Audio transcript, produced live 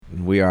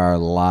We are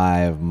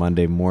live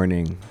Monday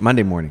afternoon.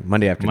 Monday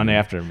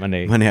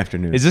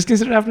afternoon. Is this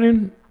considered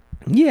afternoon?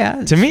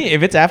 Yeah. To me,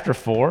 if it's after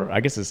 4,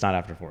 I guess it's not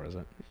after 4, is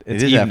it?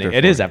 It's is evening. after 4.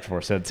 It is after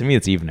 4. So to me,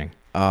 it's evening.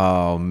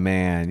 Oh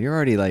man, you're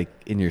already like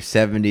in your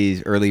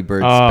 70s, early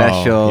bird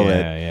special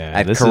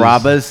at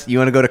Carrabba's. You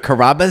want to go to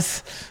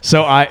Carrabba's?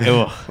 So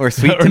or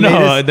Sweet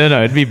Tomatoes?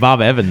 No, it'd be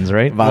Bob Evans,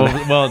 right?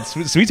 Well,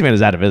 Sweet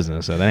Tomatoes out of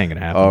business, so that ain't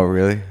gonna happen. Oh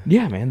really?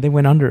 Yeah, man, they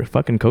went under.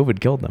 Fucking COVID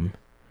killed them.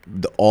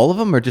 All of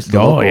them, or just the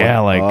local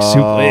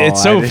one?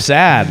 It's so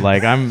sad.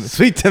 Like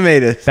Sweet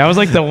Tomatoes. That was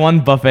like the one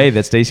buffet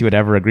that Stacy would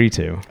ever agree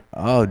to.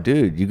 Oh,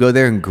 dude, you go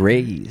there and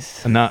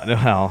graze.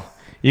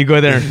 You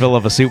go there and fill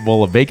up a soup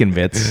bowl of bacon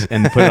bits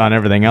and put on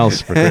everything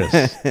else for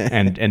Chris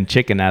and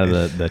chicken out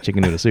of the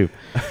chicken noodle soup.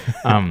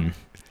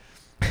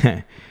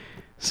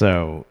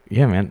 So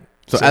yeah, man.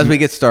 So as we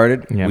get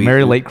started,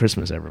 Merry late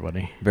Christmas,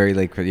 everybody. Very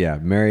late,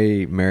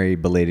 merry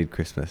belated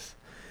Christmas.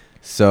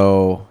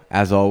 So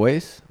as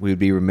always, we would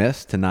be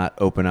remiss to not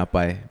open up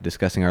by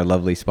discussing our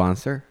lovely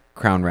sponsor,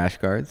 Crown Rash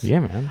Guards. Yeah,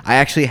 man. I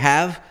actually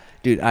have,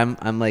 dude. I'm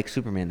like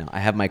Superman now.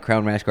 I have my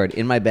Crown Rash Guard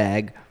in my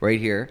bag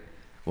right here.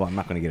 Well, I'm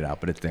not going to get it out,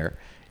 but it's there.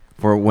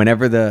 For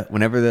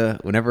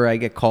whenever I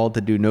get called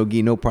to do no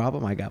gi, no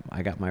problem, I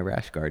got my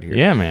rash guard here.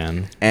 Yeah,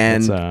 man.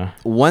 And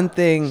one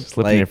thing,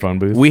 slip in your phone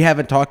booth. We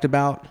haven't talked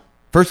about.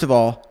 First of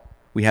all,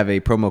 we have a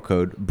promo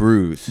code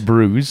BRUISE.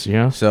 BRUISE,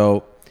 yeah.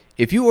 So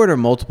if you order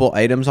multiple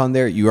items on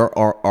there, you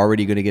are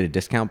already going to get a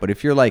discount. But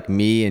if you're like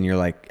me and you're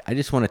like, I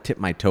just want to tip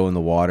my toe in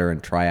the water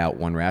and try out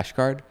one rash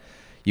guard,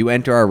 you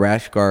enter our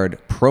rash guard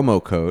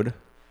promo code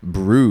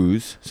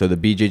BRUISE. So the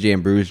BJJ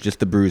and BRUISE, just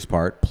the BRUISE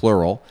part,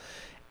 plural.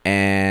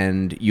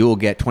 And you'll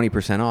get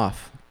 20%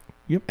 off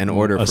an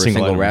order for a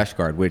single rash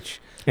guard,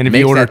 and if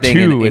you order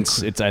 2,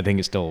 I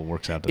think it still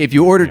works out. If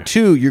you order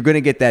 2, you're going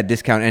to get that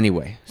discount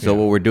anyway. So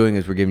what we're doing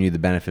is we're giving you the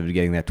benefit of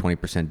getting that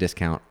 20%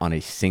 discount on a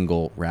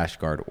single rash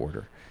guard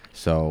order.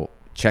 So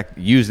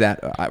use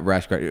that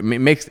rash guard. It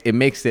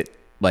makes it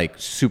like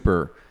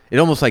super. It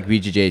almost like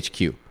BJJ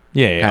HQ.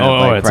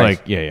 Yeah. It's price.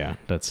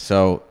 That's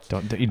so.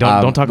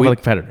 Don't talk about a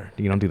competitor.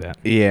 You don't do that.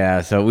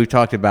 Yeah. So we've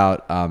talked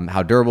about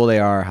how durable they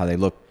are, how they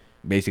look.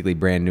 Basically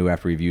brand new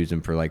after we've used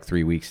them for like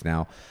 3 weeks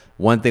now.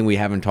 One thing we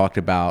haven't talked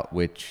about,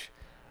 which,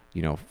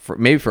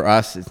 maybe for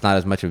us, it's not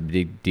as much of a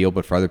big deal,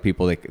 but for other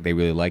people, they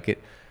really like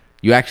it.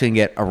 You actually can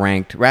get a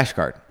ranked rash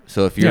guard.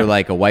 So if you're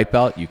like a white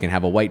belt, you can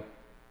have a white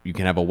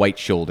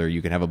shoulder,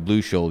 you can have a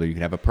blue shoulder, you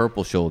can have a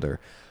purple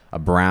shoulder, a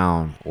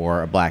brown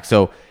or a black.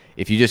 So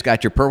if you just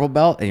got your purple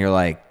belt and you're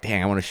like,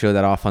 dang, I want to show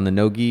that off on the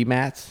no-gi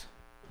mats,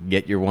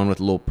 get your one with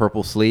a little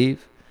purple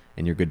sleeve.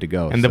 And you're good to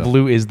go. And the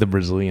blue is the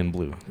Brazilian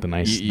blue, the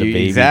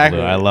baby blue.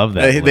 I love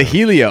that. The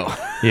Helio.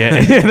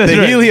 Yeah,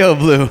 the Helio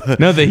blue.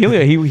 No, the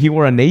Helio. He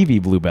wore a navy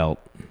blue belt.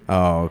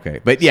 Oh, okay.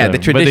 But yeah, the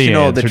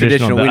traditional.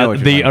 We know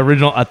the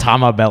original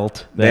Atama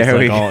belt. That's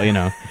like all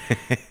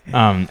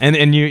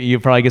and you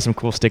probably get some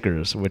cool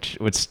stickers, which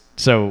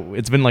so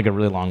it's been like a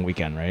really long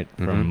weekend, right?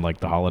 From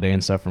like the holiday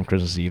and stuff, from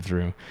Christmas Eve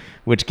through,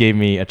 which gave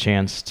me a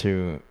chance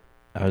to.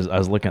 I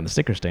was looking at the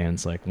sticker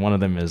stands. Like one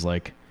of them is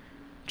like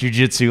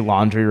Jiu-Jitsu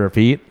laundry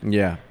repeat.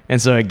 Yeah. And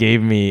so it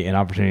gave me an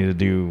opportunity to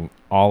do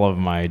all of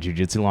my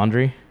jiu-jitsu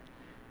laundry.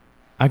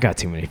 I got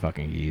too many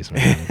fucking gis,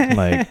 man.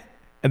 Like,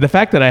 and the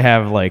fact that I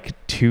have like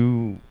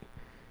two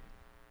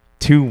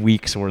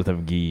weeks worth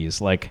of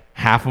gis, like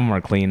half of them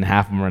are clean,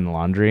 half of them are in the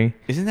laundry.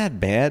 Isn't that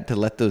bad to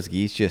let those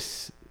gis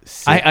just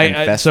sit and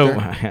fester?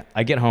 So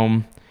I get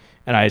home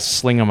and I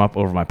sling them up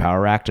over my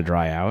power rack to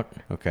dry out.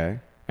 Okay.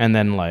 And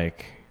then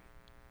like,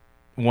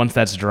 once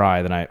that's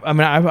dry, then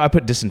I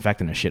put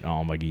disinfectant and shit on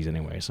all my gis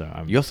anyway. So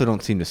you also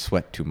don't seem to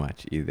sweat too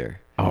much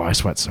either. Oh, I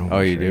sweat so much. Oh,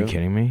 you do? Are you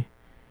kidding me?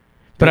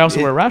 But I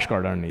also wear a rash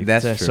guard underneath.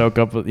 That's to true. Soak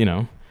up,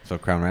 So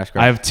Crown Rash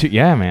Guard. I have 2.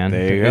 Yeah, man.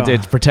 There you go.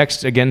 It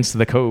protects against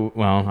the coat.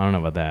 Well, I don't know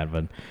about that,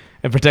 but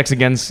it protects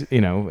against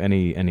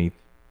any.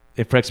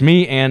 It protects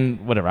me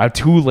and whatever. I have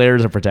 2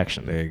 layers of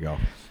protection. There you go.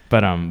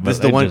 But this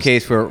is the one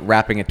case where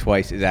wrapping it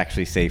twice is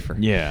actually safer.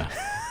 Yeah.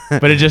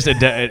 But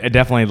it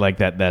definitely like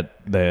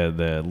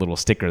the little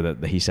sticker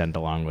that he sent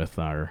along with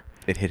our.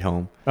 It hit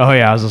home. Oh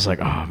yeah, I was just like,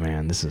 oh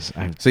man, this is.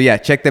 So yeah,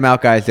 check them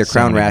out, guys. They're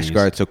Crown Rash these.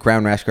 Guards. So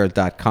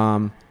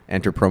crownrashguards.com.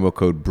 Enter promo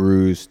code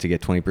BRUISE to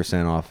get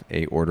 20% off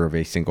a order of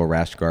a single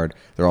rash guard.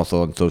 They're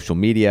also on social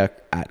media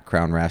at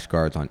Crown Rash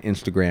Guards on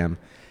Instagram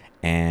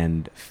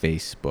and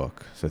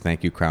Facebook. So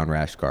thank you, Crown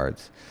Rash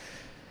Guards.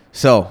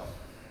 So.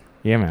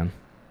 Yeah, man.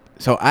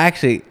 So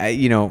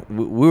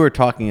we were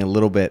talking a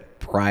little bit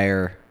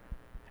prior.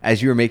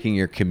 As you were making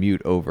your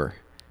commute over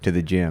to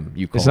the gym,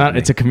 you called me.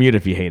 It's a commute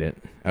if you hate it.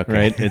 Okay.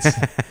 Right? It's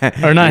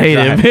or not hate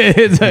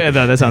it.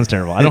 No, that sounds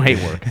terrible. I don't hate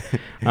work.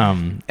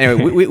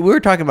 Anyway, we were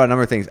talking about a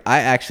number of things. I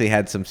actually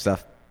had some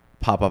stuff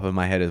pop up in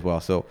my head as well.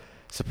 So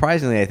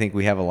surprisingly, I think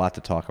we have a lot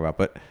to talk about.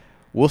 But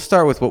we'll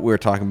start with what we were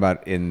talking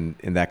about in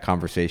that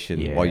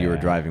conversation while you were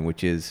driving,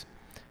 which is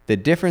the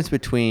difference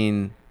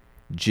between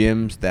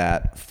gyms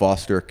that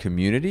foster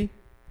community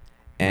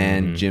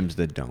and gyms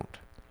that don't.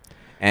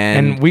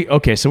 And we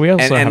also and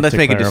have let's to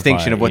make clarify, a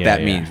distinction of what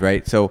that means,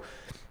 right? So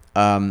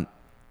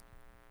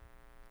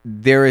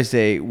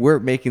we're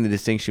making the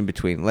distinction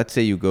between, let's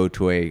say you go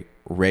to a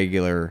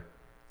regular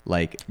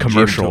like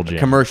commercial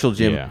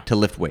gym to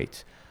lift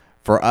weights.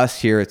 For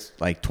us here, it's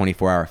like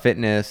 24-hour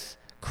fitness,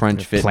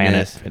 Crunch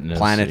Fitness,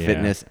 Planet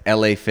Fitness,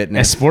 LA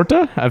Fitness.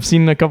 Esporta? I've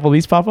seen a couple of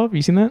these pop up.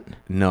 You seen that?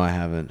 No, I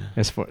haven't.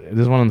 There's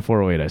one on the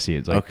 408 I see.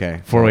 It's like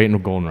 408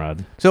 and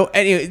Goldenrod. So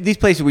anyway, these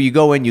places where you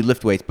go in, you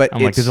lift weights, but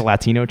I'm like, there's a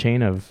Latino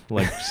chain of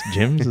like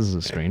gyms. This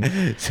is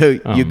strange. So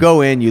you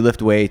go in, you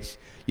lift weights,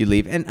 you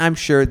leave, and I'm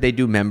sure they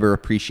do member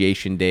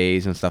appreciation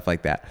days and stuff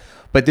like that.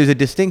 But there's a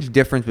distinct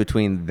difference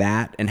between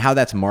that and how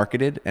that's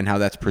marketed and how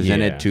that's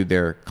presented to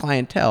their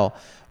clientele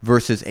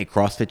versus a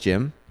CrossFit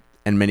gym,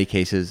 in many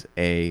cases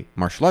a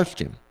martial arts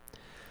gym.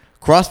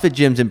 CrossFit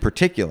gyms in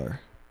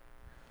particular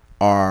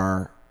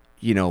are,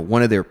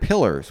 one of their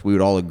pillars, we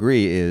would all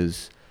agree,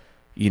 is,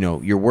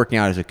 you're working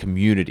out as a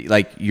community,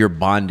 like you're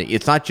bonding.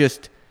 It's not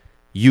just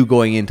you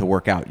going in to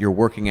work out. You're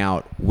working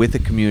out with a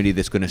community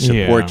that's going to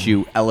support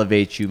you,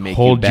 elevate you, make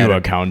you better.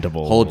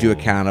 Hold you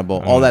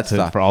accountable, all that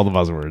stuff. For all the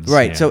buzzwords.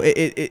 Right. Yeah. So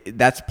it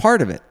that's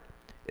part of it.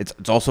 It's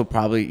also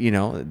probably,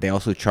 they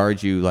also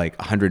charge you like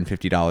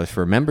 $150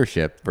 for a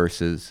membership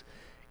versus,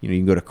 you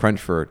can go to Crunch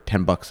for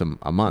 $10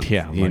 a month.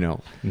 Yeah.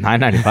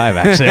 $9.95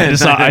 actually.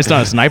 I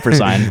saw a sniper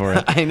sign for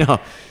it. I know.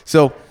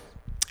 So,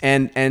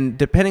 and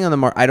depending on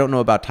the I don't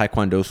know about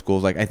Taekwondo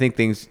schools. Like I think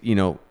things,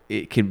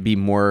 it can be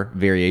more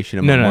variation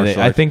among martial arts.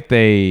 I think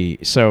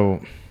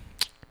so.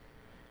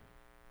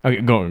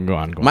 Okay, go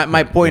on.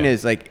 My point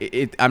is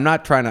like I'm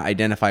not trying to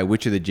identify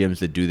which of the gyms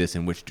that do this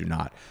and which do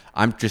not.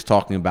 I'm just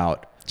talking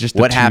about just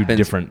what happens.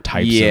 Different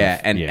types.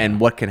 And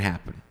what can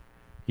happen.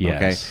 Yes.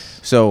 Okay.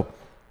 So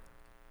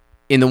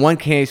in the one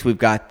case, we've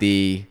got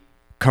the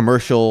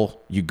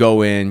commercial. You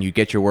go in, you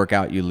get your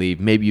workout, you leave.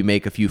 Maybe you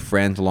make a few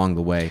friends along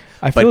the way.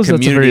 I feel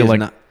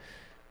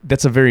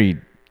that's a very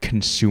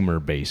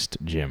consumer-based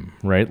gym,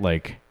 right?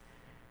 Like,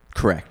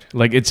 correct.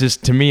 Like it's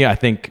just, to me, I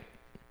think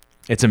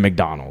it's a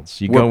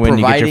McDonald's. You go in,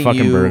 you get your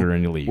fucking burger,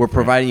 and you leave. We're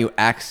providing you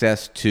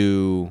access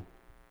to,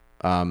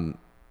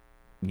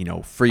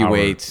 free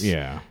weights,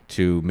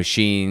 to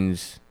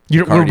machines.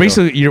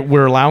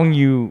 We're allowing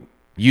you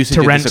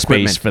to rent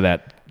space for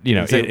that.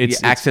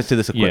 It's access to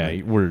this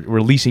equipment. Yeah,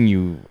 we're leasing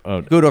you.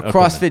 Go to a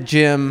CrossFit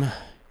gym.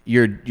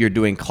 You're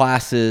doing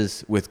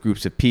classes with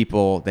groups of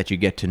people that you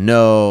get to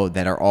know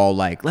that are all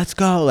like, let's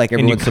go. Like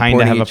everyone's supporting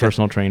each other. And you kind of have a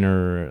personal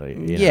trainer.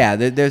 Yeah,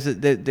 there's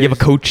you have a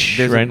coach,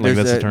 right?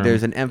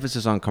 There's an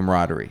emphasis on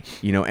camaraderie,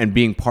 and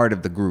being part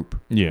of the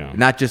group. Yeah.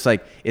 Not just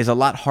like, it's a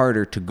lot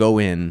harder to go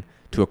in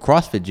to a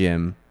CrossFit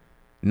gym,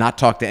 not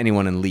talk to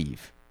anyone and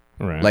leave.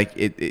 Right.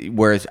 Like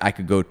whereas I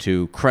could go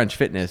to Crunch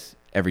Fitness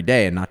every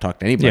day and not talk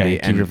to anybody.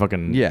 Keep your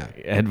fucking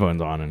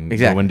headphones on and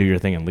go and do your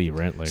thing and leave,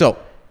 right? Like, so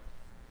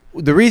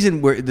the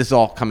reason this is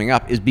all coming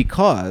up is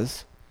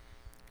because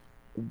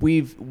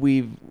we've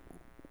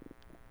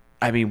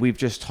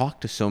just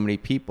talked to so many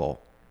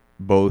people,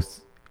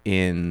 both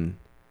in,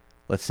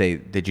 let's say,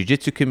 the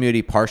jiu-jitsu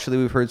community. Partially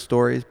we've heard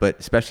stories, but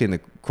especially in the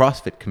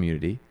CrossFit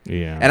community.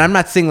 Yeah. And I'm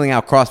not singling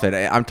out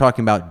CrossFit. I'm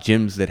talking about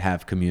gyms that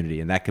have community,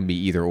 and that can be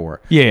either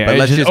or. Yeah. But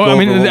let's just go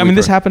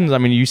this happens. I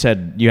mean,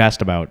 you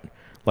asked about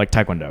like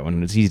Taekwondo,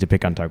 and it's easy to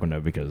pick on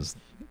Taekwondo because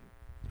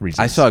reasons.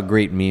 I saw a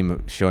great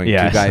meme showing two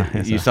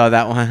guys. You saw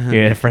that one?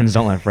 Yeah, friends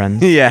don't let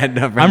friends. Yeah,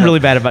 no, I'm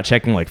really bad about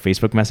checking like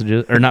Facebook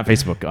messages, or not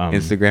Facebook,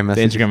 Instagram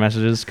messages. The Instagram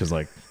messages, because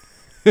like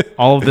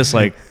all of this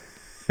like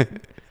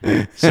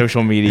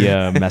social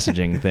media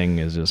messaging thing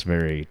is just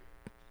very,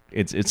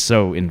 it's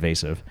so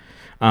invasive.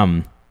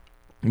 But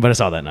I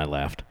saw that and I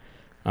laughed.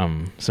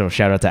 So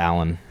shout out to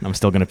Alan. I'm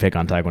still gonna pick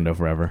on Taekwondo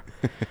forever.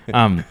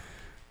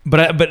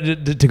 But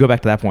to go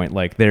back to that point,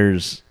 like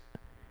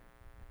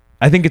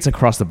I think it's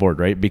across the board,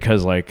 right?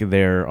 Because like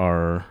there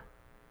are,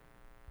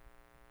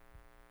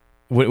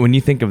 when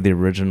you think of the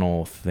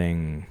original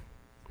thing,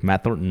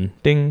 Matt Thornton,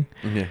 ding,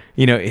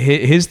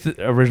 his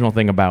original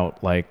thing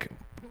about like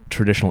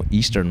traditional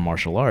Eastern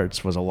martial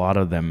arts was a lot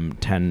of them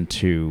tend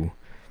to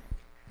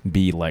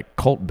be like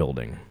cult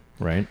building,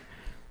 right?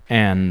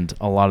 And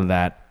a lot of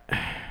that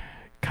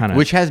kind of,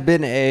 which has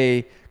been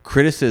a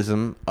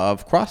criticism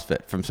of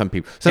CrossFit from some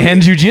people.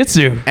 And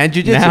jiu-jitsu.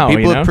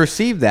 People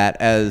perceive that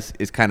as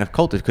is kind of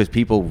cultish because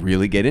people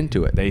really get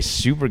into it. They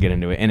super get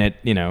into it. And it,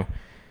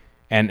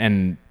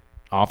 and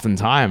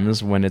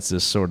oftentimes when it's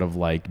this sort of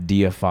like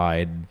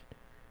deified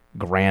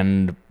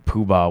grand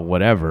poobah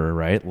whatever,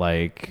 right?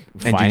 Like,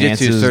 and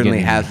jiu-jitsu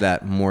certainly has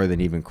that more than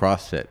even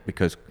CrossFit,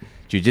 because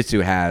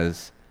jiu-jitsu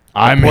has,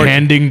 I'm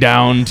handing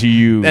down to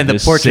you, and the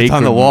portraits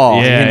on the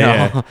wall.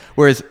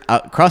 Whereas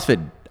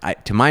CrossFit,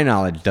 to my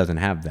knowledge, doesn't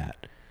have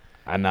that.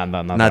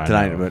 Not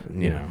tonight, but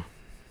you know.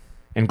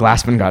 And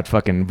Glassman got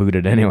fucking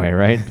booted anyway,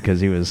 right? Because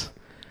he was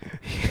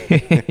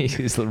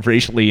he's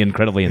racially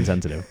incredibly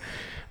insensitive.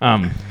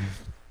 But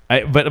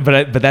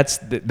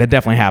that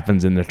definitely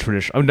happens in the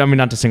traditional. I mean,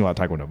 not to single out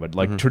Taekwondo, but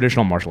like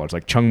traditional martial arts,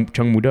 like Chung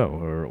Mudo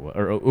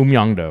or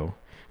Umyangdo,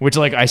 which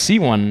like I see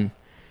one.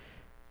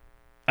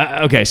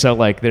 Okay, so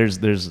like there's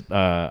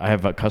I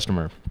have a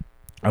customer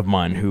of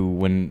mine who,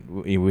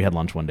 when we had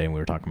lunch one day and we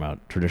were talking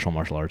about traditional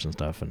martial arts and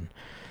stuff, and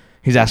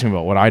he's asking me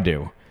about what I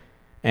do.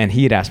 And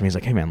he had asked me, he's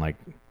like, hey man, like,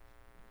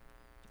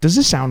 does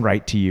this sound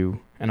right to you?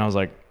 And I was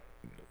like,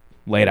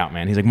 lay it out,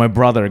 man. He's like, my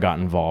brother got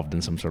involved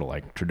in some sort of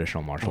like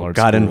traditional martial arts.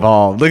 Got school.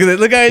 Involved. Look at it.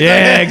 Look at it.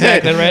 Yeah,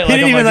 exactly. Right. He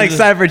didn't even like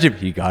sign for gym.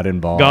 He got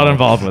involved. Got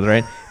involved with,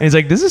 right? And he's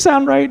like, does this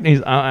sound right?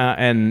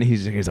 And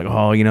he's like,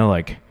 oh, you know,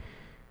 like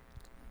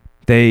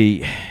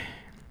they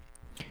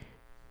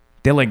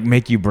like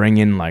make you bring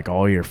in like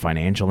all your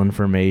financial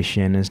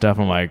information and stuff.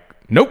 I'm like,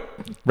 nope,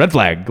 red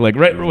flag. Like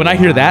right when I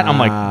hear that, I'm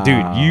like,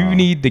 dude, you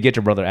need to get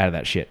your brother out of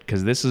that shit,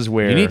 because this is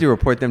where you need to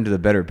report them to the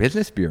Better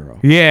Business Bureau.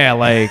 Yeah,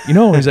 like, you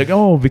know, he's like,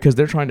 oh, because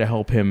they're trying to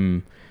help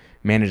him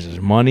manage his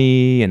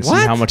money and see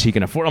how much he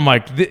can afford. I'm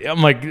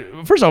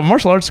like, first off,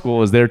 martial arts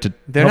school is there to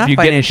they're help not you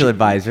financial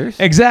advisors.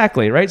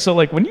 Exactly, right? So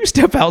like when you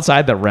step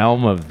outside the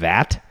realm of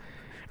that,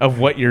 of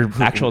what your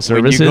actual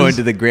service is. When you go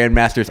into the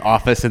Grandmaster's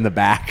office in the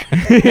back,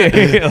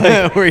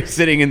 where he's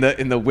sitting in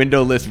the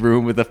windowless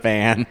room with a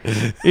fan.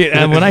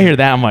 Yeah, and when I hear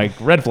that, I'm like,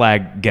 red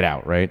flag, get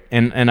out, right?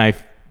 And I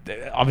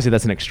obviously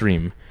that's an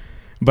extreme,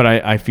 but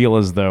I feel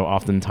as though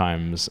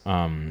oftentimes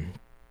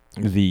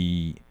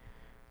the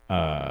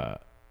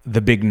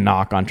big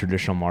knock on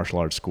traditional martial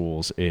arts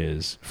schools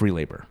is free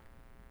labor.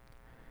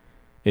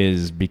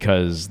 Is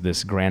because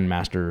this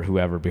Grandmaster,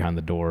 whoever behind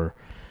the door,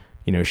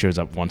 you know, shows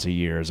up once a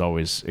year, is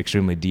always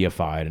extremely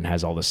deified and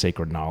has all the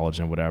sacred knowledge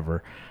and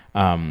whatever.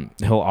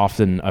 He'll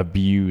often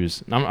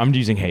abuse. I'm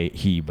using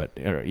he, but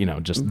you know,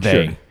 just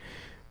they sure.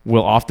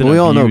 will often. We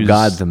abuse all know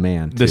God's a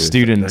man. The too,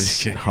 students.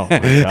 So oh my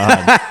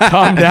God,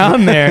 calm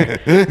down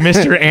there,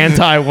 Mr.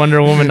 Anti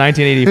Wonder Woman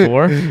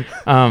 1984.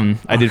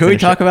 I did. Can we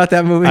talk about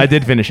that movie? I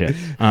did finish it.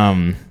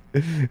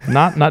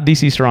 Not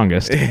DC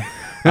strongest.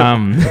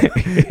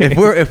 if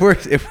we're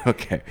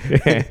okay,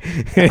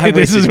 I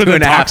this is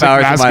wasted 2.5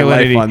 hours of my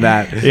life on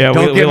that. Yeah,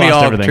 don't get me lost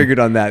all everything. triggered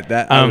on that.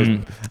 I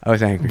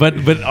was angry.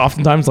 But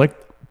oftentimes, like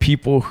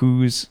people's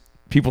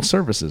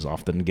services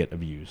often get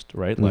abused,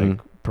 right?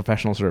 Like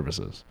professional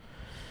services,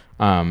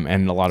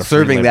 and a lot of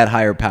serving that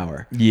higher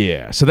power.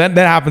 Yeah, so that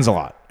happens a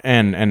lot,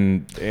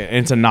 and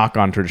it's a knock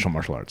on traditional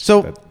martial arts.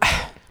 So.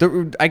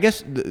 I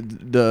guess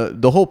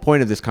the whole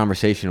point of this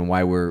conversation and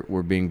why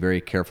we're being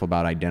very careful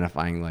about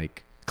identifying,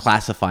 like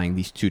classifying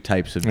these two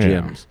types of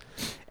gyms,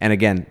 and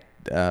again,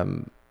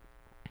 because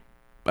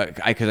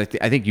I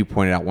think you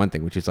pointed out one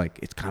thing, which is like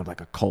it's kind of like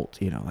a cult,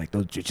 you know, like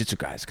those jiu-jitsu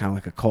guys, kind of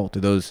like a cult. Or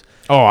those.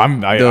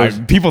 Oh,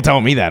 people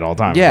tell me that all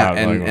the time. Yeah,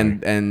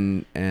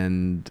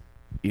 and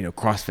you know,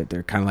 CrossFit,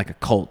 they're kind of like a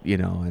cult, you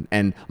know,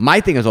 and my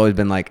thing has always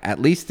been like,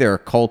 at least they're a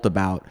cult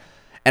about.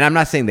 And I'm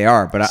not saying they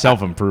are, but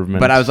self-improvement.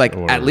 But I was like,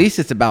 at least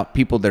it's about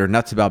people that are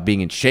nuts about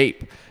being in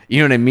shape. You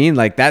know what I mean?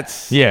 Like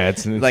that's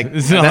it's like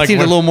it's that like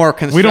seems a little more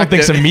constructive. We don't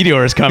think some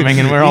meteor is coming,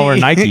 and we're all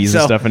wearing Nikes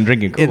and stuff and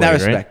drinking Kool-Aid, in that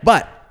respect. Right?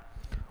 But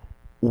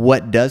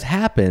what does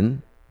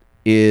happen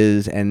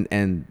is,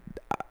 and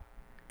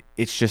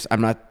it's just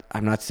I'm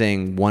not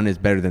saying one is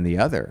better than the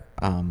other.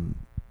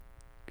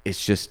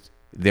 It's just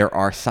there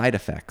are side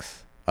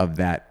effects of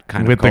that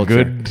kind of culture. With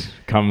the good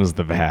comes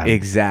the bad.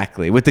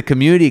 Exactly. With the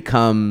community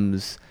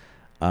comes.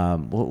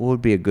 What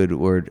would be a good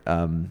word?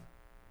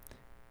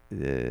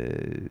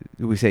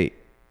 We say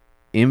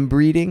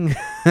inbreeding.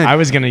 I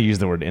was going to use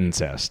the word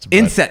incest.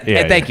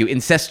 Thank you.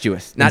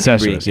 Incestuous. Not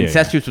inbreeding. Yeah,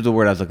 incestuous was the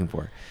word I was looking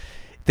for.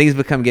 Things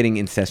become getting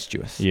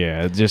incestuous.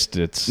 Yeah,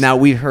 it's. Now,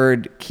 we've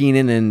heard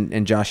Keenan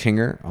and Josh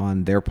Hinger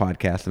on their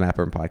podcast, the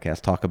Mapper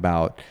podcast, talk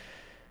about,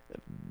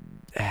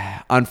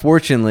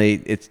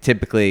 unfortunately, it's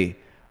typically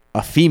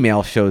a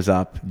female shows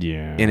up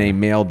in a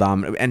male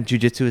dominated, and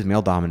jiu-jitsu is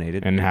male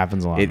dominated, and it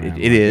happens a lot. It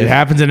is. It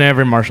happens in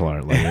every martial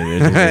art. Like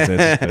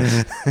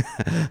it's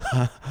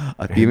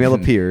a female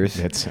appears,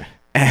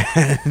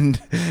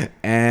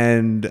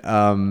 and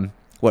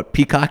what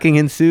peacocking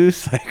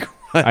ensues? Like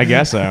what? I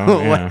guess so.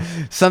 Yeah.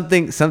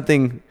 Something.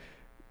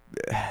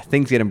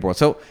 Things get embroiled.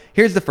 So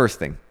here's the first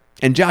thing,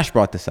 and Josh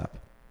brought this up.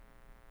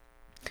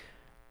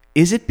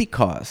 Is it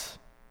because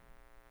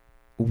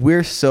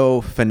we're so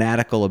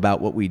fanatical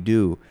about what we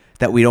do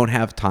that we don't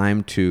have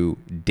time to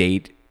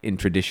date in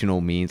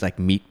traditional means, like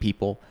meet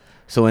people?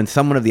 So when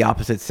someone of the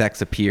opposite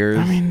sex appears,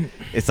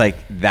 it's like,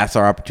 that's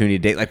our opportunity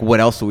to date. Like, what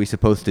else are we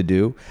supposed to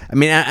do? I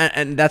mean,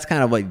 and that's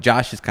kind of like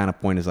Josh's kind of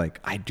point is like,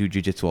 I do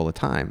jiu-jitsu all the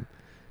time.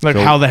 Like,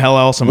 so how the hell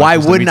else am I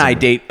why wouldn't I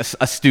date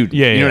a student?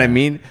 Yeah, you know what I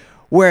mean?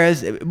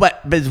 Whereas,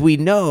 but as we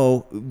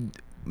know,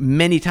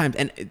 many times,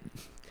 and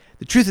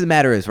the truth of the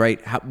matter is,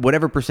 right,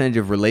 whatever percentage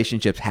of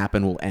relationships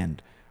happen will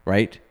end,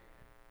 right?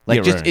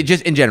 Like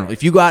just in general,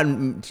 if you go out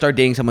and start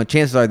dating someone,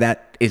 chances are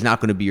that is not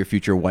going to be your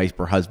future wife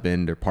or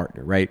husband or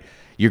partner, right?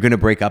 You're going to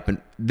break up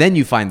and then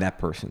you find that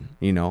person,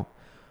 you know?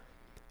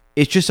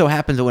 It just so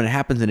happens that when it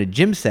happens in a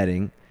gym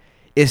setting,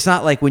 it's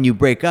not like when you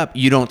break up,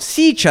 you don't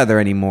see each other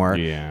anymore.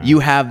 Yeah. You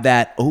have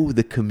that,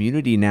 the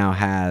community now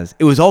has,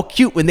 it was all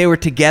cute when they were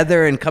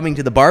together and coming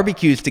to the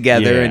barbecues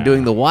together and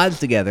doing the WODs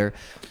together.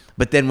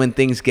 But then when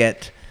things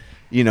get,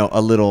 you know,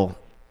 a little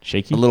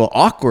shaky, a little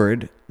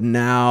awkward,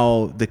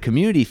 now the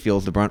community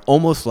feels the brunt,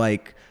 almost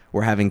like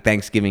we're having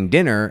Thanksgiving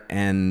dinner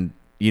and,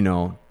 you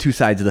know, two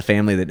sides of the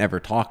family that never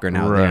talk are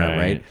now there,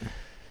 right?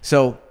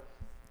 So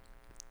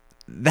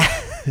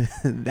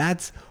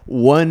that's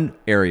one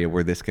area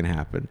where this can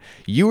happen.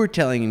 You were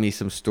telling me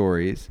some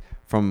stories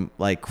from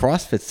like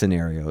CrossFit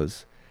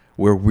scenarios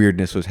where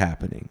weirdness was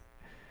happening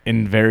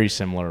in very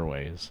similar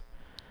ways.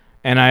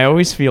 And I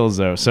always feel as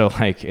though, so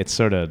like it's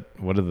sort of,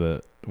 what's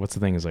the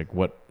thing is like,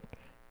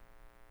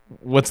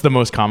 what's the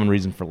most common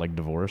reason for like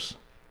divorce?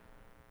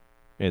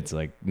 It's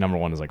like, number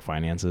one is like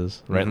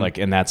finances, right? Mm-hmm. Like,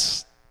 and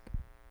that's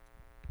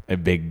a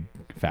big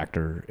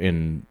factor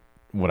in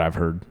what I've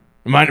heard.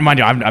 Mind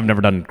you, I've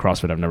never done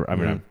CrossFit.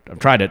 I've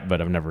tried it,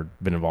 but I've never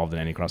been involved in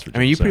any CrossFit. I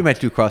mean, you pretty much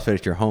do CrossFit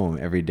at your home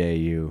every day.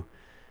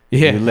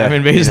 Yeah, I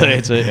mean,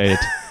 basically,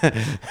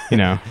 you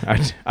know,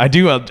 I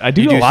do a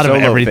lot of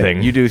everything.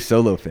 Fit. You do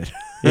solo fit.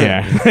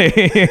 Yeah.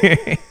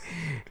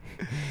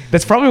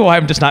 That's probably why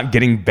I'm just not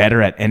getting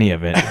better at any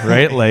of it,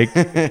 right?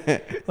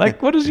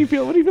 Like what do you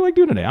feel like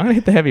doing today? I'm gonna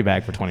hit the heavy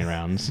bag for 20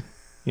 rounds.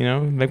 You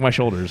know, make my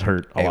shoulders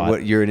hurt a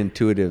lot. You're an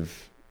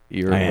intuitive.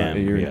 You're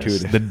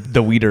intuitive.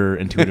 The Weider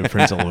intuitive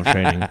principle of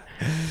training.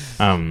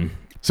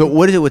 So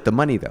what is it with the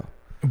money though?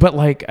 But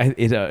like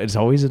it's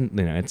always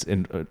it's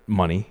in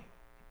money.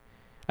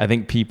 I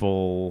think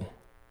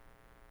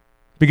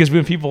because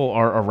when people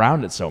are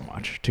around it so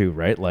much too,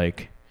 right?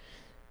 Like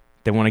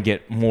they want to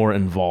get more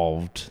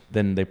involved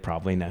than they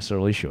probably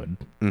necessarily should,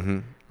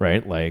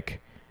 right? Like,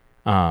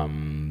 hey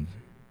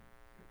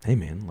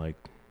man, like,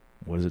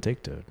 what does it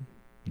take to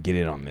get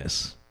in on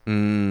this?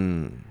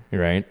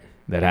 Right?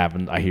 That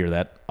happens. I hear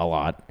that a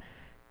lot.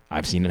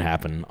 I've seen it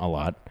happen a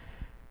lot,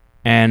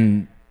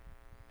 and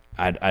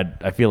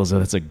I feel as though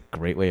that's a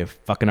great way of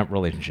fucking up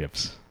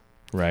relationships,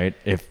 right?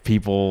 If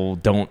people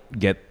don't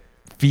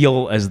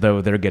feel as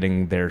though they're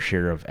getting their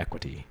share of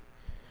equity,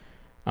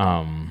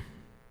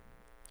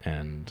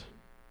 and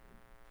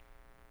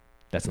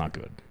that's not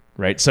good,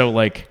 right? So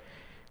like,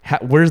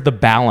 where's the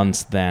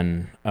balance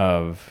then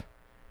of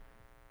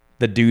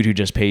the dude who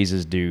just pays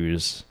his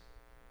dues,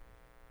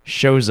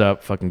 shows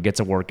up, fucking gets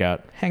a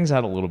workout, hangs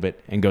out a little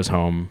bit, and goes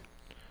home?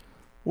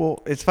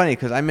 Well, it's funny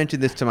because I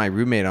mentioned this to my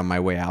roommate on my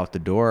way out the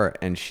door,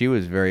 and she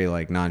was very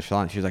like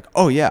nonchalant. She was like,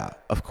 "Oh yeah,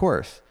 of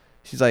course."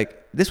 She's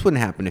like, "This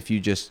wouldn't happen if you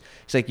just."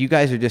 She's like, "You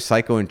guys are just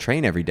psycho and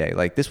train every day.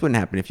 Like this wouldn't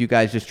happen if you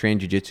guys just trained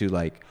jiu-jitsu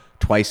like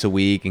twice a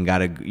week and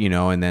got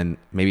and then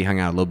maybe hung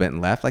out a little bit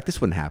and left. Like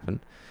this wouldn't happen."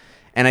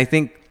 And I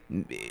think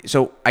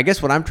so. I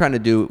guess what I'm trying to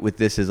do with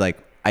this is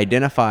like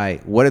identify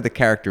what are the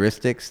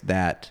characteristics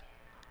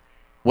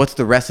what's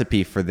the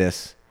recipe for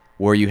this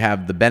where you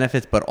have the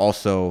benefits but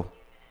also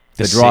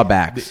the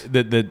drawbacks,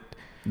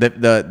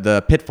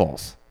 the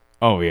pitfalls.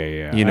 Oh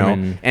yeah. You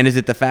know, and is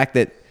it the fact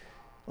that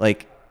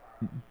like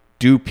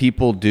do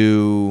people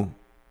do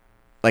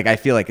like I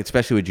feel like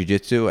especially with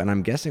jiu-jitsu and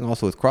I'm guessing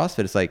also with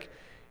CrossFit it's like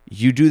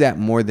you do that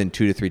more than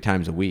 2 to 3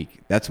 times a week.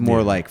 That's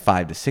more like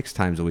 5 to 6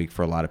 times a week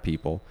for a lot of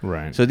people.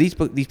 Right. So these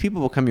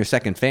people become your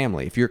second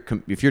family. If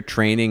you're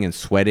training and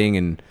sweating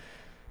and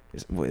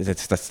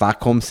it's the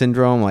Stockholm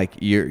syndrome, like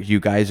you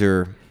guys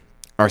are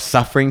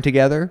suffering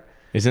together.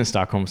 Isn't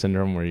Stockholm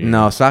syndrome where you?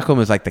 No,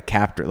 Stockholm is like the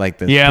captor, like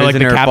the prisoner like the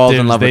captives, falls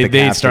in love with the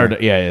captor.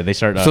 They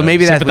start. So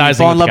maybe that's when you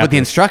fall in love with the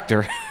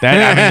instructor.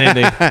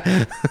 That's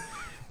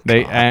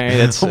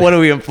what are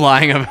we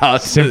implying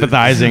about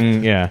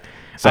sympathizing? Yeah.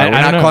 So we're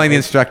not calling the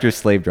instructors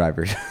slave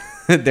drivers.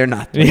 They're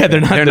not. Yeah, they're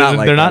not.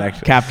 They're not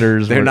actually.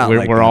 Captors. They're not.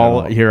 We're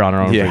all here on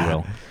our own free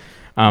will.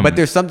 But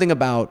there's something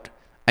about.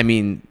 I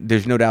mean,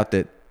 there's no doubt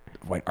that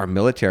our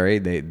military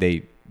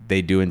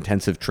they do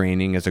intensive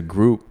training as a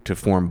group to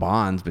form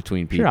bonds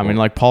between people. Sure, I mean,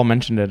 like Paul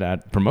mentioned it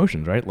at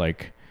promotions, right?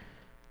 Like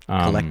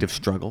collective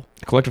struggle,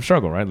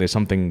 right? There's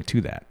something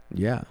to that.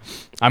 Yeah,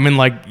 I mean,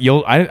 like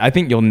I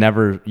think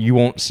you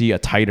won't see a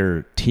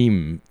tighter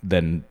team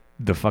than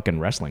the fucking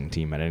wrestling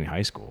team at any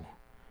high school,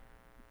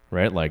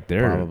 right? Like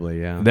they're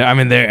probably and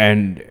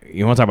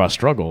you want to talk about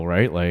struggle,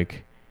 right?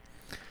 Like,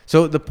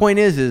 so the point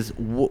is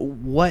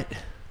what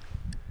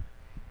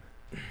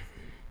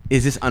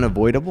is this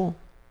unavoidable?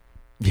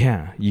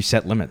 Yeah, you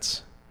set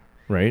limits,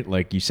 right?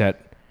 Like you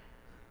set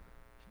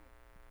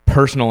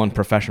personal and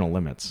professional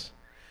limits.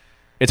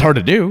 It's hard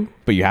to do,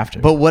 but you have to.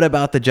 But what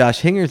about the Josh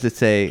Hingers that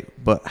say,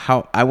 but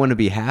how I want to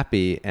be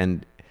happy,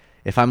 and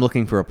if I'm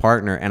looking for a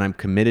partner and I'm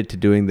committed to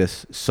doing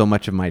this so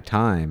much of my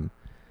time,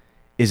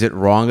 is it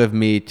wrong of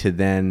me to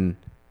then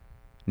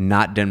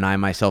not deny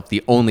myself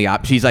the only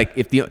option? He's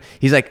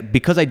like,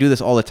 because I do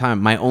this all the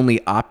time, my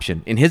only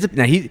option in his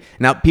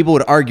now people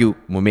would argue,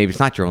 well, maybe it's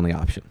not your only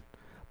option.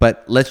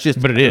 But let's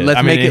just. But it is.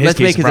 Let's make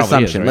his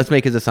assumption. Right? Let's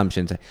make his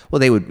assumption. Say, well,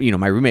 they would.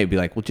 My roommate would be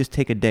like, "Well, just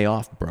take a day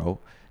off, bro.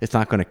 It's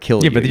not going to kill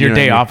you." Yeah, but your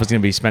day off is going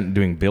to be spent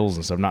doing bills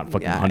and stuff, not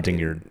fucking hunting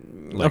your.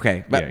 Like,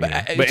 okay, but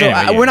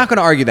we're not going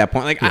to argue that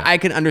point. Like, I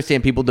can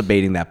understand people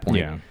debating that point.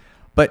 Yeah.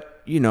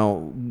 But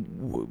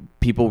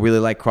people really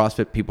like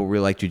CrossFit. People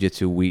really like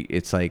jiu-jitsu.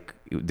 It's like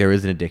there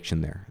is an addiction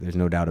there. There's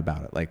no doubt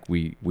about it. Like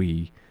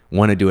we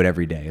want to do it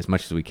every day as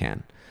much as we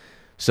can.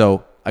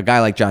 So a guy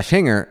like Josh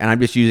Hinger, and I'm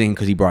just using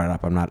because he brought it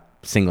up. I'm not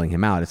singling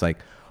him out. It's like,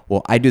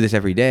 well, I do this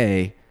every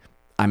day.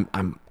 I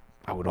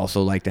would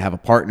also like to have a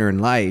partner in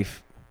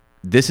life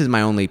this is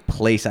my only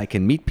place I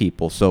can meet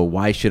people. So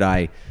why should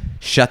I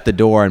shut the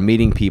door on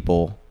meeting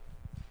people,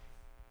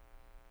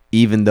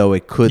 even though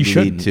it could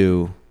lead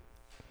to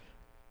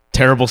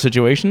terrible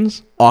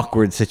situations,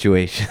 awkward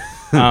situations?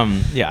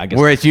 Yeah, I guess.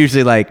 Where it's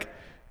usually like,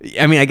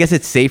 I mean, I guess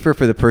it's safer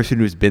for the person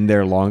who's been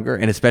there longer,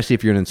 and especially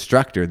if you're an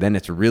instructor, then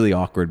it's really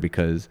awkward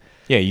because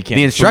you can't.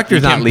 The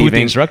instructor's not leaving.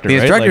 The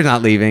instructor's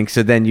not leaving,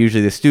 so then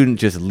usually the student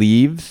just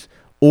leaves,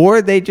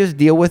 or they just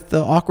deal with the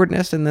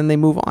awkwardness and then they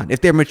move on. If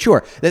they're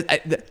mature,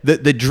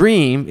 the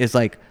dream is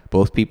like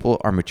both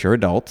people are mature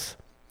adults.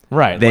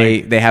 Right.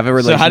 They have a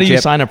relationship. So how do you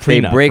sign a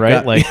prenup? They break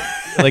up. Like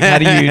how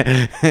do you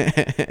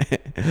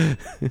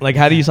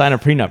how do you sign a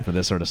prenup for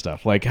this sort of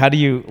stuff? Like how do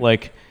you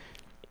like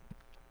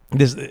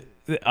this?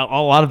 A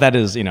lot of that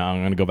is, I'm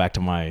going to go back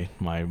to my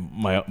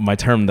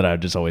term that I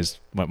just always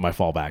my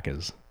fallback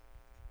is,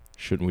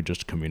 shouldn't we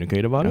just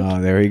communicate about it?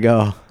 Oh, there you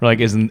go. Like,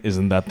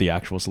 isn't that the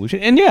actual solution?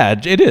 And yeah,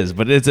 it is,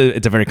 but it's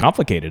a very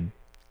complicated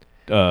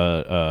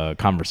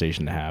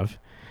conversation to have,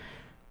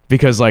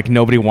 because like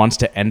nobody wants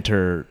to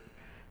enter.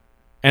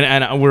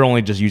 And we're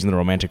only just using the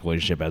romantic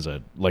relationship as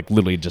a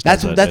literally just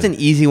that's an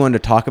easy one to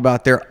talk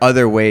about. There are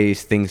other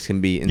ways things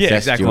can be incestuous. Yeah,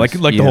 exactly.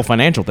 Like the whole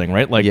financial thing,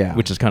 right?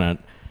 Which is kind of.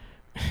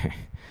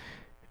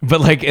 But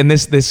like, and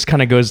this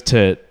kind of goes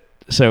to,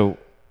 so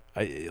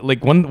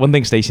like one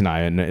thing Stacey and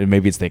I, and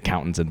maybe it's the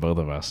accountants in both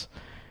of us,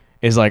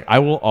 is like, I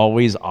will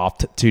always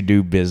opt to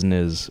do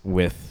business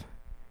with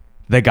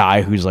the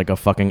guy who's like a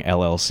fucking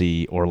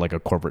LLC or like a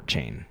corporate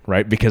chain,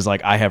 right? Because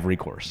like I have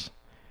recourse,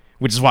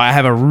 which is why I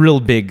have a real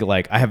big,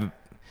 like I have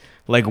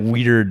like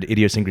weird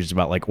idiosyncrasies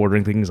about like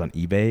ordering things on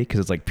eBay because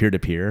it's like peer to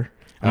peer.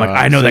 I'm like,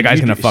 I know that guy's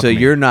going to fuck me. So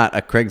you're not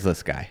a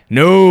Craigslist guy?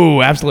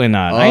 No, absolutely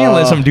not. I ain't gonna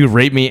let some dude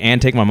rape me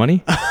and take my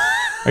money.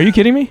 Are you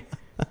kidding me?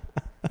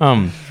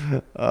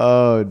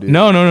 Oh, dude.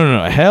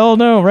 No. Hell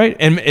no, right?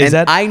 And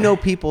I know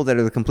people that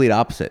are the complete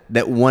opposite,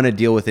 that want to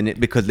deal with it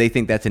because they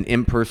think that's an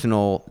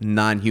impersonal,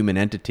 non-human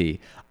entity.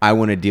 I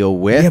want to deal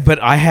with. Yeah,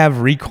 but I have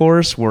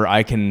recourse where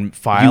I can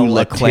file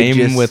a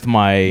claim with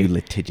my... You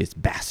litigious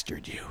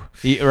bastard, you.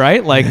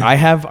 Right? Like I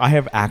have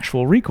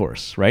actual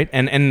recourse, right?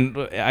 And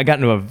I got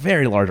into a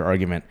very large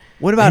argument.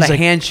 What about a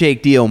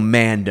handshake deal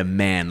man to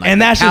man? Like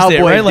and that's just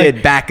it, right?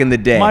 Like back in the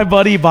day. My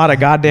buddy bought a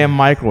goddamn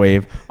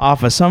microwave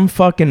off of some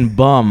fucking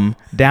bum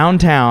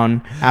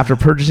downtown after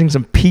purchasing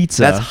some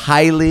pizza. That's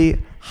highly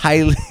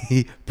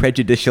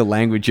prejudicial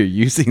language you're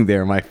using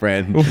there, my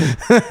friend.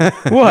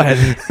 What?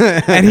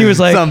 And he was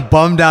like, some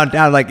bum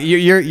downtown. Like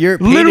you're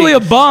literally painting, a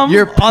bum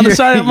on the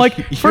side. I'm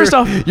like, first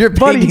off,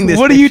 buddy,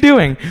 what are you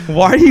doing?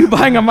 Why are you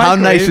buying a microwave?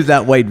 How nice was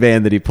that white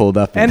van that he pulled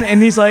up in?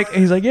 And he's like,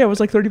 yeah, it was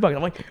like $30.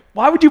 I'm like,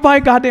 why would you buy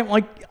a goddamn,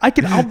 like,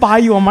 I'll buy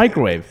you a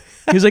microwave.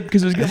 He's like,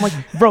 I'm like,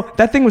 bro,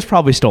 that thing was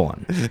probably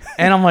stolen.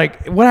 And I'm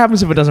like, what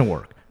happens if it doesn't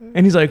work?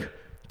 And he's like,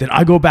 then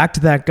I go back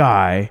to that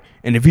guy,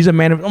 and if he's a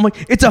man of... I'm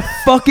like, it's a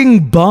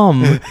fucking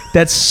bum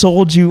that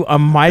sold you a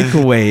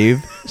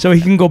microwave so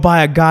he can go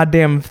buy a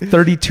goddamn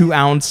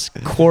 32-ounce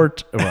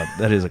quart... Well,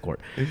 that is a quart.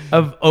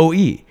 Of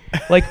OE.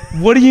 Like,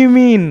 what do you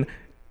mean,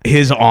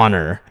 his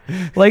honor?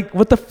 Like,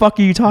 what the fuck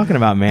are you talking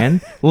about, man?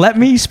 Let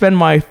me spend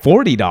my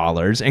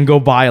 $40 and go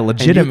buy a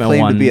legitimate and you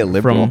claim one to be a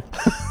liberal.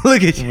 From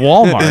Look at you.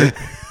 Walmart.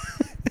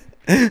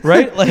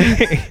 Right?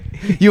 Like...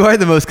 You are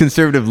the most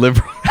conservative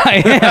liberal.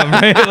 I am,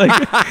 right? Like,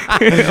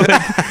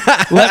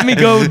 let me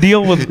go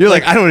deal with... You're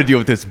like, I don't want to deal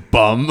with this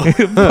bum.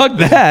 Fuck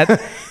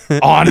that.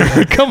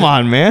 Honor. Come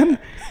on, man.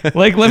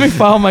 Like, let me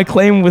file my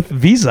claim with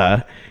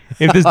Visa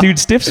if this dude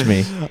stiffs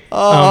me.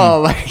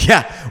 Oh,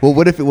 yeah. Well,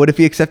 what if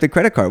he accepted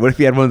credit card? What if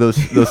he had one of those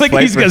like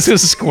he's got a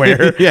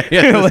square.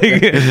 yeah. Like,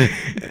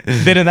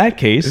 then in that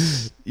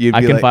case,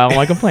 I can file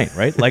my complaint,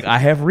 right? Like, I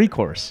have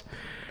recourse.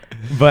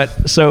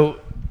 But so...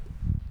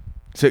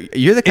 So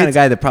you're the kind of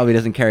guy that probably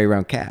doesn't carry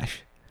around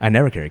cash. I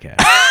never carry cash.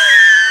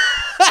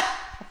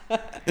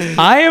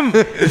 I am...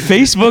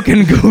 Facebook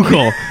and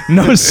Google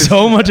know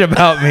so much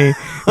about me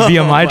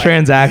via my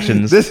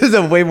transactions. This is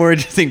a way more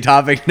interesting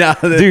topic now.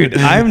 Dude,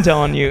 I'm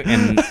telling you,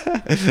 and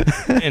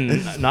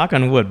knock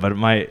on wood, but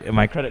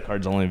my credit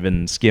card's only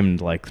been skimmed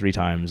like 3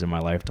 times in my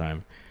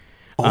lifetime.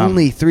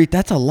 Only 3?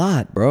 That's a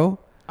lot, bro.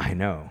 I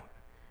know.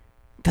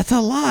 That's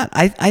a lot.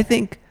 I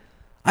think...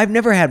 I've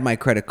never had my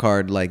credit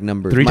card like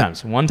numbered 3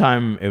 times. One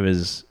time it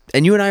was...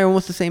 And you and I are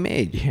almost the same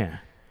age. Yeah.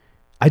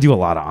 I do a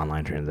lot of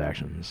online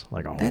transactions,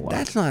 like a whole lot.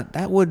 That's not...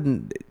 That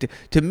wouldn't...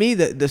 To me,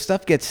 the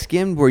stuff gets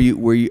skimmed where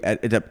you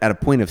at a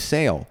point of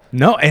sale.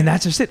 No, and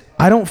that's just it.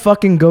 I don't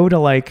fucking go to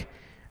like...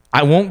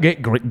 I won't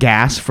get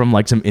gas from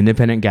like some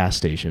independent gas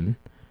station.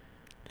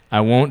 I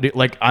won't do...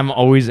 Like, I'm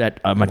always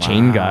at... I'm a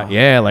chain guy.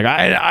 Yeah, like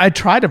I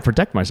try to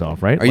protect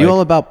myself, right? Are you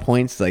all about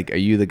points? Like, are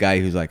you the guy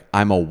who's like,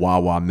 I'm a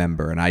Wawa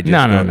member and I just...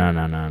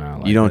 No.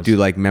 Like, you don't do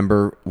like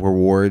member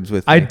rewards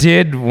with... I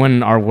did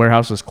when our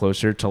warehouse was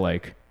closer to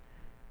like...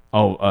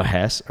 a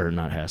Hess, or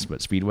not Hess,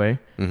 but Speedway.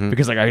 Mm-hmm.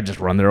 Because like I could just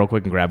run there real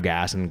quick and grab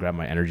gas and grab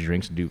my energy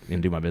drinks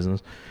and do my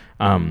business.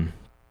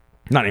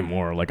 Not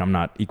anymore. Like I'm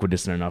not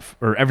equidistant enough,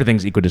 or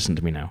everything's equidistant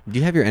to me now. Do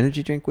you have your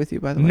energy drink with you,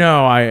 by the way?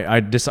 No,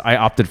 I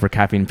opted for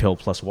caffeine pill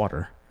plus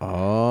water.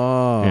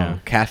 Oh, yeah.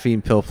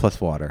 Caffeine pill plus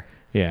water.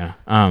 Yeah.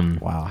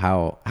 Wow.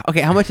 How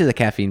much is a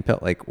caffeine pill?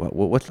 Like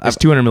what's? It's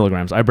 200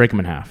 milligrams. I break them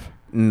in half.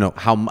 No.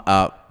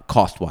 How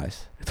cost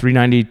wise?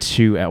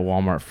 $3.92 at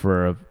Walmart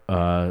for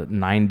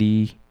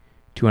 90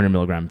 200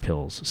 milligram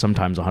pills.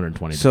 Sometimes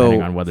 120,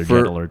 depending on whether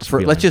Jet Alert's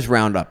let's just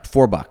round up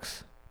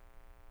 $4.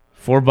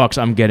 $4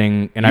 I'm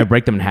getting, and I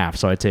break them in half,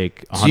 so I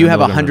take. So you have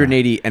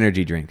 180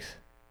 energy drinks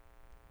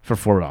for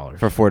 $4.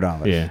 For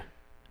 $4. Yeah.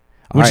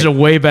 Which is a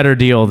way better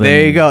deal than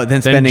there you go.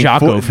 Than spending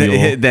Jocko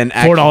Fuel. Than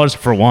 $4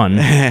 for one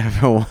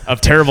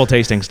of terrible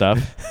tasting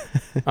stuff.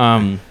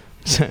 We'll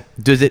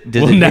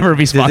never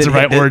be sponsored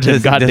by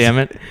Origin. God damn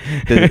it!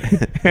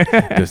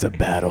 There's a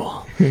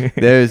battle.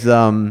 There's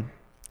do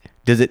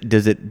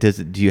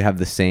you have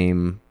the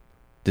same?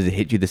 Does it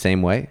hit you the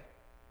same way?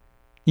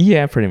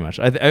 Yeah, pretty much.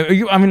 I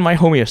mean, my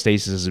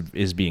homeostasis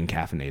is being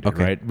caffeinated,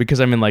 right?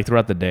 Because I mean, like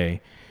throughout the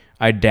day,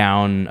 I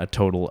down a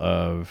total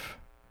of,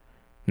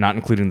 not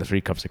including the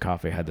 3 cups of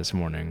coffee I had this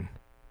morning,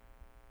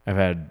 I've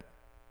had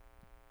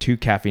 2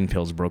 caffeine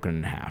pills broken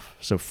in half.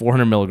 So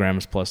 400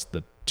 milligrams plus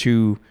the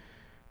 2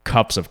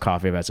 cups of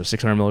coffee I've had. So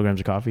 600 milligrams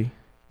of coffee.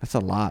 That's a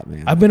lot,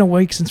 man. I've been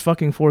awake since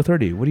fucking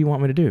 4:30. What do you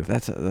want me to do?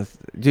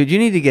 Dude, you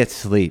need to get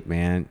sleep,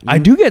 man. I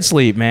do get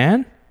sleep,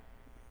 man.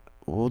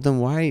 Well, then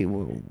why?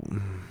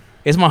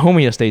 It's my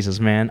homeostasis,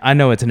 man. I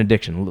know it's an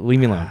addiction. Leave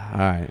me alone. All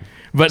right.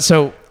 But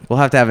so we'll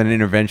have to have an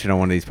intervention on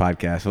one of these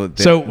podcasts.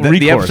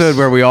 The episode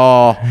where we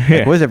all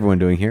like, what is everyone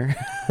doing here?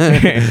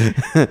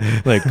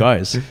 Like,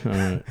 guys.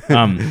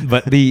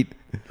 But the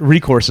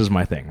recourse is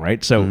my thing,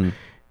 right? So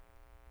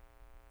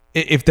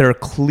if there are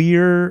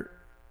clear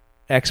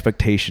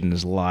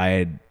expectations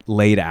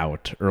laid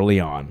out early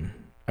on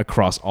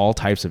across all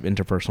types of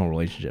interpersonal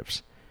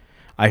relationships,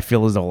 I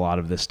feel as though a lot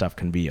of this stuff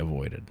can be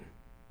avoided.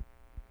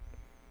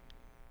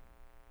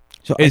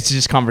 So it's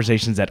just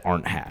conversations that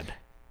aren't had.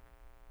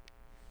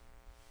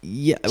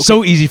 Yeah. Okay.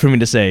 So easy for me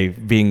to say,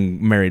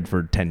 being married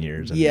for 10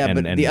 years.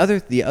 And the other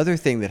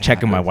thing that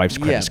checking happens, my wife's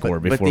credit score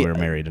before we were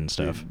married and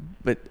stuff.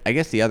 But I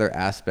guess the other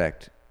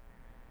aspect,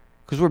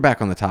 because we're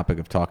back on the topic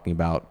of talking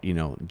about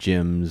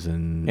gyms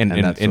and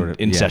that sort of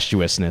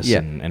incestuousness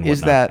and whatnot.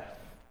 Is that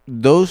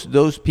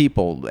those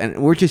people,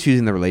 and we're just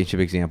using the relationship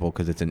example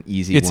because it's an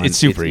easy one. It's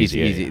super easy.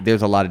 Yeah.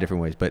 There's a lot of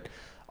different ways, but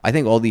I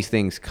think all these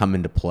things come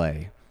into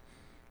play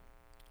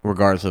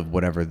regardless of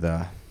whatever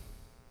the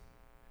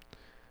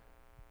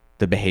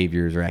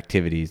behaviors or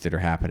activities that are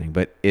happening.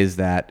 But is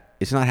that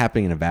it's not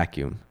happening in a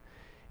vacuum.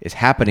 It's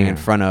happening in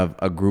front of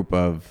a group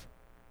of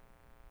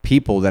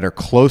people that are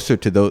closer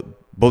to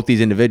both these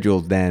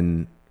individuals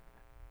than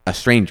a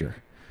stranger.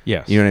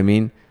 Yes. You know what I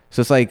mean? So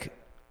it's like,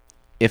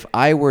 if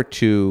I were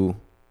to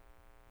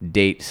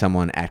date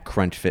someone at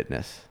Crunch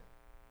Fitness,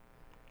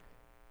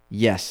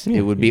 yes,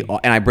 it would be,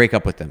 and I break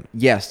up with them.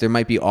 Yes, there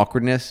might be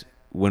awkwardness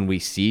when we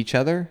see each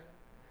other,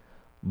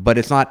 but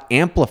it's not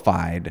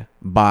amplified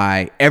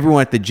by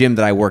everyone at the gym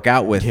that I work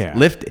out with,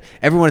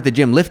 everyone at the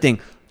gym lifting,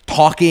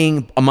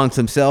 talking amongst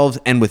themselves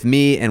and with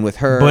me and with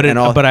her.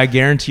 But I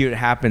guarantee you it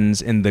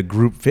happens in the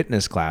group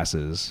fitness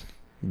classes.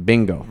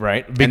 Bingo.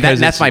 Right? Because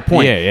and that's my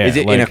point. Is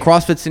it in a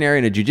CrossFit scenario,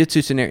 in a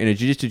jiu-jitsu scenario, in a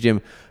jiu-jitsu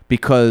gym,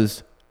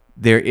 because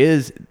there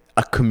is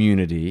a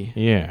community.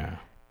 Yeah.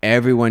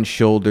 Everyone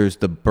shoulders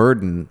the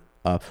burden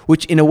of,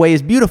 which in a way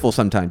is beautiful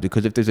sometimes,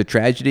 because if there's a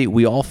tragedy,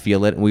 we all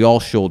feel it and we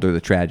all shoulder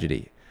the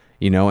tragedy,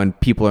 and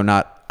people are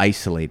not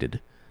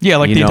isolated. Yeah,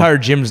 like the entire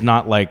gym's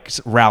not like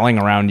rallying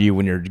around you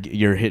when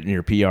you're hitting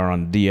your PR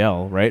on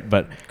DL, right?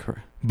 But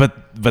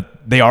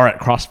they are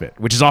at CrossFit,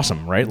 which is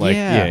awesome, right? Like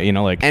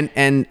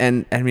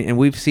and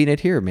we've seen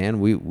it here, man.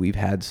 We've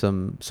had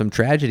some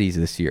tragedies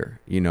this year,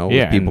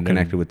 with people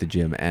connected with the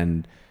gym,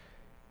 and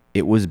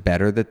it was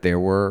better that there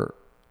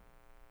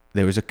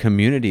was a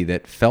community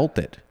that felt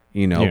it,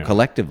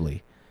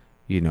 collectively.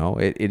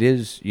 It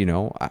is,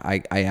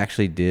 I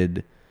actually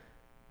did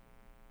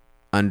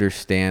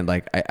understand,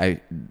 like I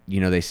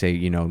they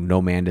say,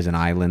 no man is an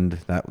island,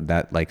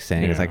 that like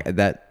saying, it's like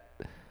that.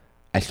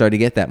 I started to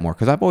get that more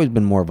because I've always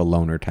been more of a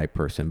loner type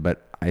person,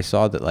 but I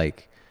saw that,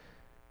 like,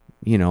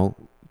 to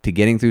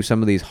getting through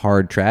some of these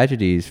hard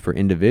tragedies for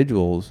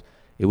individuals,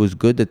 it was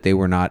good that they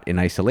were not in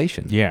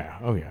isolation. Yeah.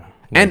 Oh yeah.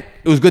 And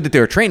it was good that they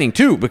were training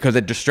too, because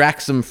it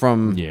distracts them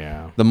from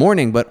the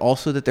morning, but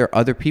also that there are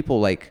other people,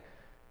 like,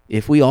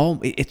 if we all,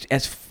 it's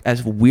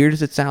as weird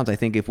as it sounds, I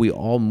think if we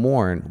all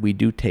mourn, we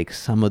do take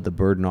some of the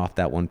burden off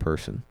that one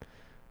person,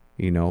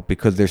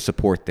 because there's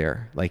support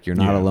there. Like, you're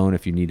not alone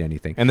if you need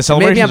anything. And the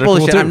celebrations are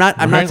cool too. I'm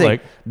not saying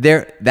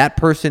that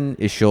person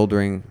is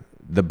shouldering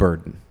the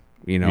burden,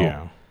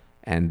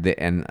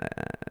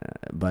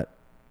 but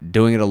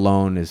doing it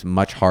alone is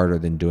much harder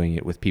than doing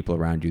it with people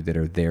around you that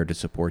are there to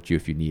support you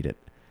if you need it,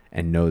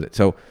 and know that.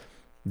 So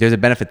there's a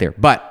benefit there.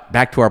 But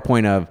back to our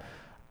point of,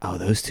 oh,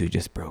 those two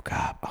just broke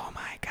up. Oh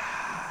my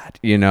God.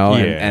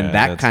 And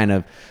that kind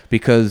of,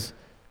 because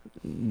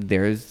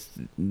there's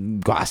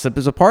gossip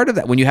is a part of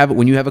that. When you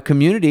have a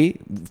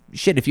community,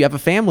 if you have a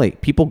family,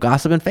 people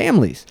gossip in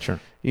families. Sure.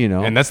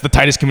 And that's the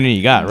tightest community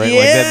you got, right?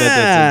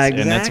 Yeah,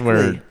 exactly. And that's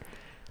where.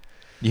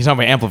 You talk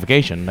about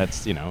amplification.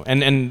 That's,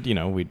 and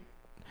we.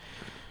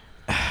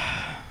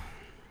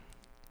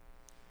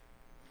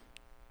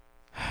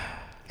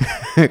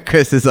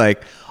 Chris is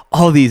like,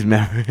 all these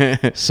memories.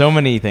 So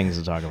many things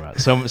to talk about.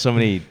 So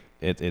many.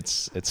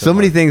 It's so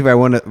many things, but I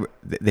want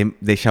to.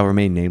 They shall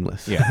remain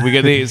nameless. Yeah, we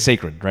get it's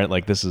sacred, right?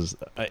 Like this is.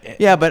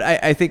 Yeah, but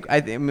I think.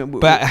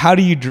 But how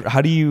do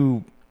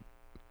you?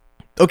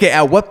 Okay,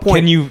 at what point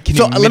can you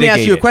let me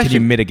ask you a question.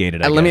 Can you mitigate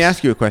it? Let me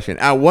ask you a question.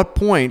 At what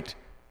point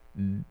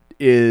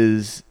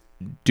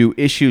do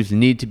issues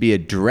need to be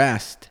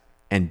addressed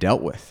and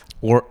dealt with,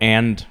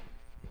 and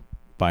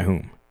by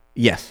whom?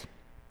 Yes,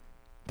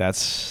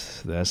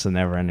 that's a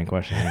never-ending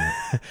question.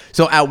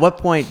 So, at what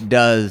point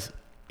does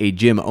a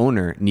gym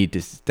owner need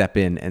to step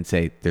in and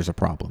say there's a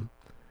problem?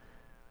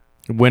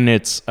 When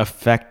it's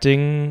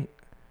affecting,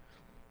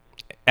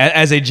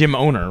 as a gym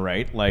owner,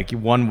 right? Like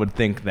one would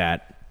think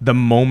that the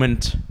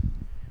moment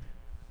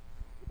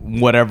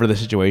whatever the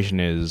situation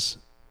is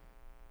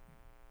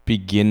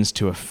begins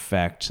to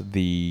affect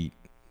the,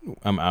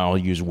 I'll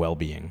use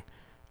well-being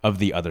of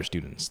the other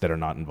students that are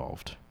not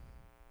involved,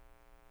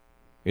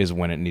 is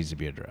when it needs to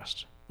be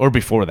addressed. Or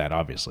before that,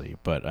 obviously.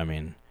 But I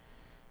mean,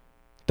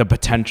 the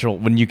potential,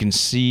 when you can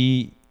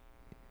see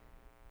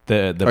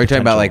the are you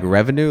talking about like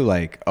revenue?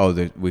 Like,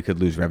 we could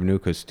lose revenue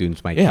because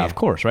students might. Yeah, of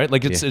course, right?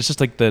 Like it's just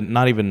like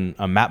not even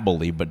a mat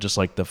bully, but just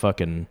like the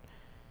fucking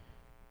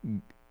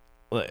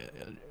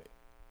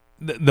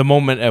the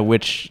moment at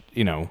which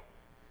we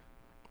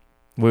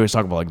always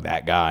talk about like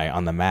that guy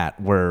on the mat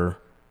where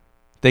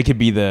they could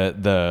be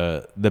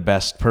the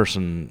best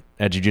person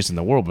at jiu-jitsu in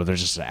the world, but they're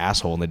just an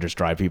asshole and they just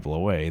drive people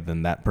away.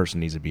 Then that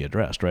person needs to be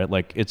addressed, right?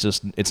 Like it's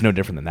no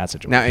different than that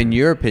situation. Now, in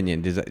your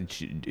opinion,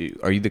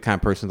 are you the kind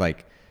of person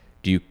like?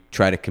 Do you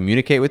try to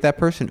communicate with that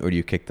person, or do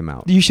you kick them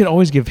out? You should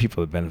always give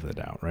people the benefit of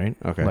the doubt, right?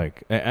 Okay.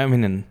 Like, I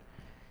mean,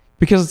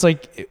 because it's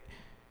like,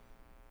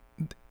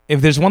 if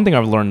there's one thing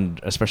I've learned,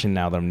 especially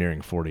now that I'm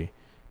nearing 40,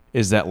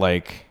 is that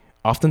like,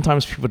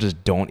 oftentimes people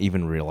just don't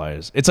even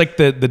realize. It's like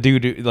the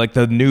dude, like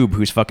the noob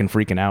who's fucking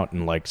freaking out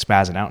and like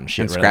spazzing out and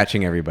shit, and right?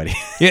 Scratching everybody.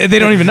 Yeah, they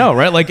don't even know,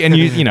 right? Like, and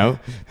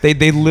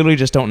they literally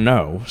just don't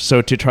know.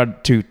 So to try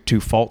to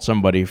fault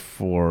somebody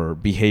for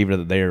behavior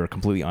that they are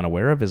completely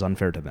unaware of is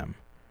unfair to them.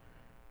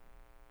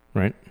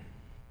 Right?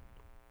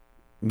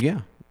 Yeah.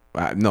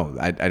 No,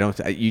 I don't.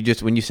 You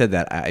just, when you said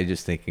that, I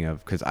just thinking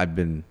of, because I've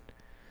been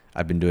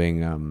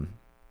doing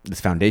this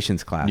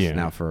foundations class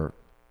now for,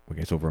 I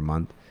guess, over a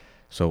month.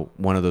 So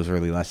one of those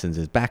early lessons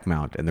is back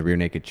mount and the rear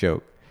naked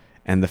choke.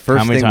 And the first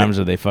how many times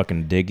are they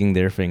fucking digging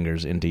their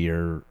fingers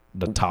into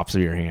the tops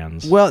of your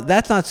hands? Well,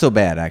 that's not so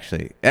bad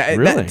actually.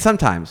 Really?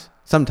 Sometimes.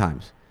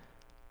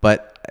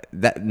 But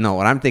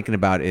what I'm thinking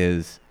about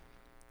is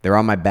they're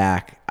on my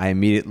back. I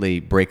immediately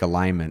break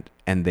alignment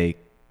and they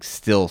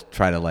still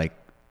try to like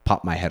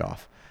pop my head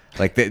off.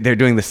 Like they're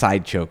doing the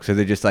side choke. So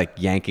they're just like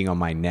yanking on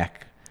my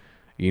neck,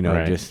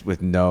 right. Just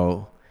with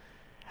no,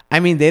 I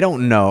mean, they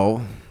don't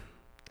know.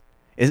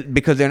 Is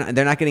because they're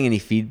not getting any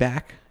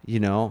feedback,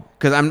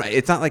 because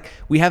it's not like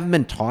we haven't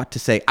been taught to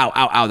say, ow,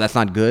 ow, ow, that's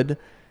not good,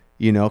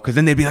 because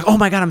then they'd be like, oh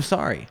my God, I'm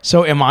sorry.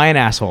 So am I an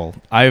asshole?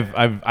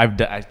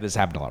 This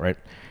happened a lot, right?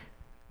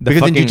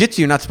 Because in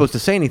jiu-jitsu, you're not supposed to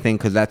say anything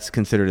because that's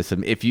considered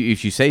if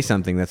you say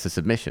something, that's a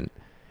submission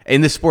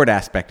in the sport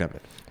aspect of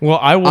it. Well,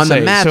 I will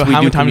say, mats, so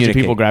how many times do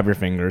communicate. people grab your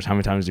fingers? How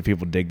many times do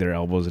people dig their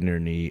elbows into your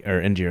knee or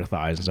into your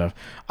thighs and stuff?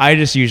 I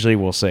just usually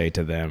will say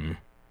to them,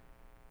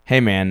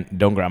 hey man,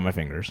 don't grab my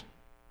fingers.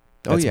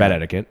 That's bad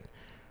etiquette.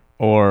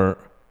 Or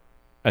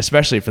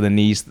especially for the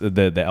knees,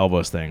 the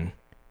elbows thing.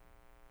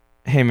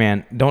 Hey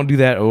man, don't do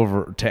that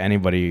over to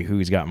anybody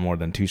who's got more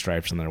than 2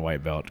 stripes on their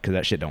white belt, because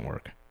that shit don't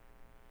work.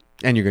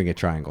 And you're gonna get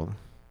triangled.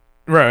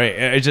 Right.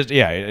 It's just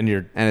and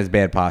it's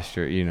bad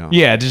posture,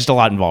 Yeah, just a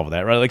lot involved with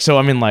that, right? Like, so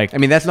I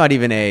mean, that's not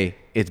even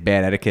it's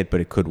bad etiquette, but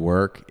it could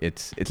work.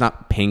 It's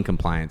not pain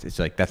compliance. It's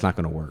like that's not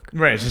gonna work.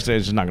 Right. It's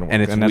just not gonna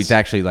work. And it's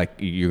actually like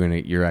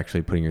you're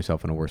actually putting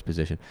yourself in a worse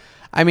position.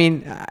 I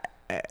mean.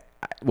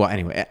 Well,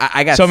 anyway,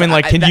 I got. So I mean,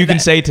 like, you can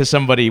say to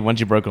somebody once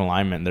you broke an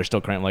alignment, and they're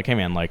still crying, like, "Hey,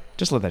 man, like,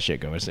 just let that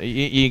shit go.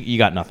 You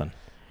got nothing."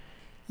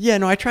 Yeah,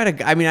 no, I try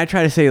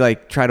to say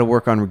like try to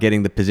work on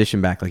getting the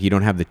position back. Like you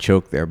don't have the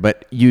choke there,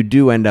 but you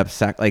do end up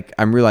like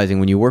I'm realizing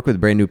when you work with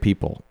brand new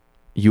people,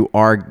 you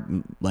are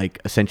like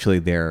essentially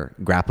their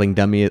grappling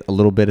dummy a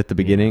little bit at the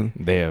beginning.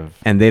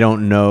 And they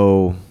don't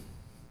know.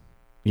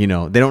 They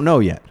don't know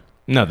yet.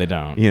 No, they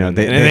don't.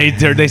 They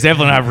definitely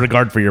don't have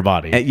regard for your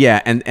body.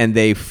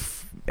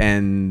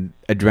 And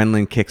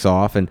adrenaline kicks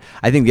off. And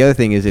I think the other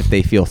thing is if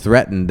they feel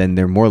threatened, then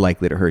they're more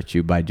likely to hurt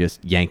you by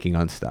just yanking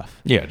on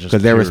stuff. Yeah, just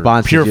because their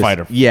response pure is just,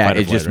 fighter.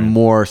 It's just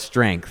more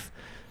strength.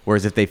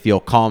 Whereas if they feel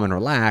calm and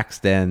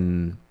relaxed,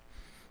 then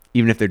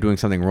even if they're doing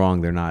something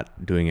wrong, they're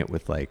not doing it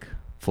with like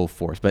full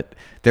force. But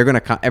they're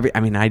gonna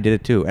I did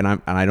it too,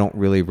 and I don't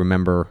really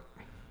remember.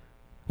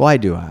 Well, I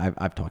do.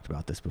 I've talked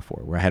about this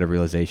before, where I had a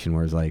realization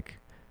where it's like,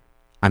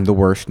 I'm the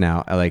worst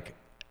now.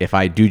 If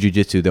I do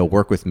jiu-jitsu, they'll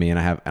work with me and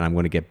I'm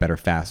going to get better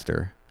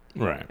faster.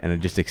 Right. And I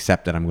just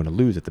accept that I'm going to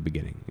lose at the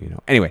beginning,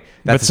 Anyway,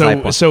 that's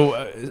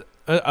so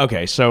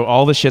okay, so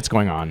all this shit's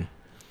going on.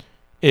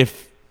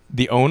 If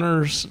the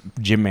owner's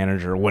gym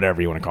manager, or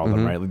whatever you want to call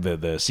them, right?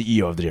 The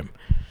CEO of the gym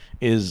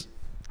is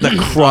the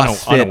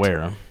CrossFit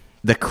unaware.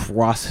 The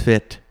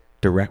CrossFit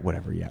direct,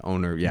 whatever,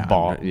 owner,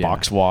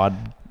 Box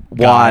WOD.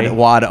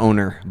 WOD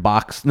owner.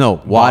 Box.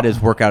 No, WOD is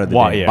workout of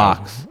the day.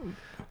 Box.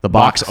 The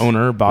box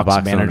owner,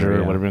 box manager,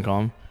 owner, or whatever you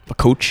call him. The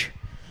coach.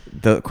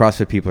 The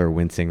CrossFit people are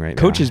wincing right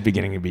now. Coach is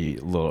beginning to be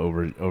a little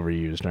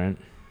overused, right?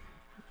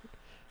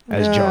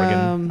 As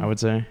jargon, I would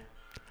say.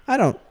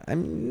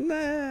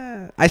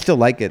 I still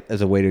like it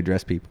as a way to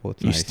address people.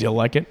 It's you nice. Still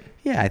like it?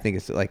 Yeah, I think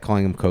it's like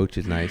calling them coach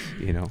is nice,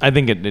 I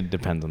think it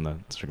depends on the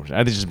circumstance. I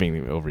think it's just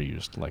being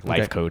overused. Like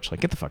life coach. Like,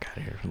 get the fuck out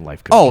of here.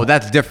 Life coach. Oh,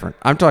 that's different.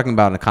 I'm talking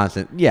about a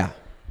constant,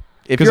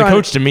 Because a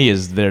coach to me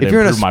is there to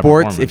improve my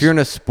performance. If you're in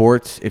a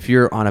sports, if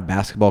you're on a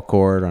basketball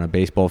court, on a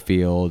baseball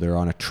field, or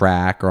on a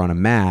track, or on a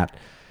mat,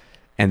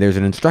 and there's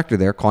an instructor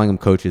there, calling him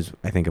coach is,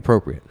 I think,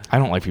 appropriate. I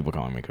don't like people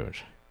calling me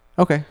coach.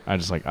 Okay. I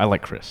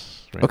like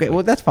Chris. Right? Okay,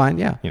 well, that's fine,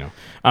 yeah.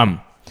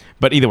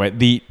 But either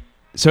way,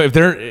 so if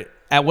they're,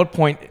 at what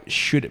point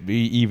should it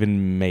be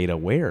even made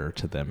aware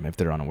to them if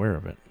they're unaware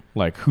of it?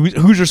 Like,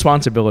 whose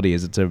responsibility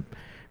is it to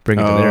bring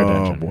it to their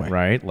attention, boy.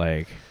 Right?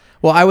 Like...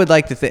 Well, I would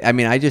like to think,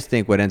 I just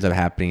think what ends up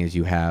happening is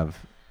you have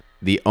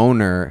the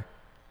owner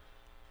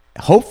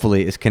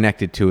hopefully is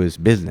connected to his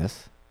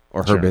business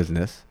or her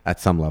business at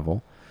some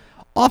level.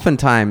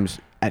 Oftentimes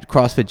at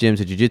CrossFit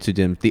gyms, at jiu-jitsu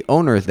gyms, the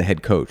owner is the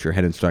head coach or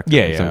head instructor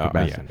in some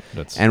capacity.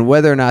 And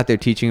whether or not they're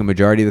teaching a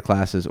majority of the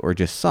classes or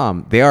just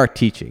some, they are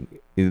teaching.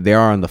 They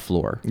are on the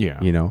floor. Yeah.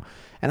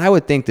 And I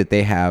would think that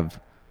they have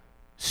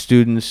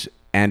students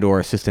and or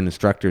assistant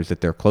instructors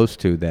that they're close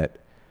to that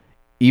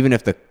even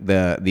if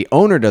the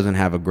owner doesn't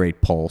have a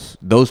great pulse,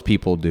 those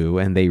people do,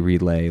 and they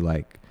relay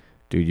like,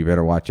 dude, you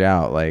better watch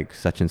out, like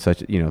such and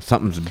such,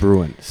 something's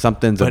brewing.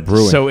 Something's a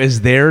brewing. So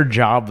is their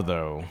job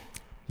though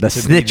the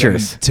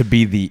snitchers to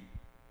be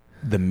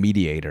the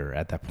mediator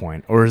at that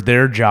point, or is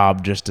their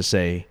job just to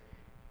say,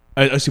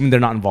 assuming they're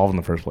not involved in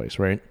the first place,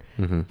 right?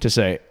 Mm-hmm. To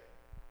say,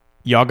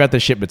 y'all got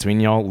this shit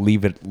between y'all,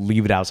 leave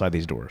it outside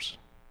these doors.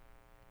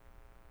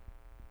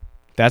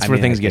 That's where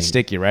things get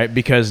sticky, right?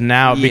 Because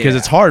because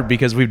it's hard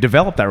because we've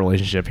developed that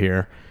relationship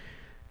here,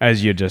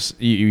 as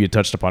you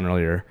touched upon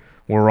earlier.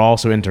 We're all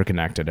so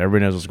interconnected.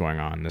 Everybody knows what's going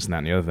on, this and that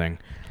and the other thing.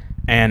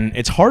 And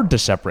it's hard to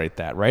separate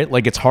that, right?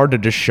 Like, it's hard to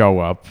just show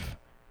up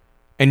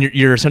and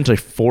you're essentially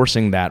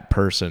forcing that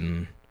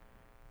person,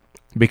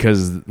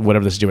 because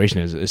whatever the situation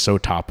is so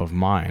top of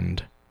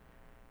mind,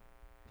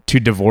 to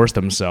divorce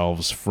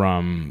themselves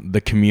from the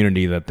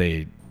community that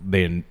they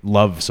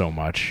love so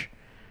much,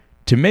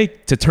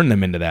 to turn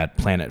them into that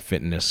Planet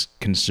Fitness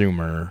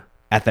consumer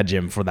at that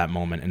gym for that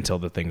moment until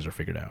the things are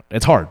figured out.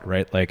 It's hard,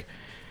 right? Like,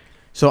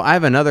 so I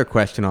have another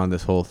question on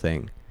this whole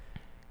thing.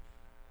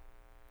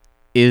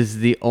 Is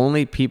the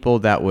only people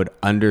that would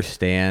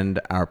understand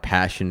our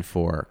passion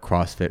for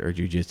CrossFit or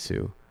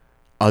jiu-jitsu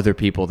other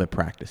people that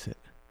practice it?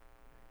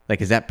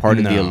 Like, is that part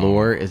of the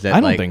allure? Is that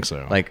I don't think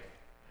so. Like,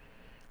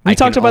 we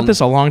talked about this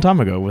a long time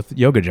ago with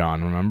Yoga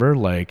John, remember?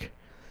 Like,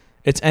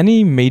 it's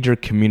any major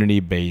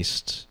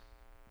community-based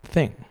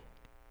thing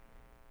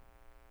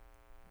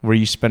where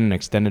you spend an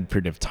extended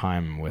period of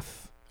time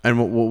with. And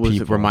what was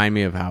people. It? Remind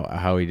me of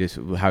how he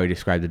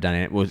described the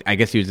dynamic. I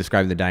guess he was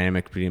describing the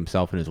dynamic between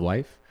himself and his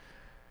wife.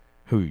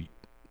 Who?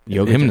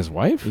 Him and his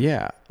wife?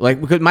 Yeah.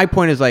 Like, because my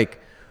point is like,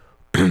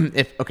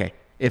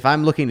 if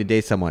I'm looking to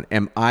date someone,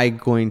 am I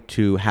going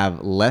to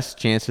have less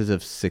chances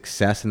of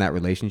success in that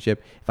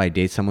relationship if I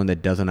date someone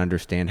that doesn't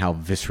understand how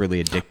viscerally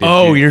addicted?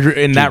 Oh, you're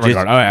in that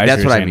regard.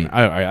 That's what I mean.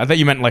 I thought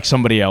you meant like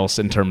somebody else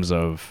in terms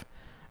of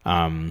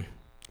one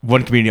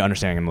community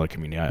understanding another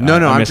community. No,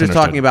 I'm just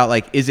talking about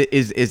like,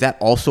 is that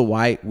also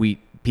why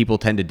people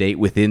tend to date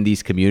within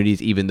these communities,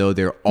 even though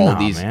they're all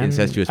these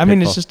incestuous? I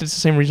mean, it's the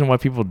same reason why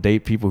people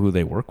date people who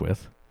they work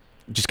with.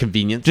 Just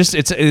convenience. Just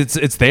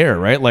it's there,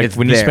 right? Like, it's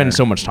when you spend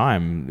so much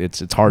time,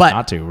 it's hard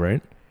not to,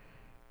 right?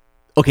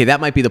 Okay, that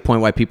might be the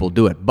point why people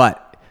do it.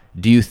 But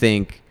do you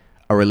think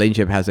a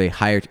relationship has a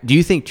higher? Do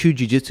you think two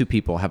jiu-jitsu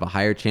people have a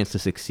higher chance to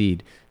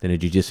succeed than a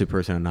jiu-jitsu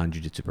person and a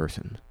non-jiu-jitsu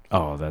person?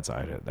 Oh,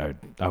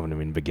 I wouldn't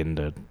even begin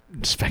to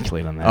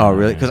speculate on that. Oh,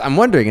 really? Because I'm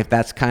wondering if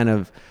that's kind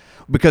of,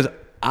 because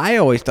I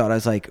always thought, I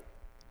was like,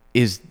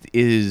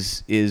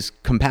 is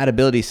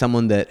compatibility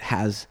someone that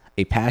has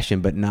a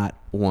passion but not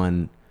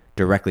one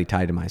directly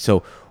tied to mine?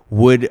 So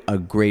would a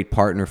great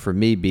partner for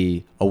me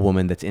be a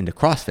woman that's into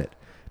CrossFit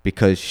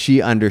because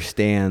she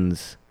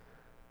understands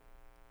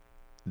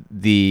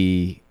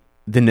the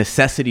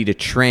necessity to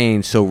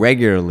train so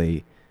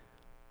regularly,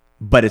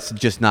 but it's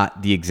just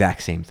not the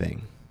exact same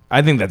thing?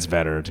 I think that's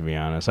better, to be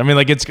honest. I mean,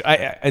 like,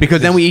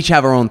 because then we each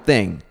have our own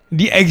thing.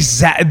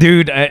 Yeah,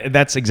 dude.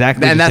 That's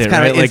exactly. And that's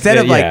kind of like, instead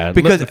of like,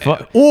 because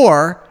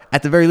or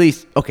at the very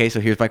least, okay. So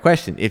here's my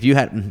question: if you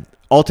had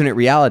alternate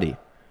reality,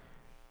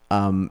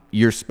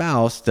 your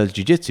spouse does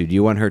jiu-jitsu. Do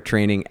you want her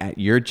training at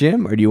your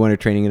gym or do you want her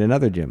training in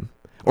another gym?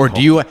 Or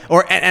do you?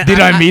 Or did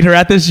I meet her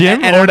at this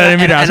gym, or did I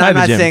meet her outside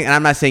the gym? And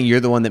I'm not saying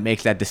you're the one that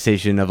makes that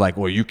decision of like,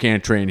 well, you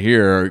can't train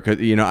here, because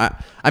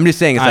I'm just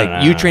saying it's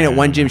like you train at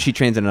one gym, she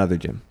trains at another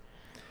gym,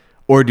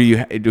 or do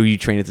you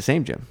train at the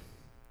same gym?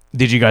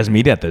 Did you guys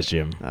meet at this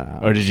gym,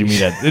 or did you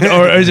meet at,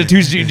 or is it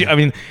two? I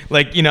mean,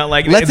 like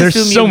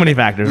there's so many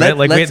factors, right?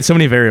 Like we had so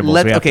many variables.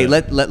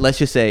 Let's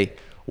just say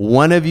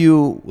one of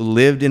you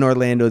lived in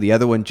Orlando, the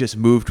other one just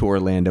moved to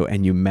Orlando,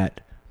 and you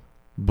met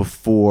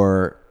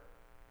before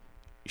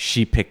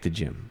she picked a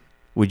gym.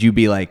 Would you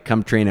be like,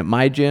 come train at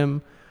my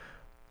gym,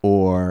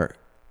 or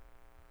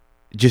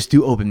just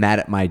do open mat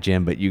at my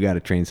gym, but you got to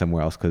train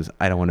somewhere else because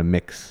I don't want to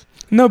mix?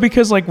 No,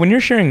 because like when you're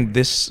sharing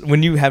this,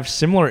 when you have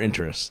similar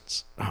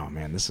interests, oh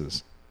man, this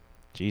is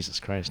Jesus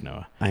Christ,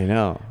 Noah. I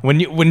know. When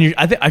you,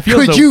 I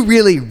feel. Could you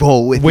really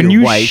roll with when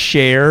your you wife?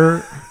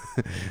 Share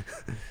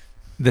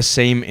the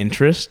same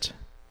interest?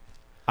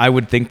 I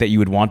would think that you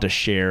would want to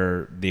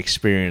share the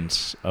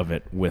experience of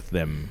it with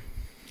them.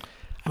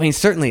 I mean,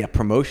 certainly a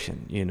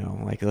promotion,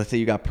 like let's say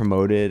you got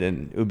promoted,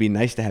 and it would be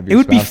nice to have your It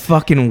would be spouse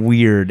fucking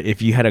weird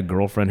if you had a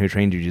girlfriend who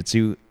trained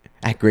jiu-jitsu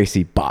at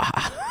Gracie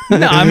Baja.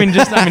 No, I mean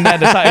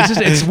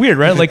it's weird,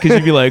 right? Like, cause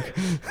you'd be like,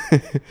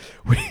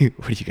 what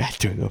are you guys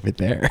doing over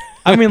there?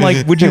 I mean,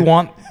 like, would you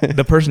want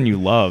the person you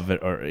love,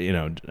 or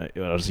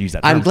I'll just use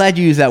that term. I'm glad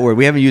you used that word.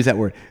 We haven't used that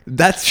word.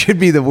 That should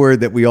be the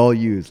word that we all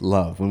use,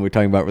 love, when we're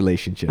talking about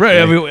relationships.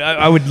 Right. I mean,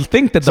 I would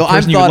think that the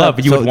person you love,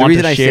 you would want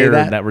to share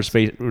that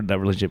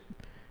relationship.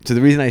 So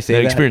the reason I say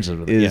that experiences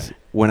with is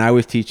when I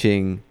was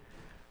teaching,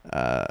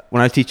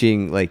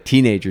 like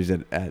teenagers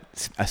at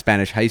a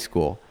Spanish high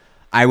school,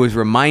 I was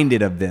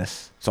reminded of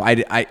this. So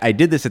I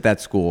did this at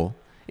that school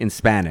in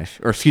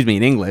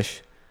in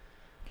English,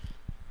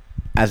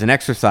 as an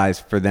exercise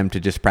for them to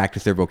just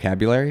practice their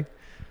vocabulary.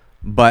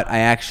 But I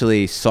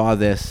actually saw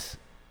this,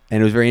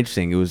 and it was very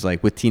interesting. It was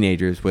like with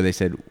teenagers where they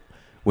said,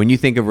 when you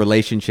think of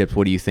relationships,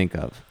 what do you think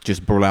of?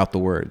 Just blurt out the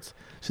words.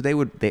 So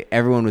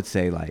everyone would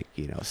say like,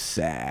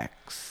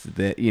 sex,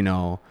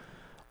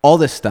 all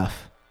this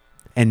stuff,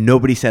 and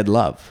nobody said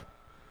love.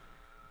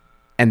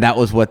 And that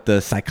was what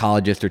the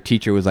psychologist or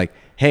teacher was like,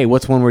 hey,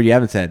 what's one word you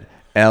haven't said?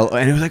 L.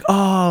 And it was like,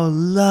 oh,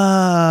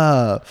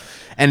 love.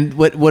 And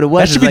what it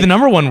was, that should be the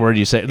number one word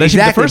you say. That exactly, should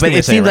be the first thing but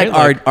it seems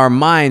right? like our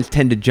minds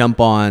tend to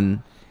jump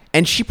on,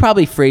 and she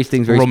probably phrased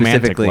things very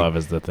specifically. Romantic love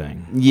is the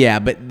thing. Yeah,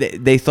 but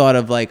they thought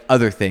of like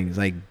other things,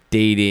 like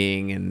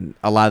dating and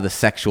a lot of the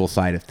sexual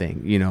side of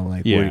things,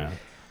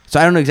 So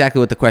I don't know exactly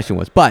what the question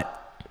was,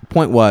 but the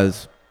point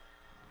was,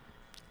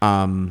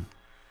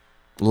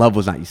 love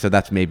was not. So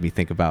that's made me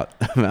think about.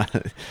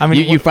 I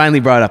mean, you finally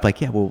brought up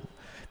like, yeah, well,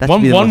 that's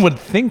one would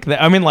think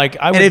that. I mean, like,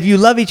 and if you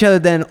love each other,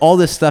 then all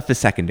this stuff is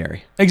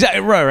secondary.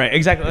 Exactly. Right.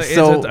 Exactly.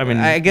 So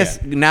I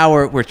guess now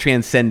we're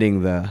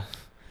transcending the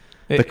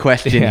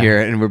question here,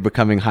 and we're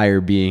becoming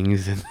higher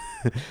beings.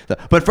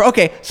 But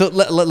so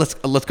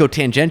let's go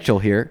tangential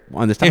here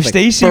on this topic. If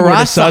Stacy were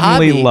to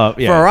suddenly love,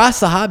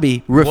 Firas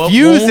Zahabi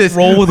refuses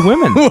roll with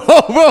women.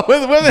 roll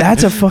with women.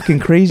 That's a fucking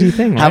crazy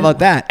thing. Right? How about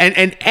that?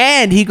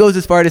 And he goes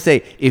as far to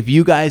say, if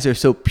you guys are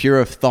so pure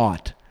of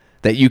thought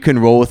that you can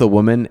roll with a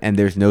woman and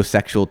there's no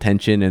sexual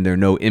tension and there are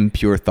no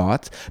impure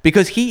thoughts,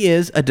 because he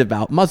is a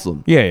devout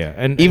Muslim. Yeah.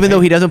 And even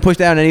though he doesn't push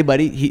down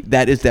anybody,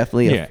 that is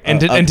definitely a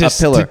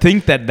pillar. To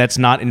think that that's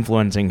not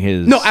influencing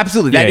his. No,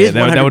 absolutely. That is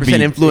 100%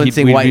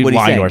 influencing what he's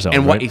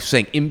saying. What he's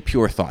saying,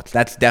 impure thoughts.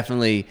 That's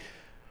definitely,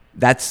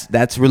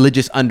 that's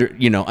religious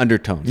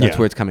undertones. That's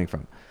where it's coming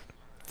from.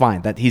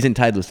 Fine, that he's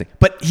entitled to say.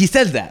 But he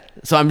says that.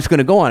 So I'm just going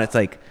to go on. It's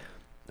like,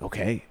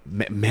 okay,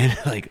 men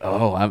like,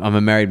 oh, I'm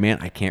a married man,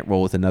 I can't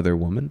roll with another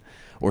woman,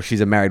 or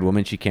she's a married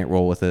woman, she can't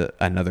roll with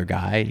another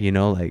guy.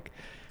 Like,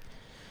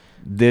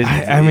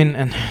 I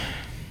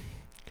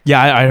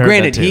heard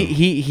granted, that too.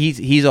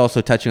 He's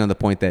also touching on the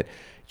point that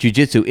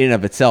jiu-jitsu in and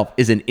of itself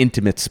is an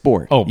intimate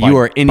sport. Oh, you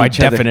are in by each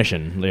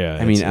definition. Other. Yeah,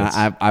 I mean,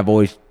 I've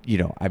always,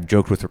 I've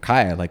joked with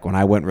Rakaya, like when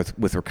I went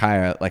with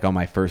Rakaya, like on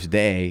my first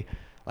day,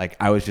 like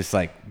I was just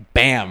like,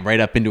 bam, right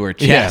up into her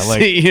chest. Yeah,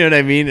 like, you know what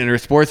I mean? And her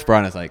sports bra,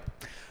 and I was like,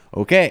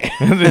 okay.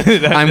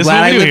 I'm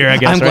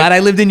glad I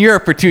lived in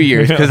Europe for 2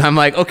 years, because I'm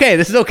like, okay,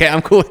 this is okay.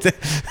 I'm cool with it.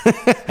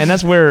 And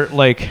that's where,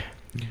 like,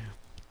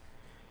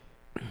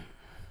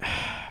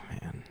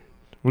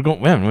 we're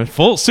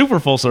super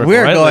full circle.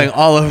 We're right? going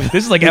all over.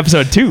 This is like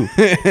episode 2,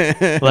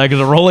 like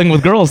the rolling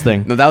with girls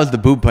thing. No, that was the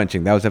boob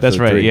punching. That was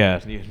episode 3.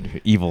 Yeah,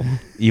 evil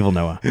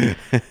Noah.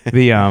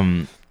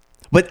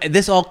 But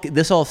this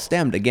all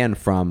stemmed again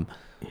from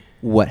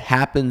what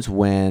happens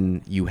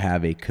when you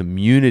have a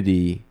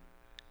community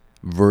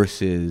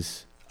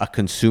versus a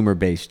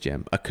consumer-based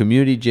gym. A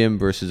community gym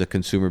versus a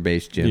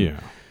consumer-based gym. Yeah.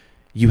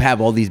 You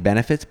have all these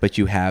benefits, but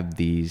you have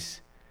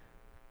these,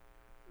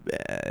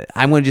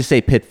 I'm going to just say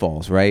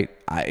pitfalls, right?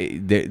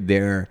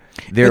 There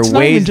are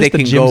ways they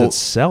can go. It's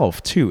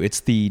itself too.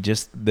 It's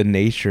just the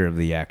nature of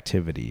the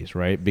activities,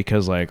 right?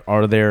 Because like,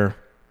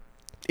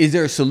 is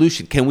there a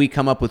solution? Can we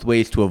come up with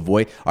ways to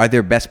avoid? Are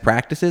there best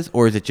practices,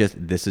 or is it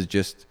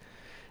just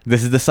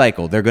This is the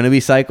cycle. There are going to be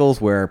cycles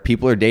where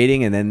people are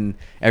dating and then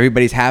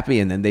everybody's happy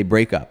and then they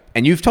break up.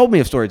 And you've told me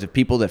of stories of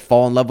people that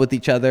fall in love with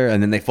each other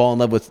and then they fall in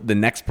love with the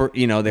next person.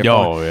 You know,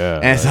 yeah.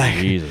 And it's like,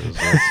 Jesus.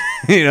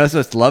 you know, so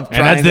it's love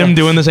triangle. And that's them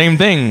doing the same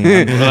thing.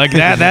 Like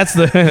that. That's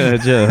the.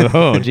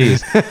 Oh,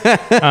 jeez.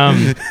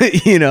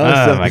 You know.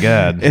 Oh so my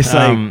God. It's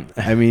like,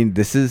 I mean,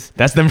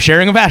 that's them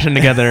sharing a passion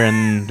together,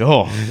 and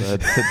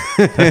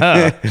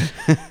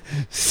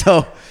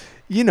so,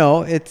 you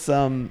know, it's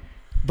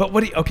But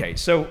what do you, okay,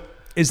 so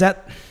is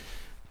that,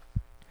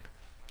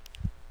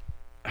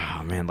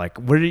 oh man, like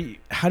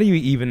how do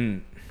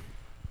you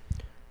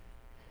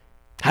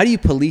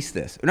police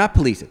this? Or not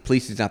police it.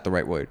 Police is not the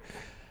right word.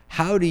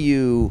 How do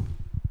you,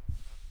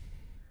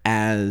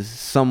 as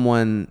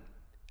someone,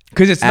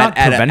 because it's not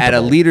preventable. At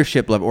a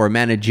leadership level or a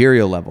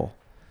managerial level,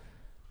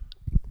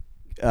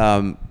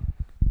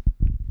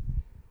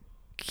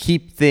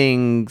 keep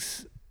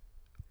things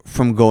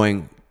from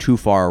going too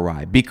far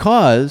awry?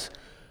 Because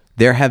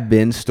there have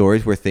been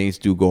stories where things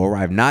do go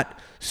awry. Not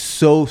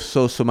so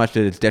much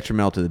that it's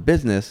detrimental to the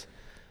business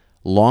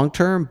long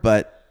term,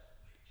 but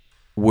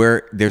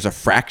where there's a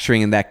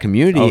fracturing in that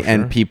community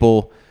and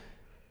people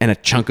and a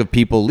chunk of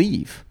people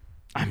leave.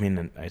 I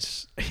mean,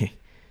 it's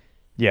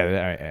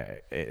yeah,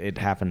 it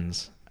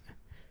happens.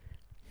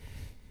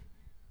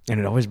 And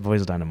it always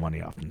boils down to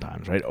money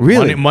oftentimes, right?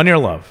 Really? Money or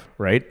love,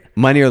 right?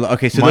 Money or love.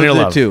 Okay, so money those or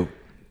are love. the two.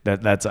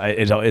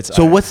 It's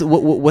so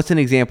what's an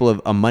example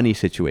of a money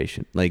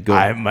situation? Like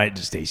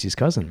Stacy's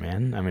cousin,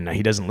 man. I mean,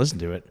 he doesn't listen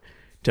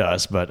to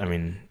us, but I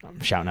mean,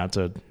 I'm shouting out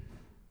to,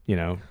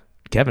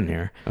 Kevin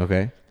here.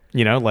 Okay.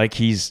 Like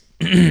he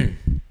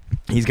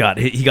got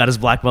his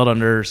black belt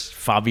under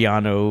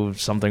Fabiano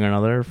something or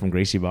another from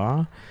Gracie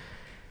Barra.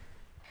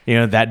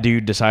 That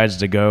dude decides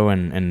to go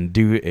and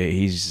do.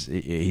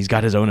 He's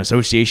got his own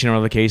association or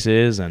whatever the case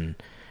is, and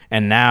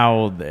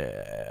now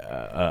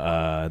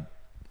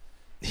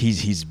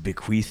he's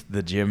bequeathed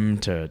the gym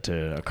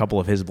to a couple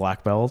of his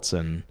black belts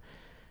and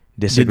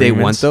disagreements. Did they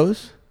want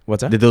those?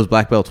 What's that? Did those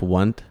black belts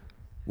want?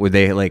 Were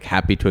they like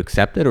happy to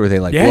accept it, or were they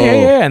like, yeah, whoa?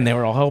 yeah, and they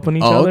were all helping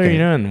each other, okay.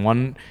 And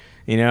one,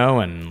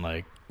 and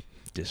like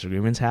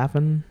disagreements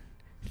happen.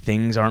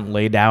 Things aren't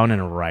laid down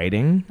in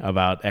writing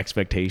about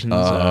expectations.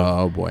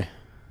 Oh boy.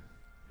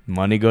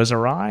 Money goes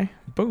awry,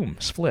 boom,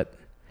 split.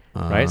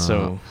 Right?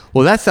 So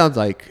well, that sounds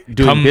like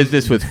doing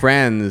business with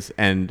friends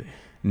and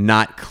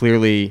not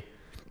clearly,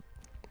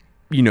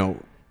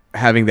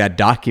 having that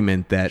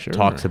document that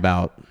talks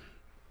about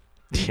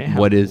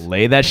what is.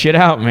 Lay that shit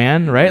out,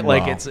 man, right? Wow.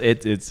 Like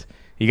it's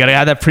you got to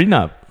have that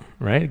prenup,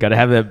 right? Got to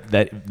have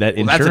that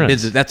insurance. That's a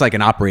business. That's like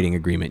an operating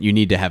agreement. You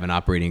need to have an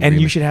operating agreement.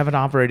 And you should have an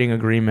operating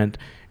agreement.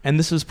 And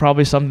this is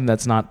probably something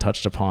that's not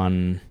touched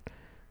upon.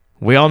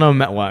 We all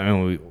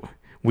know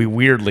we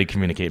weirdly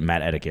communicate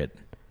mat etiquette.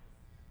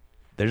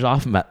 There's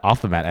off the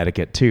mat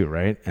etiquette too,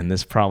 right? And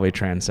this probably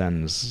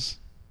transcends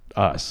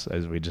us,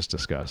 as we just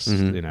discussed,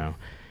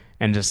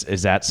 And just,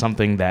 is that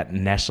something that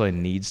necessarily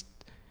needs?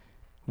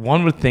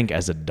 One would think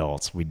as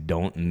adults, we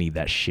don't need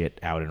that shit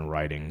out in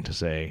writing to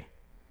say,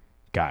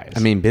 guys. I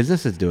mean,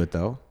 businesses do it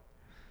though.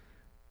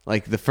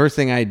 Like the first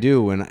thing I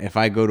do if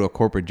I go to a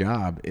corporate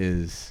job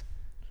is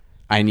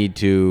I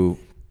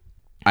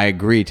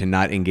agree to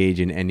not engage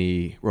in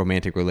any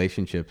romantic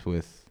relationships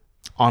with.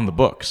 On the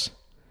books.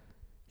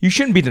 You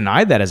shouldn't be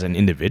denied that as an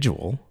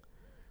individual.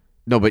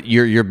 No, but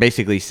you're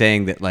basically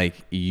saying that like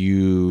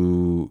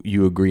you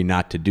agree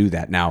not to do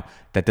that. Now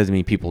that doesn't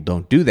mean people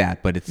don't do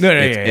that, but it's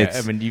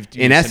I mean,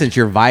 in essence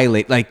you're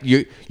violating, like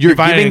you're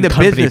giving the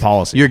business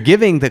policy. You're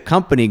giving the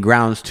company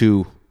grounds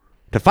to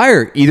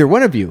fire either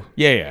one of you.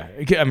 Yeah.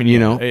 I mean,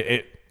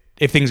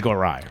 if things go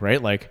awry,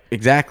 right? Like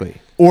exactly.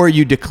 Or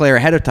you declare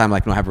ahead of time,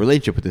 like, no, I have a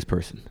relationship with this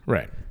person.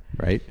 Right.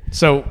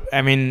 So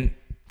I mean.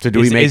 So do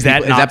we make is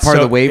that part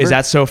of the waiver? Is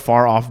that so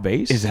far off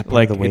base? Is that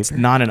part of the waiver? It's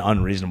not an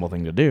unreasonable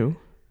thing to do.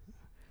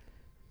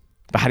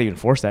 But how do you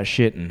enforce that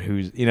shit, and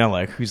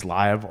who's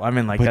liable? I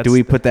mean, like, but do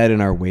we put that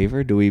in our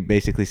waiver? Do we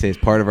basically say as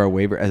part of our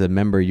waiver, as a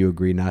member, you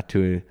agree not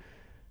to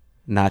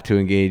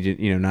engage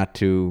in, not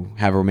to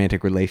have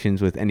romantic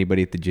relations with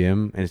anybody at the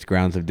gym, and it's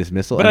grounds of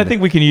dismissal? But I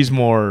think we can use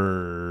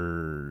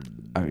more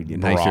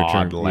nicer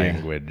broad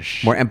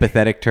language, more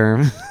empathetic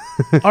terms.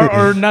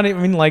 or not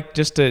even like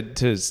just to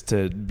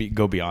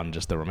go beyond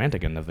just the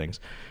romantic end of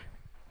things.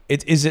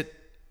 Is it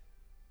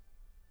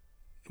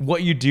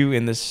what you do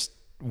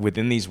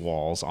within these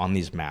walls on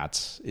these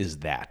mats is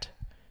that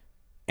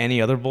any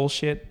other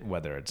bullshit,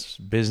 whether it's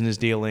business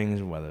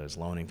dealings, whether it's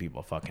loaning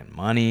people fucking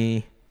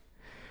money,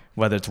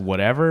 whether it's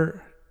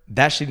whatever,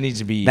 that shit needs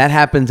to be. That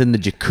happens in the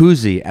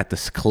jacuzzi at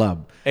this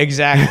club.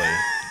 Exactly.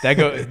 That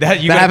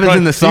happens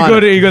in the sauna.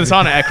 You go to the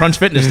sauna at Crunch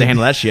Fitness to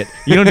handle that shit.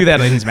 You don't do that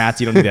in these mats.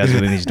 You don't do that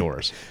within these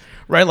doors,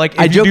 right? Like if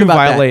I joke you do about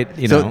violate,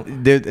 that. So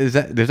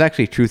there's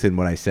actually truth in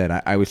what I said.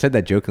 I said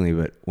that jokingly,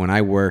 but when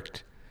I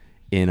worked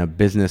in a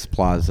business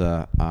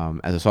plaza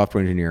as a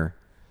software engineer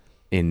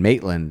in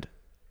Maitland,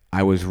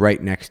 I was right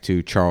next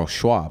to Charles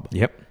Schwab.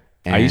 Yep.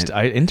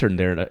 I interned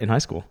there in high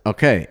school.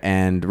 Okay,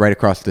 and right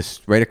across the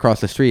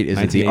street is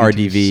the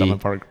 1982 Summit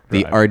Park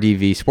the Drive.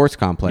 RDV Sports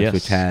Complex, Yes.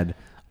 which had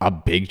a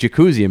big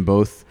jacuzzi in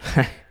both.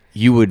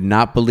 You would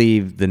not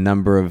believe the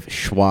number of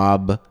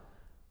Schwab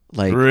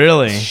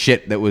Really?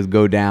 shit that would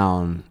go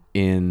down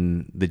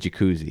in the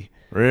jacuzzi.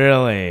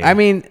 Really? I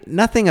mean,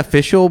 nothing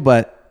official,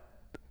 but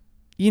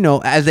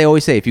as they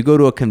always say, if you go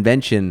to a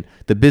convention,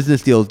 the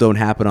business deals don't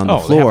happen on the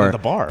they happen floor. at the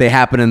bar. They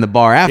happen in the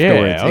bar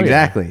afterwards. Yeah.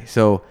 Exactly.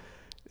 So,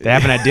 they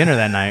happen at dinner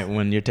that night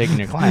when you're taking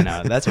your client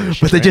out. That's what.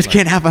 but they just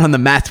can't happen on the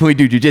mats when we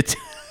do jujitsu.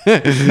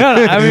 No.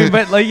 I mean,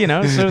 but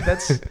so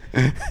that's.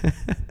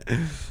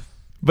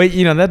 But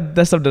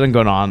that stuff doesn't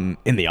go on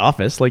in the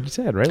office, like you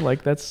said, right?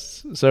 Like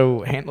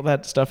so handle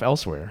that stuff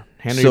elsewhere.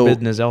 Handle your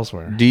business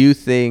elsewhere. Do you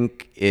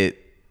think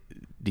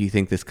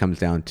this comes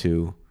down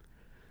to,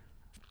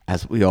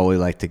 as we always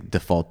like to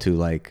default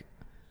to,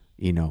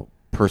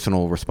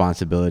 personal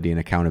responsibility and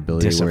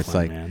accountability, Discipline, where it's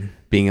like man.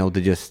 being able to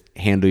just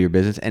handle your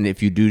business, and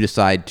if you do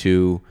decide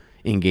to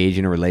engage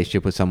in a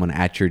relationship with someone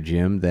at your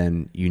gym,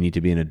 then you need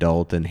to be an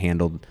adult and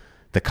handle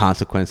the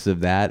consequences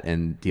of that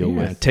and deal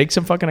with. Take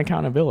some fucking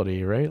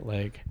accountability, right?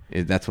 Like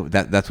that's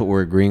what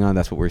we're agreeing on.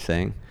 That's what we're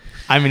saying.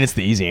 I mean, it's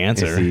the easy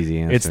answer. It's the easy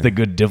answer. It's the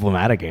good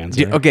diplomatic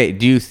answer.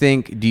 Do you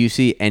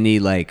see any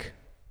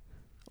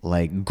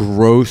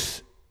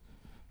gross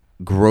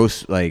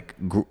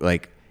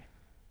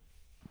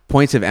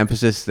points of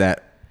emphasis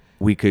that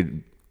we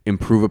could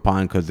improve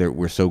upon because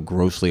we're so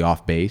grossly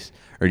off base,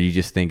 or do you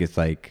just think it's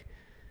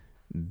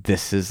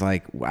this is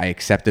I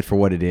accept it for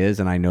what it is,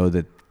 and I know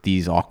that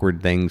these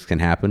awkward things can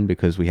happen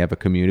because we have a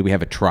community, we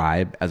have a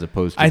tribe, as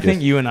opposed to I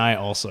think you and I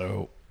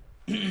also.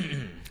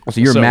 So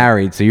you're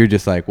married, so you're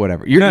just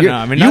whatever. You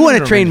want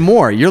to train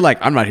more. You're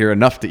I'm not here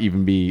enough to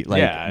even be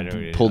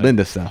pulled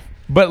into stuff.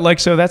 But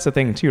so that's the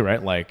thing too,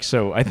 right?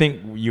 So I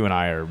think you and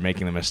I are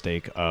making the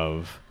mistake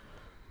of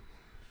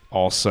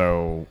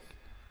also,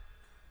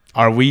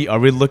 are we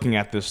looking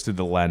at this through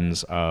the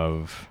lens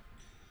of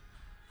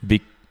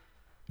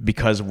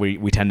because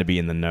we tend to be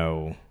in the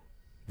know,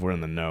 we're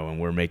in the know,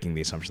 and we're making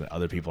the assumption that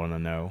other people are in the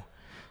know,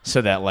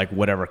 so that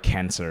whatever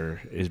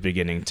cancer is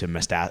beginning to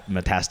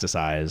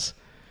metastasize,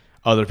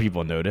 other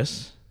people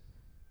notice.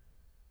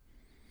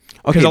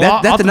 Okay,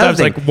 that's another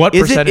thing. What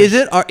percentage? Is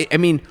it? I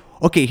mean,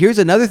 okay. Here's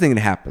another thing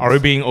that happens. Are we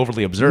being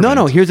overly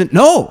observant?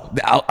 No.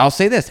 I'll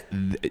say this.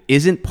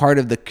 Isn't part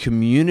of the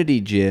community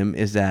gym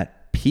is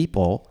that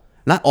people,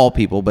 not all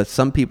people, but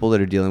some people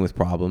that are dealing with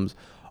problems,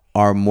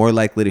 are more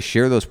likely to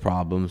share those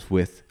problems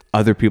with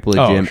other people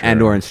at gym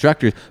and or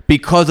instructors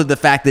because of the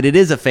fact that it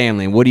is a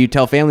family. And what do you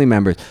tell family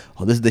members?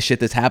 Oh, this is the shit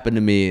that's happened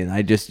to me, and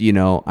I just,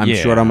 I'm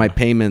short on my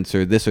payments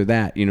or this or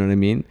that. You know what I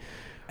mean?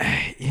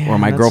 Or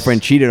my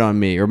girlfriend cheated on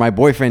me, or my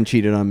boyfriend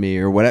cheated on me,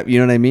 or whatever. You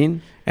know what I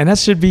mean? And that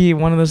should be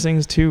one of those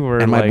things too,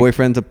 where my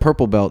boyfriend's a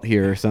purple belt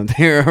here or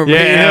something. Or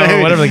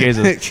whatever the case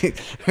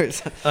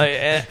is.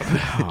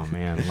 Oh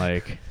man,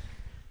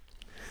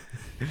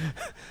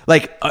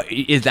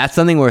 is that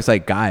something where it's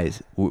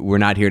guys, we're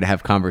not here to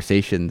have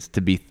conversations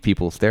to be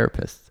people's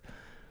therapists.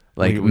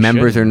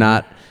 Members are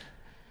not,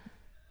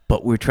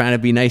 but we're trying to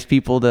be nice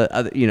people to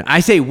other. I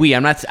say we.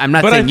 I'm not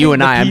saying you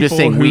and I. I'm just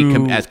saying we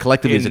as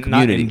collectively as a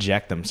community. Not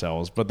inject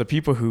themselves, but the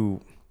people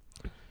who.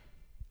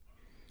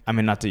 I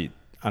mean, I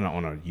don't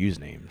want to use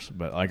names,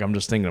 but I'm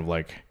just thinking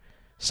of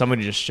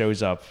somebody just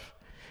shows up.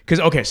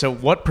 Because so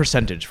what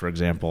percentage, for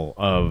example,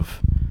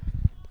 of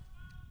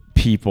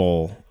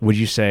people would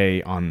you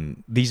say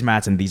on these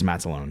mats and these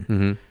mats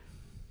alone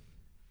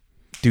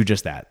do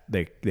just that?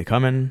 They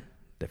come in,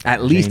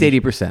 at least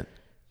 80%.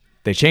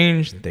 They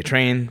change, they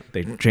train,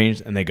 they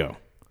change, and they go.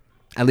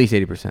 At least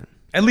 80%.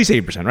 At least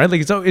 80%,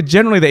 right? So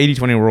generally the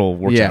 80-20 rule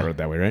works out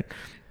that way, right?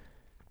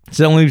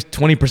 So only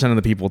 20% of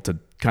the people to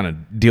kind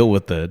of deal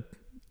with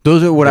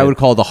those are what I would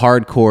call the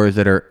hardcores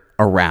that are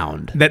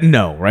around. That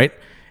know, right?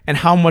 And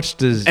how much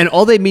does... And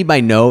all they mean by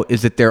no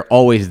is that they're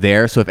always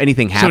there. So if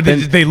anything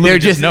happens, they're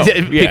just know.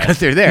 Because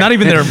they're there. Not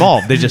even they're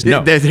involved. They just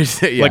know.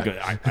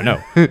 I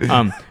know.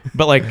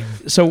 But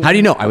so... How do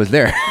you know? I was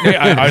there.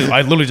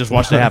 I literally just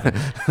watched it happen.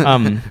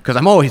 Because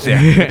I'm always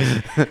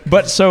there.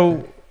 But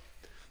so...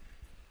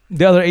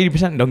 The other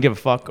 80% don't give a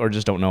fuck or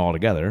just don't know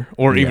altogether.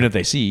 Or even if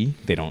they see,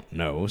 they don't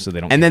know, so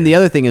they don't And then the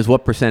other thing is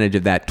what percentage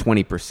of that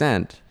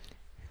 20%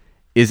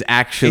 is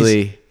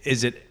actually...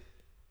 Is it...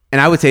 And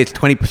I would say it's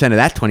 20% of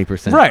that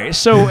 20%. Right.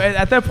 So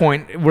at that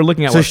point, we're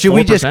looking at So should 4%?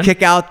 we just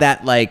kick out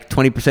that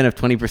 20% of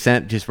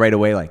 20% just right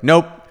away?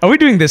 Nope. Are we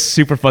doing this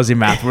super fuzzy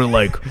math where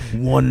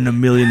 1 in a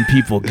million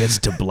people gets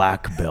to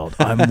black belt?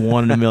 I'm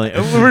 1 in a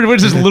million. We're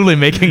just literally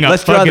making up.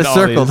 Let's draw the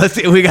circle.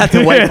 We got the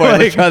whiteboard.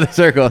 Let's draw the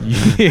circle.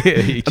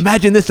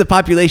 Imagine this: the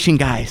population,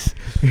 guys.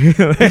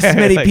 This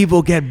many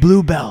people get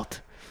blue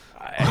belt.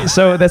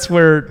 So that's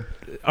where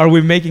are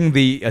we making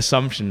the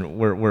assumption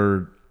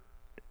we're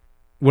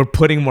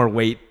putting more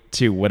weight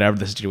to whatever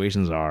the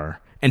situations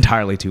are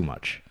entirely too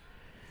much,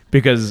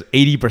 because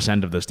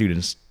 80% of the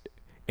students,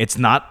 it's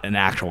not an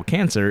actual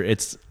cancer,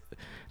 it's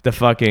the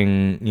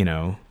fucking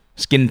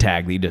skin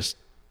tag that you just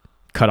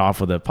cut off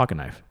with a pocket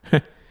knife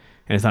and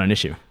it's not an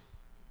issue.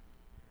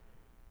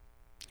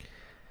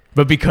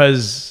 But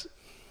because,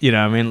 you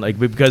know, I mean, like,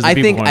 because I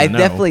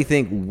definitely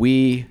think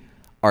we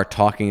are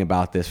talking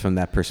about this from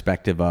that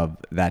perspective of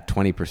that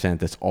 20%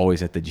 that's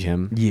always at the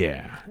gym.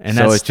 Yeah. And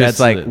so it's just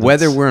like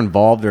whether we're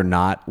involved or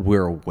not,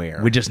 we're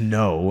aware. We just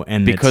know.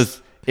 And because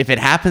if it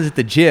happens at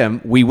the gym,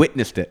 we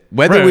witnessed it.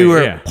 Whether we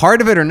were part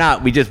of it or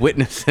not, we just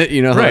witnessed it,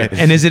 you know? Right.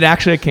 And is it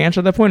actually a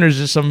cancer at that point, or is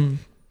it just some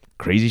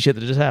crazy shit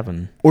that just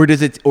happened? Or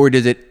does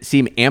it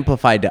seem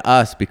amplified to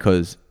us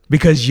because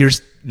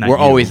we're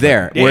always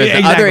there?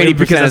 Whereas the other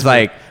 80% is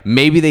like,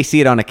 maybe they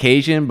see it on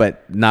occasion,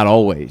 but not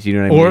always. You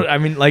know what I mean? Or, I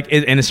mean, like,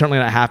 and it's certainly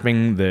not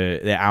happening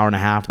the hour and a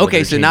half.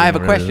 Okay, so now I have a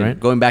question. Right?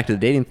 Going back to the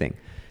dating thing.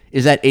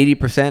 Is that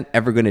 80%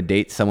 ever going to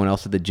date someone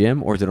else at the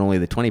gym, or is it only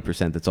the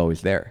 20% that's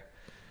always there?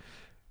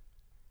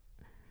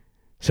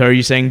 So are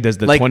you saying does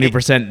the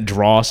 20%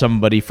 draw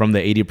somebody from the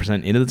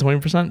 80% into the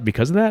 20%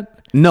 because of that?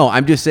 No,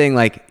 I'm just saying,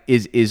 like,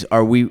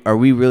 are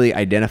we really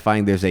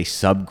identifying there's a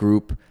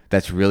subgroup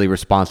that's really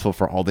responsible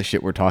for all the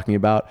shit we're talking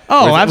about?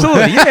 Oh,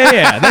 absolutely.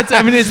 Yeah. That's,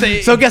 I mean,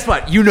 so guess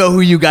what? You know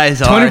who you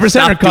guys are.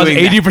 20% are causing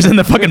 80% of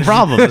the fucking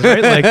problems,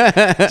 right?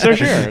 Like, so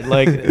sure.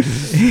 Like,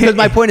 because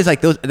my point is,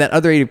 like, that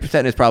other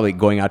 80% is probably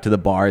going out to the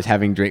bars,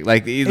 having drink.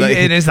 Like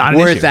it is not.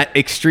 Whereas that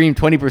extreme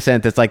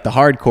 20% that's like the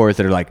hardcores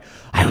that are like,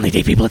 I only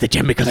date people at the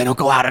gym because I don't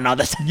go out and all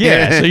this.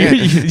 Yeah. So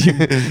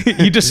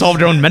you just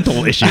solved your own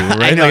mental issue,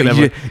 right? I know.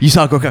 Like, you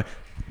saw Gorka.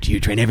 Do you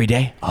train every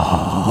day?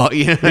 Oh,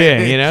 you know.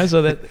 Yeah, you know,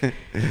 so that,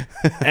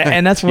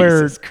 and that's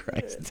where. Jesus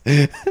Christ.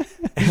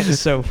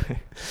 So,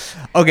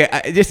 okay,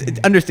 I just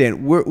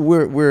understand.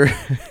 We're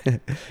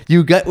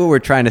you get what we're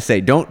trying to say.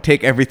 Don't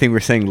take everything we're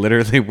saying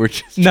literally. We're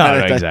just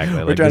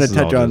exactly. We're trying to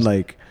touch on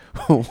like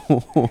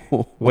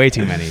way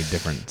too many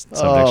different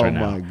subjects right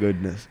now. Oh my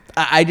goodness.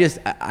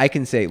 I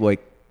can say,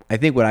 like, I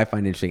think what I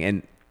find interesting,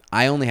 and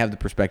I only have the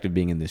perspective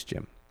being in this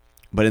gym,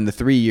 but in the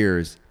 3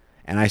 years.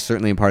 And I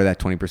certainly am part of that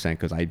 20%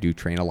 because I do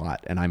train a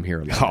lot and I'm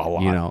here a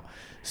lot. You know,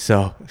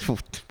 so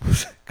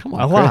come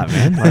on, a lot,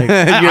 man. Like,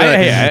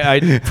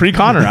 I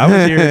pre-Connor, I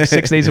was here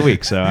 6 days a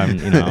week, so I'm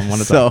one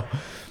of so,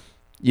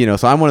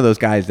 so I'm one of those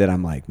guys that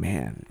I'm like,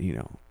 man,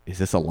 is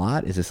this a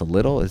lot? Is this a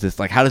little? Is this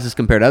like, how does this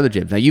compare to other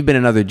gyms? Now you've been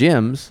in other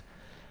gyms.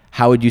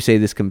 How would you say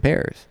this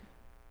compares?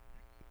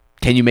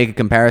 Can you make a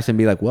comparison? And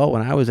be like, well,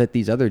 when I was at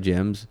these other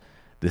gyms,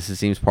 this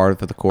seems part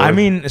of the core. I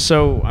mean,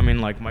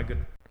 like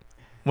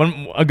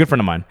a good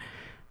friend of mine,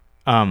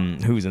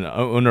 who's an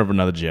owner of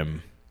another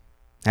gym,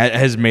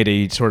 has made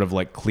a sort of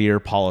like clear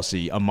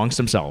policy amongst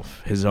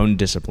himself, his own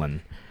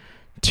discipline,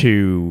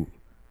 to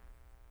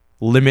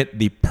limit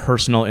the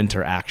personal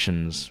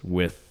interactions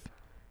with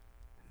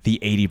the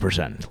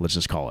 80%, let's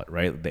just call it,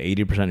 right? The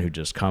 80% who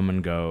just come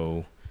and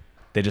go,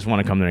 they just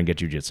want to come there and get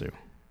jujitsu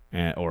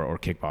or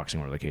kickboxing,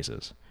 whatever the case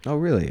is. Oh,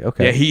 really?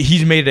 Okay. Yeah,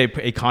 he's made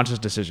a conscious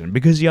decision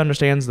because he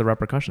understands the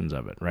repercussions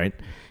of it, right?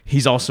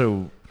 He's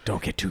also...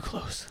 Don't get too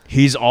close.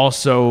 He's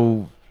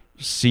also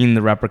seen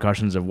the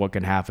repercussions of what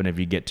can happen if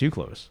you get too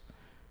close,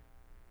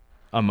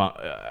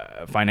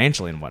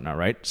 financially and whatnot,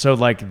 right? So,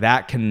 like,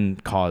 that can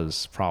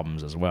cause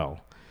problems as well.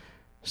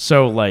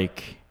 So,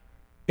 like,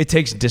 it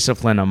takes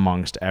discipline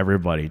amongst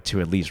everybody to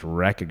at least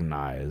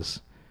recognize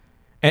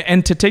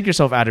and to take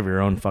yourself out of your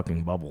own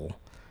fucking bubble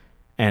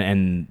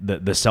and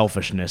the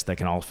selfishness that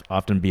can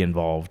often be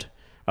involved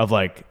of,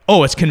 like,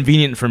 oh, it's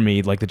convenient for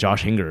me, like the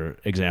Josh Hinger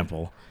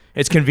example.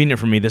 It's convenient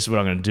for me. This is what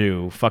I'm going to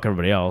do. Fuck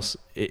everybody else.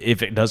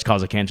 If it does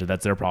cause a cancer,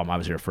 that's their problem. I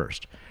was here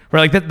first.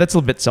 Right? Like that's a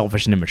little bit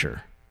selfish and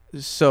immature.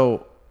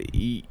 So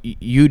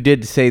you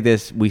did say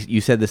this. You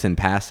said this in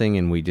passing,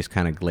 and we just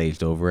kind of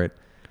glazed over it.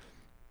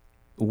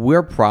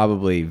 We're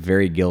probably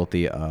very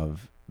guilty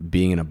of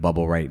being in a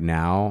bubble right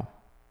now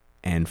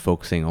and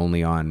focusing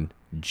only on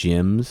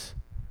gyms.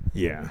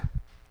 Yeah.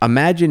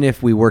 Imagine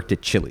if we worked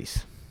at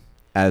Chili's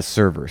as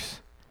servers.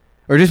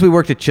 Or just we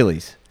worked at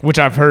Chili's. Which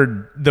I've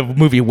heard the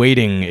movie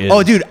Waiting is...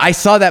 Oh, dude, I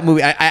saw that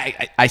movie.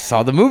 I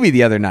saw the movie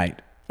the other night.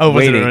 Oh,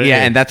 Waiting. Was it?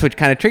 Yeah, and that's what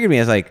kind of triggered me.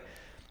 I was like,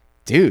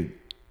 dude.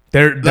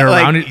 They're like,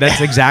 around it.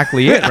 That's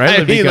exactly it, right?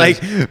 I mean,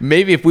 like,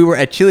 maybe if we were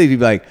at Chili's, we'd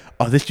be like,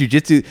 oh, this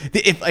jujitsu.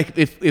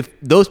 If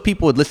those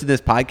people would listen to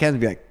this podcast and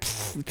be like,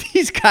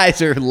 these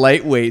guys are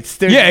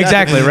lightweights. Yeah,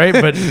 exactly, right?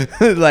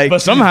 But but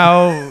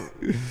somehow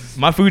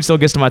my food still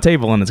gets to my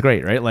table and it's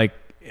great, right? Like,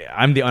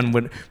 I'm the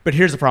unwitting. But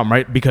here's the problem,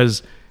 right?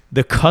 Because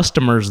the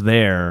customers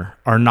there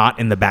are not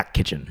in the back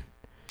kitchen.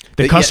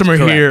 The customer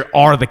here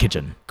are the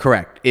kitchen.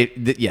 Correct.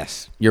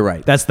 Yes, you're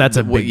right. That's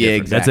a big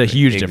difference. That's a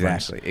huge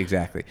difference.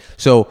 Exactly.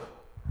 So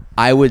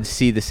I would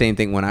see the same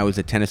thing when I was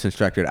a tennis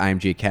instructor at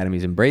IMG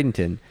Academies in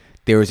Bradenton.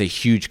 There was a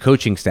huge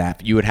coaching staff.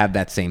 You would have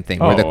that same thing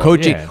where the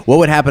coaching. Yeah. What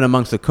would happen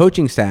amongst the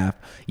coaching staff?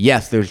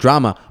 Yes, there's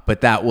drama,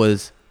 but that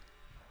was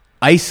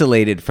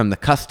isolated from the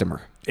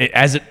customer.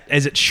 As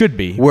it should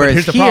be. Whereas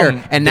here's the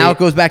problem, and now it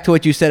goes back to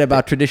what you said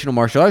about traditional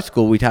martial arts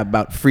school. We talk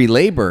about free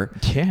labor.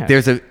 Yeah.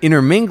 There's an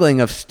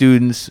intermingling of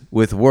students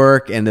with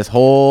work and this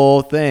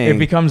whole thing. It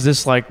becomes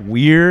this like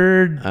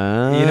weird,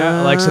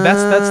 like, so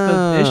that's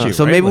the issue.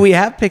 So right? maybe we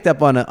have picked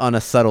up on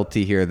a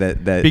subtlety here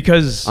that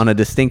because on a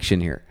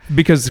distinction here.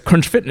 Because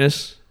Crunch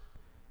Fitness,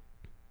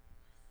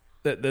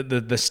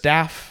 the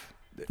staff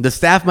The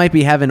staff might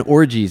be having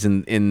orgies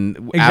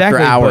in after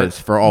hours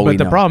for all we know.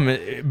 But the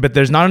problem, but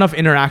there's not enough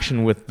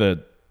interaction with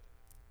the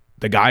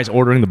guys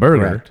ordering the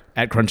burger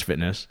at Crunch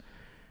Fitness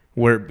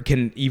where it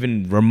can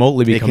even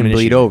remotely become an issue. It can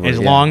bleed over. As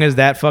long as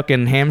that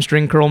fucking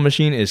hamstring curl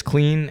machine is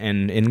clean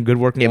and in good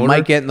working order. It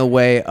might get in the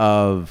way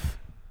of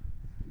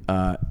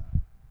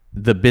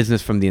the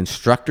business from the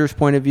instructor's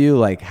point of view,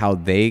 like how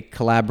they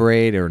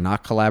collaborate or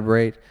not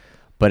collaborate.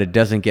 But it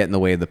doesn't get in the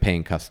way of the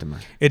paying customer.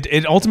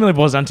 It ultimately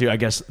boils down to, I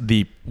guess,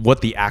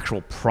 what the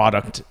actual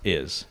product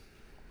is,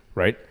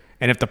 right?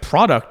 And if the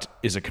product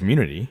is a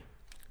community,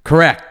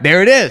 correct.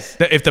 There it is.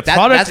 If the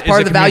product that's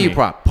part of the value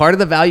prop. Part of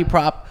the value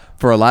prop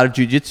for a lot of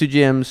jiu-jitsu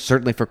gyms,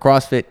 certainly for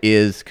CrossFit,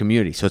 is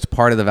community. So it's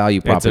part of the value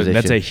proposition.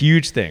 That's a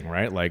huge thing,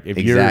 right? Like if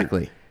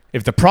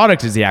if the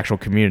product is the actual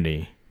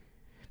community,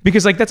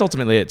 because like that's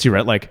ultimately it too,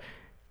 right? Like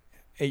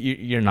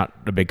you're not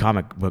a big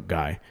comic book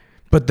guy.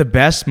 But the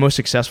best, most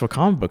successful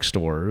comic book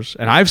stores,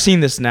 and I've seen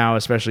this now,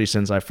 especially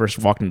since I first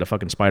walked into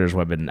fucking Spider's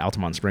Web in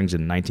Altamont Springs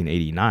in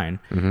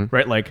 1989,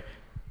 right? Like,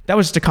 that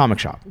was just a comic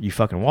shop. You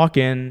fucking walk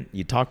in,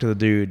 you talk to the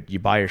dude, you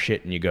buy your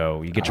shit, and you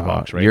go. You get your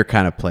box, right? Your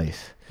kind of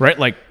place. Right?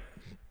 Like,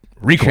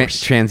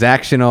 recourse.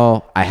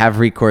 Transactional. I have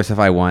recourse if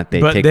I want.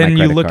 But then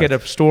you look at a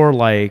store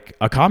like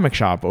a comic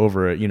shop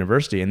over at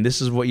university, and this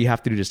is what you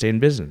have to do to stay in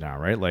business now,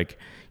 right? Like,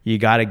 you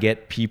got to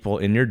get people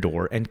in your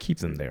door and keep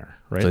them there,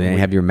 right? So then you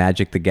have your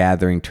Magic the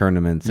Gathering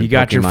tournaments. You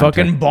got your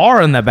fucking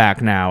bar in the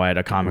back now at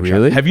a comic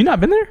shop. Have you not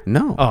been there?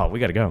 No. Oh, we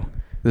got to go.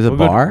 There's a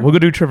bar? We'll go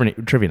do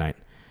trivia night.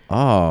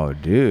 Oh,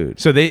 dude.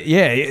 So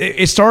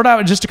it started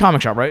out just a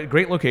comic shop, right?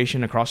 Great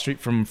location across the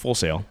street from Full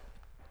Sail.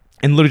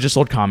 And literally just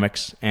sold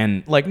comics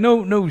and like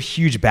no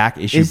huge back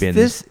issue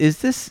bins.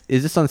 Is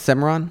this on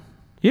Cimarron?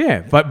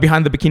 Yeah, but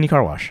behind the Bikini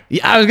Car Wash.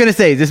 Yeah, I was gonna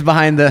say, is this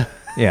behind the?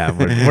 Yeah,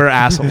 we're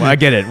assholes. I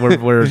get it.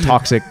 We're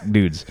toxic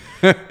dudes.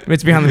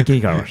 It's behind the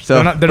Bikini Car Wash.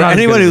 So they're not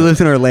anyone who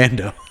lives in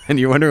Orlando and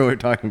you're wondering what we're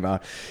talking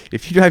about,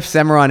 if you drive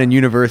Cimarron and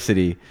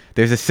University,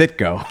 there's a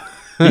Citgo.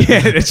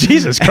 Yeah,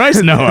 Jesus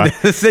Christ, Noah.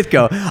 The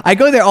Citgo. I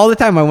go there all the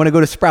time. I want to go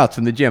to Sprouts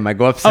from the gym. I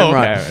go up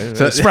Cimarron. Oh, okay.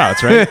 So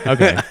Sprouts, right?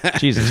 Okay.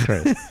 Jesus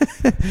Christ.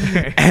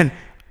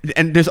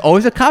 And there's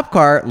always a cop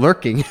car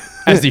lurking.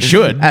 As they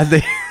should.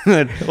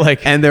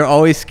 Like, and they're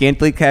always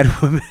scantily clad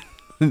women.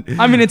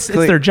 I mean, it's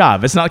their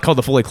job. It's not called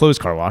the fully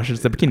closed car wash.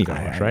 It's the Bikini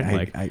Car Wash,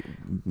 right?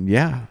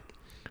 Yeah.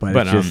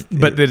 But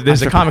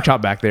there's a comic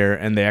shop back there,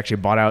 and they actually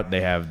bought out. They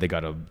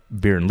got a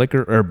beer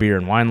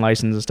and wine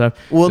license and stuff.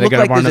 Well, it looked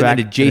like there's an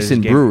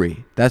adjacent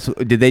brewery.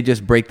 Did they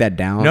just break that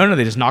down? No,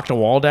 they just knocked a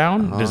wall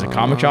down. There's a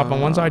comic shop on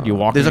one side. You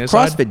walk. There's a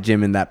CrossFit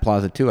gym in that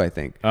plaza too, I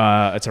think.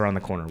 It's around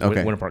the corner.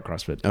 Okay. Winter Park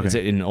CrossFit. Okay. It's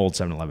in old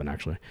 7-Eleven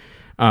actually.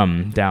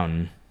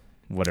 Down.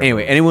 Whatever.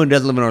 Anyway, anyone who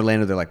doesn't live in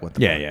Orlando, they're like, what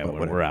the fuck? Yeah,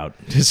 we're out.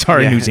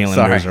 Sorry, New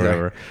Zealanders or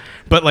whatever.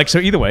 But like, so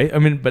either way, I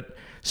mean,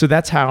 so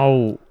that's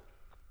how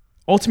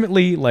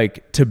ultimately,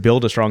 like, to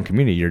build a strong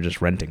community, you're just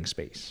renting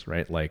space,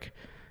 right? Like,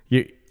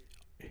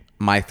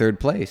 my third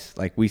place,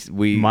 like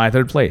my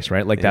third place,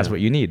 right? Like that's what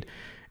you need,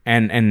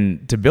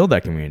 and to build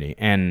that community.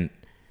 And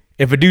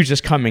if a dude's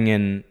just coming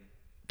in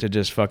to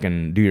just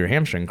fucking do your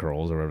hamstring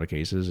curls or whatever the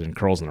case is, and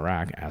curls in the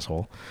rack,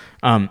 asshole,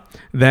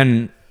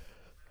 then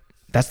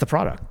that's the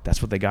product.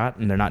 That's what they got,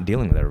 and they're not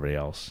dealing with everybody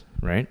else,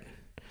 right?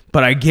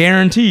 But I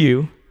guarantee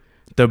you,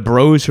 the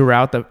bros who are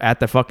out at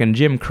the fucking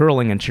gym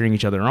curling and cheering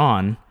each other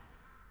on,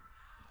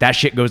 that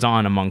shit goes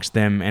on amongst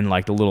them and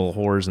like the little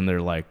whores in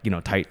their like,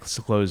 tight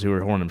clothes who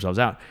are whoring themselves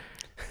out.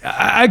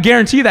 I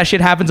guarantee you that shit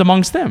happens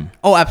amongst them.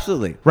 Oh,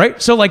 absolutely.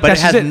 Right? So like, but it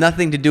has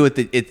nothing to do with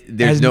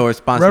there's no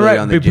responsibility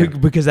on the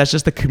gym. Because that's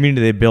just the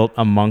community they built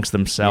amongst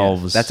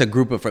themselves. Yes, that's a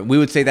group of friends. We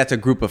would say that's a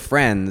group of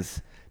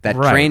friends that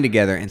train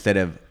together instead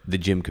of the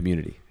gym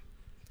community.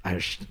 I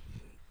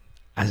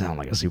sound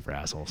like a super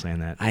asshole saying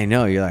that. I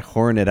know, you're like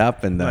whoring it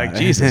up and like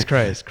Jesus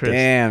Christ, Chris.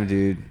 Damn,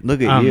 dude, look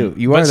at you.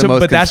 You are the most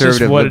but that's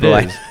conservative. Just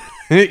what it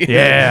is.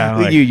 Yeah,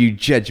 like, you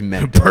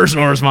judgmental.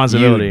 Personal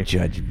responsibility. You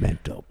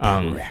judgmental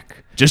prick.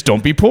 Just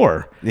don't be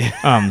poor. Who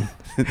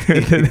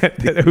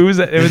was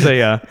that? It was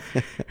a.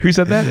 Who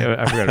said that?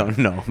 I forgot. I don't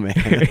know, man.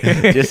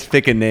 Just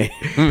pick a name.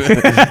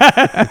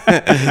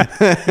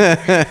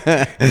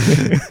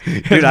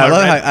 Dude,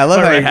 I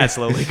love how your hat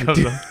slowly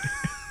comes up.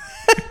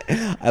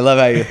 I love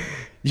how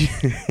you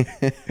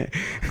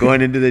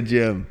going into the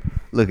gym.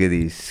 Look at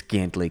these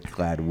scantily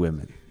clad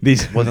women.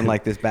 These wasn't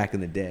like this back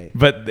in the day.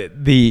 But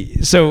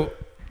so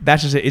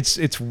that's just it.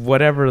 It's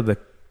whatever the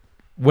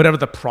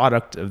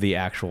product of the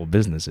actual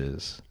business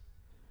is.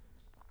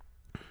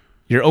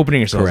 You're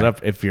opening yourselves up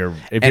if your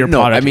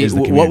product is the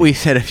community. What we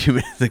said a few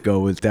minutes ago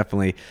was I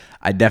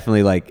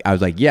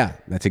was like, yeah,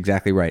 that's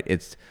exactly right.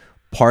 It's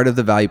part of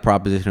the value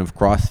proposition of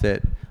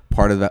CrossFit.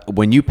 Part of the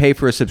when you pay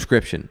for a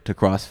subscription to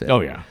CrossFit. Oh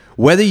yeah.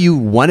 Whether you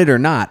want it or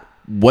not,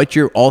 what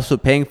you're also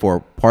paying for,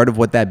 part of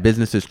what that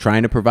business is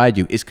trying to provide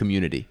you is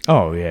community.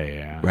 Oh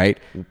yeah. Right?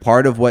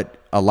 Part of what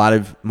a lot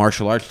of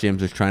martial arts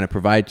gyms are trying to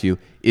provide to you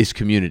is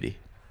community.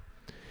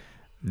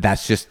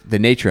 That's just the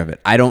nature of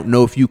it. I don't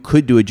know if you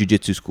could do a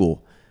jiu-jitsu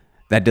school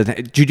that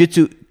doesn't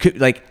jiu-jitsu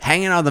like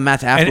hanging out on the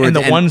mats afterwards.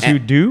 And the ones who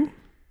do,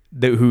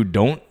 who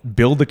don't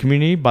build the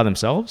community by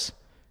themselves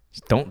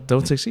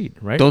don't succeed,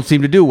 right? Don't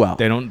seem to do well.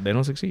 They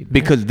don't succeed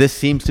because this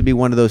seems to be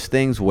one of those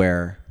things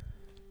where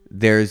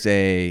there's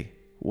a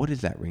what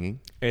is that ringing?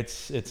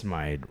 It's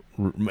my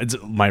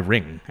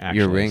ring. Actually.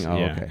 Your ring? Oh,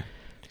 yeah. Okay.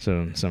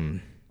 So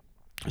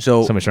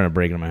somebody's trying to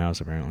break into my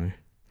house apparently.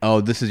 Oh,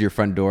 this is your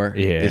front door?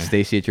 Yeah. Is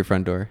Stacy at your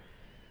front door?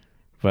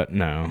 But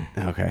no.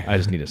 Okay. I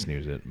just need to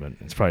snooze it, but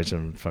it's probably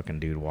some fucking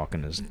dude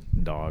walking his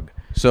dog.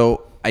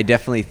 So I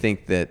definitely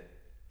think that.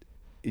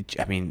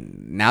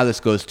 Now this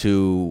goes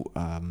to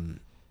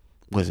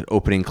was it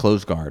Opening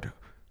Close Guard?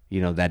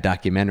 That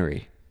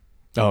documentary.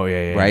 Oh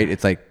yeah. Right.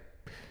 It's like,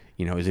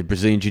 is it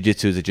Brazilian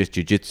jiu-jitsu? Is it just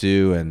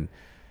jiu-jitsu? And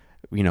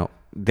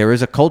there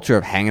is a culture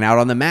of hanging out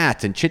on the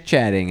mats and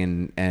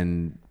chit-chatting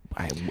and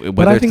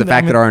whether it's the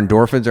fact that our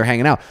endorphins are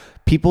hanging out.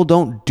 People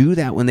don't do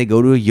that when they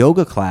go to a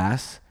yoga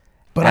class.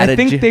 But I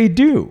think they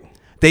do.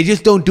 They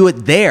just don't do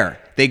it there.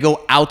 They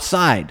go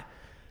outside.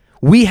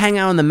 We hang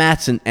out on the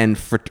mats and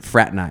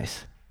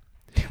fraternize.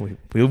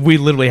 We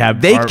literally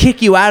have. They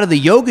kick you out of the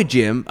yoga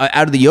gym,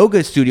 out of the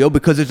yoga studio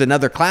because there's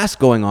another class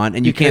going on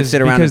and you can't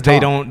sit around. Because they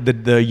don't.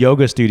 The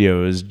yoga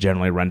studio is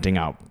generally renting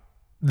out.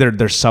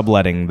 They're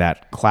subletting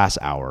that class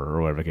hour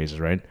or whatever the case is,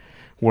 right?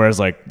 Whereas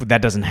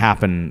that doesn't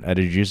happen at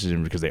a jiu-jitsu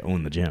gym because they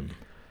own the gym.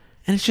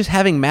 And it's just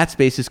having mat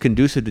spaces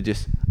conducive to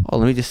just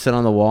let me just sit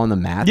on the wall on the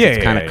mat.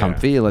 It's kind of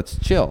comfy. Let's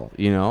chill.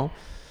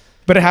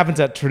 But it happens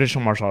at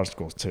traditional martial arts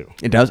schools too.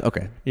 It does?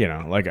 Okay.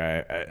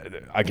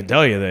 I can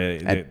tell you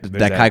that at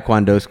that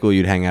Taekwondo school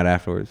you'd hang out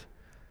afterwards.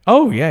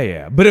 Oh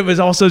yeah. But it was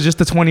also just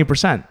the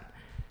 20%.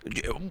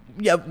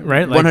 Yeah,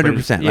 right.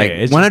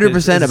 100%.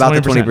 100% about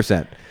the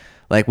 20%.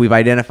 Like we've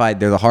identified,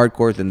 they're the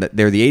hardcores, and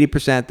they're the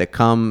 80% that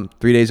come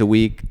 3 days a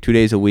week, 2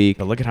 days a week.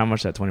 But look at how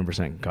much that 20%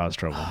 can cause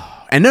trouble.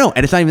 And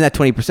it's not even that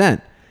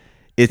 20%.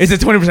 It's the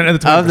 20% of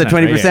the 20%. Of the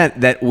 20%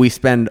 that we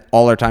spend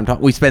all our time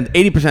talking. We spend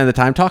 80% of the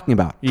time talking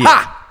about. Yeah.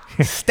 Ha!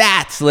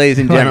 Stats, ladies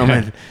and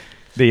gentlemen.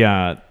 The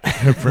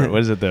what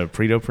is it? The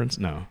Pareto Prince?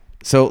 No.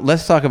 So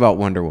let's talk about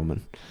Wonder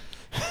Woman.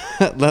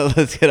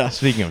 Let's get off.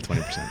 Speaking of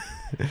 20%.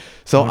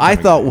 So I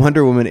thought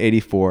Wonder Woman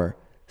 84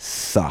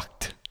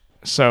 sucked.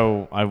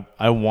 So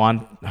I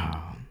wanted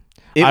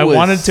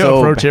to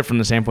approach it from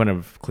the standpoint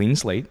of clean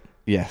slate.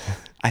 Yeah,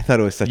 I thought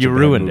it was such a bad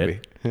ruined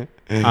movie. It.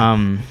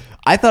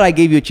 I thought I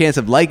gave you a chance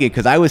of liking it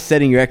because I was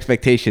setting your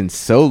expectations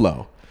so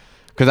low.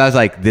 Because I was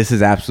like, this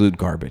is absolute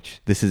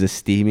garbage. This is a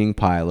steaming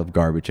pile of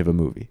garbage of a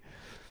movie.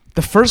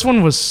 The first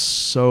one was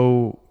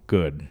so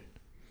good.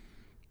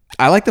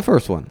 I like the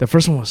first one. The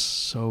first one was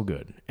so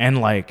good. And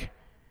it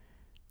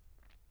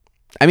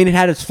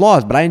had its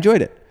flaws, but I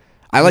enjoyed it.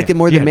 I liked it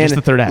more than Man. Just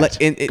the third act.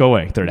 Go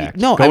away, third act.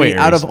 No,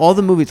 out of all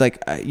the movies,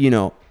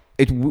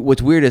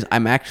 what's weird is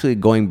I'm actually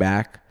going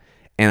back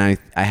and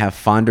I have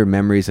fonder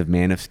memories of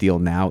Man of Steel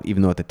now,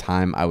 even though at the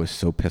time I was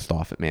so pissed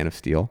off at Man of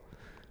Steel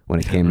when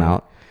it came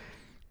out.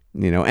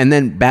 And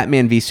then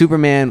Batman v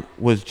Superman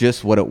was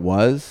just what it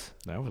was.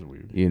 That was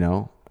weird.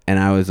 And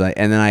I was like,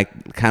 and then I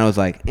kind of was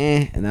like,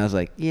 and I was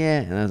like, yeah,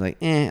 and I was like,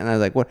 and I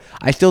was like, what?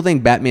 I still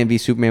think Batman v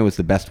Superman was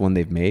the best one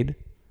they've made.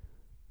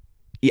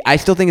 I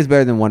still think it's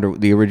better than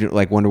the original,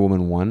 like Wonder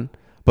Woman 1.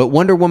 But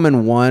Wonder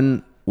Woman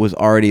 1 was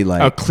already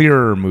like a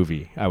clearer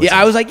movie.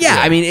 I was like, yeah.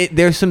 I mean,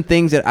 there's some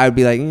things that I would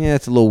be like, yeah,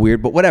 it's a little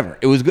weird, but whatever.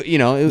 It was good,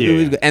 it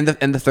was good.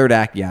 And the third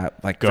act,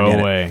 go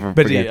away.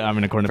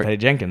 According to Patty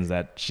Jenkins,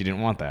 that she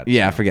didn't want that.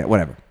 Yeah, forget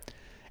whatever.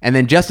 And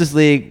then Justice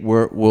League,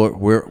 we're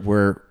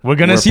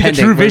gonna see the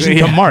true vision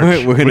come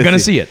March. We're gonna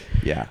see it.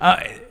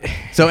 Yeah.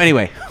 So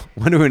anyway,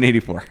 Wonder Woman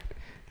 84.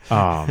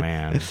 Oh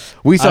man,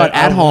 we saw it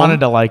at home. I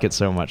wanted to like it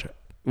so much.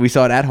 We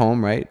saw it at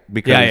home, right?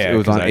 Because it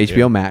was on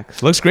HBO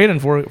Max. Looks great in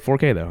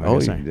 4K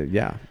though.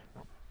 Yeah.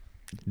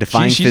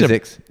 Defying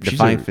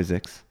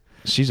physics.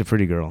 She's a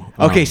pretty girl.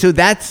 Okay, so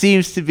that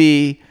seems to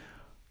be.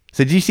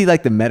 So did you see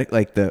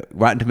the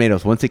Rotten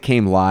Tomatoes once it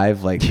came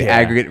live, the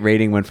aggregate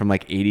rating went from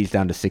 80s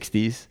down to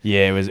 60s?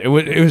 Yeah,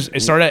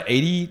 it started at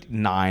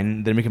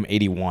 89, then it became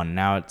 81.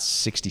 Now it's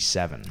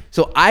 67.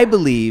 So I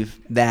believe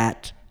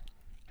that.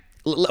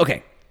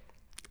 Okay.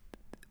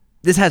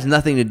 This has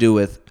nothing to do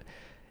with.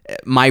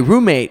 My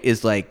roommate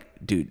is like,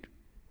 dude,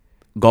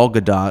 Gal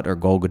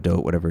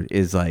Gadot, whatever,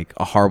 is a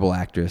horrible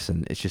actress,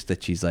 and it's just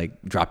that she's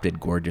drop dead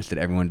gorgeous that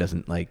everyone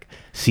doesn't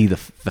see the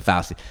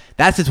fallacy.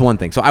 That's just one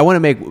thing. So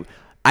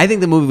I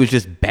think the movie was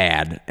just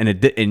bad,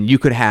 and you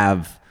could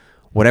have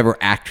whatever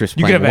actress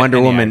playing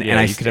Wonder Woman,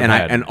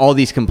 and all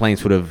these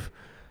complaints would have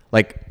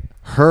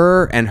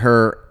her and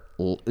her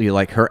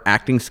her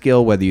acting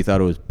skill, whether you thought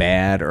it was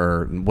bad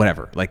or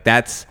whatever.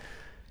 That's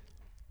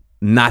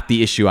not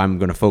the issue I'm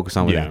going to focus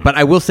on with it. But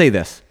I will say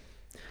this.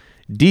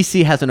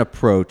 DC has an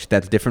approach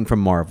that's different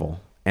from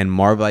Marvel, and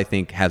Marvel I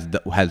think has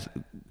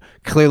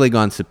clearly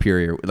gone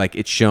superior.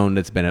 It's shown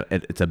that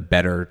it's a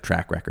better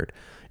track record.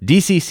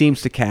 DC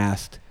seems to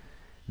cast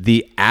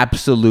the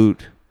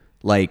absolute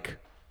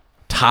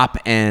top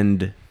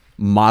end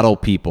model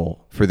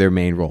people for their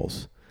main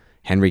roles.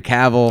 Henry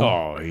Cavill,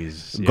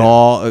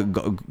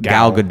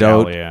 Gal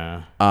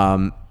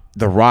Gadot.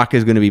 The Rock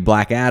is going to be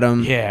Black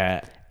Adam.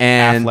 Yeah.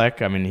 And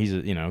Affleck, I mean, he's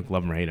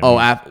love him or hate him. Oh,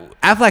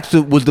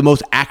 Affleck was the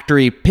most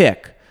actory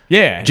pick.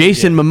 Yeah.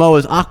 Jason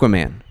Momoa's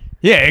Aquaman.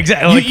 Yeah,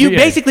 exactly. You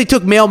basically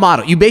took male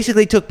model. You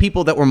basically took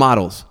people that were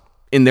models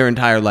in their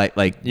entire life,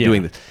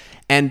 doing this.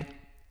 And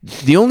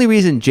the only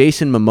reason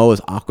Jason Momoa's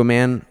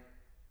Aquaman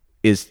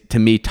is, to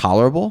me,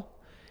 tolerable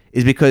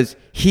is because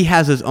he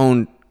has his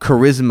own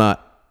charisma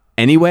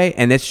anyway,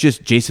 and that's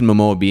just Jason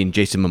Momoa being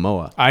Jason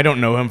Momoa. I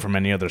don't know him from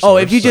any other source. Oh,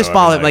 if you just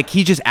follow it,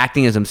 he's just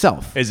acting as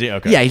himself. Is he?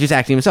 Okay. Yeah, he's just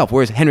acting himself.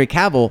 Whereas Henry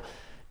Cavill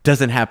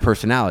doesn't have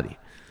personality.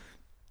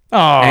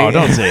 Oh,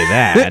 don't say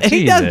that.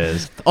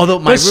 Jesus.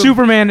 Although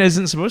Superman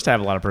isn't supposed to have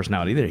a lot of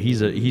personality either.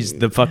 He's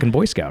the fucking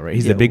Boy Scout, right?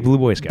 He's the big blue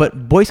Boy Scout.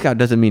 But Boy Scout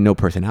doesn't mean no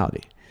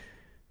personality.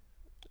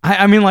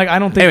 I mean, I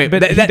don't think.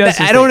 Anyway,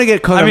 I don't want to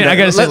get caught. I mean, I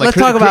gotta say, let's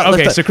talk about.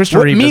 Okay, so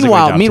Christopher Reeve.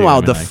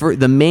 Meanwhile,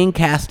 the main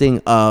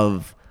casting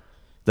of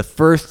the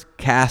first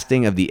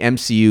casting of the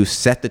MCU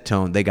set the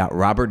tone. They got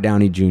Robert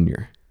Downey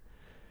Jr.,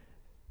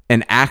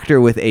 an actor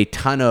with a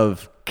ton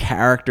of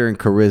character and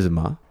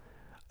charisma.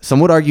 Some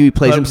would argue he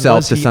plays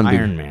himself to some degree.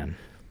 Iron Man.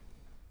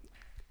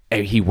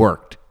 He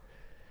worked.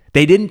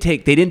 They didn't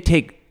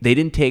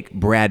take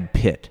Brad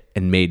Pitt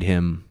and made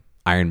him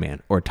Iron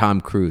Man, or Tom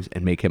Cruise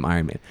and make him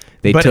Iron Man.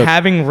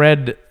 Having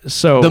read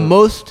the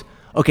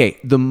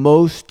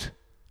most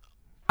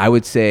I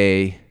would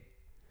say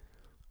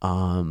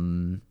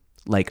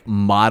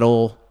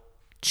model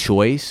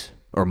choice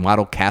or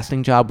model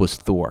casting job was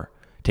Thor,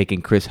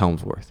 taking Chris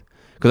Hemsworth.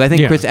 Because I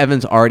think Chris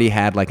Evans already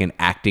had an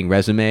acting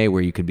resume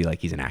where you could be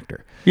he's an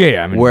actor.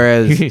 Yeah. I mean,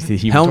 whereas he's the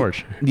Human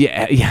Torch.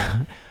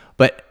 Yeah.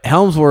 But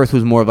Hemsworth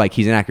was more of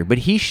he's an actor. But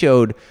he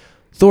showed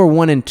Thor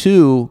 1 and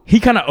 2. He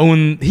kind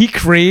of he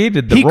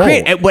created the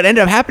role. What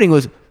ended up happening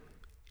was,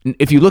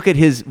 if you look at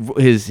his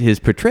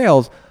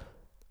portrayals,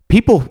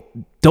 people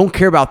don't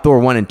care about Thor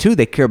 1 and 2.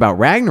 They care about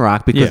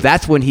Ragnarok because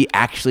that's when he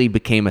actually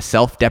became a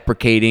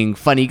self-deprecating,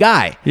 funny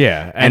guy.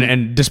 Yeah.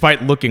 And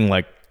despite looking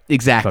like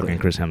exactly fucking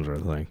Chris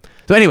Hemsworth,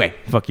 So anyway,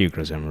 fuck you,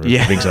 Chris Hemsworth.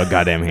 Yeah, being so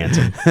goddamn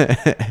handsome.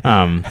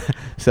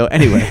 So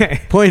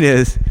anyway, point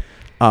is,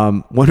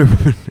 Wonder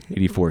Woman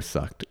 84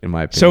 sucked in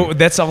my opinion. So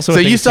that's also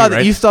you saw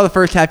you saw the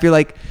first half. You're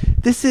like,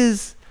 this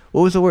is,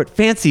 what was the word?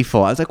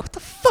 Fanciful. I was like, what the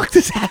fuck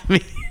does that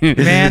mean?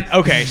 Man,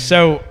 okay.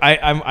 So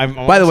I'm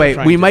by the way,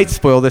 we might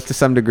spoil this to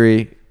some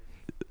degree.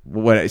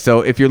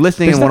 So if you're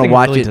listening and want to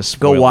watch it,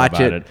 go watch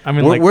it. I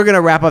mean, we're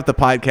gonna wrap up the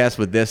podcast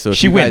with this. So if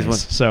she you guys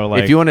wins.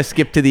 If you want to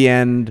skip to the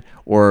end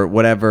or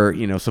whatever,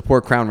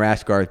 support Crown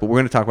Rascars. But we're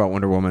gonna talk about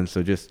Wonder Woman.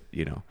 So just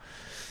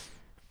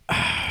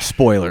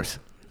spoilers.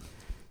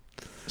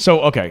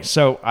 So okay,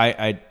 so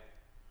I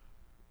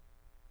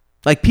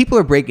people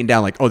are breaking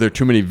down there are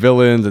too many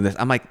villains and this.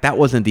 I'm like, that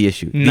wasn't the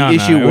issue. The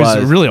issue it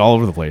was really all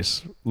over the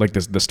place.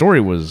 The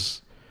story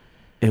was.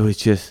 It was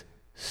just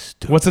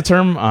stupid. What's the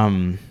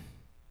term?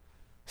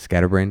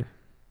 Scatterbrained.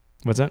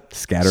 What's that?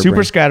 Scatterbrained.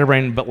 Super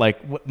scatterbrained, but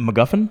what,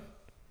 MacGuffin?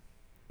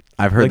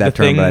 I've heard that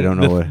term, but I don't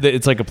know what.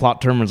 It's a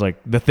plot term. It's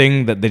the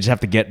thing that they just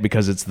have to get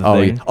because it's the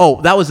thing. Yeah. Oh,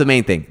 that was the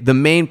main thing. The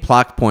main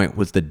plot point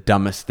was the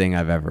dumbest thing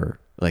I've ever.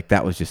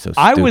 That was just so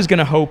stupid. I was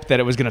gonna hope that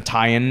it was gonna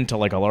tie into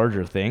a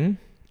larger thing,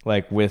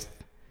 with.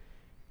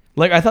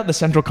 I thought the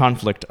central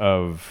conflict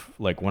of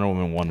Wonder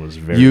Woman 1 was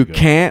very You good.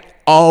 Can't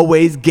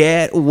always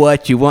get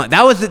what you want.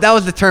 That was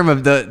the term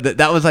of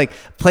that was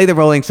play the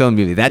Rolling Stone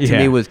movie. That to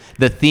me was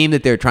the theme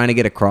that they were trying to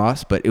get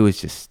across, but it was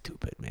just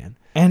stupid, man.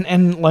 And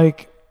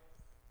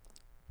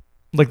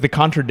the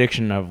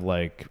contradiction of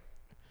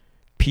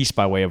peace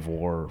by way of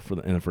war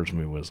in the first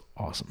movie was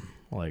awesome.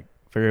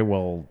 Very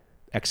well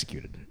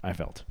executed, I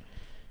felt.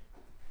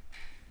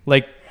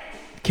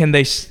 Can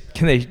they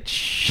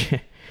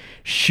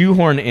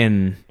shoehorn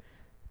in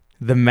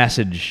the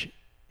message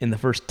in the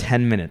first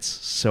 10 minutes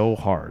so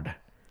hard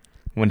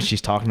when she's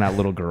talking to that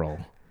little girl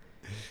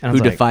who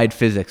defied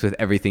physics with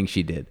everything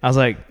she did? I was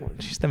like,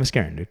 she's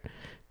Themysciran, dude.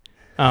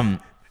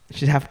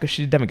 She's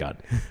a demigod.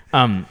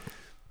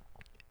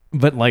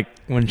 But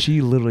when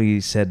she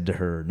literally said to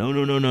her,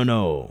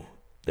 no.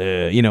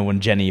 When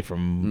Jenny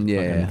from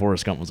fucking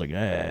Forrest Gump was like,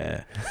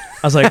 I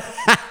was like,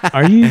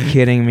 are you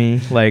kidding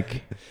me?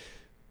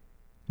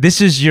 This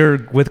is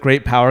with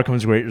great power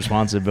comes great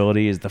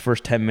responsibility is the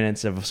first 10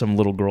 minutes of some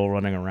little girl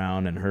running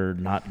around and her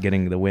not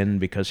getting the win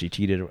because she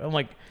cheated. I'm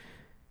like,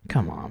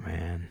 come on,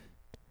 man.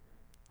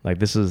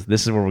 This is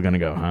where we're going to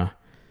go, huh?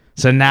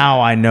 So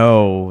now I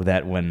know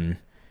that when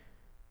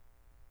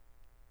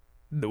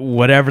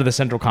whatever the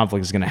central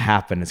conflict is going to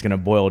happen, it's going to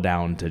boil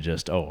down to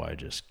just, I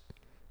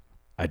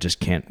just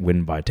can't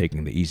win by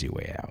taking the easy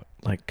way out.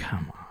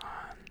 Come on.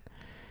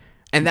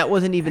 And that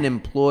wasn't even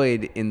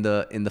employed in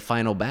the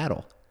final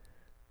battle.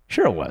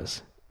 Sure it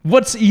was.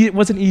 What's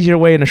an easier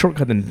way and a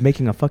shortcut than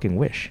making a fucking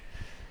wish?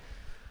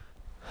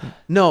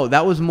 No,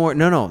 that was more.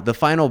 No, the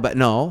final.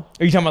 No.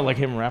 Are you talking about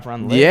him wrap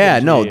around the leg? Yeah,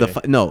 no.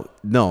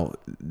 No.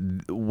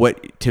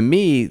 What to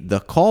me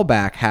the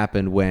callback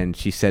happened when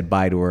she said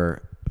bye to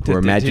her her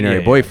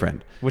imaginary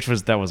boyfriend.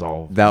 That was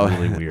all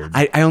really weird.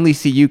 I only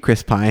see you,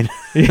 Chris Pine.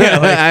 Yeah,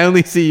 like, I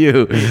only see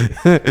you.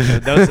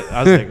 I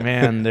was like,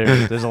 man,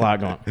 there's a lot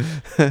going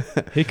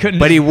on.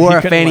 But he wore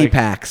a fanny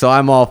pack, so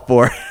I'm all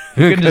for it.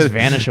 He couldn't just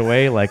vanish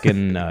away like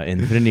in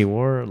Infinity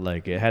War.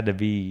 Like it had to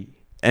be.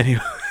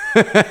 Anyway.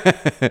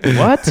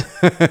 What?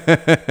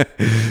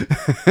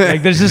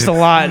 Like there's just a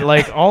lot.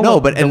 Like all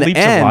but the leaps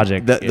of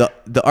logic.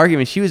 The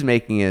argument she was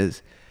making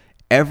is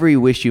every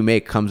wish you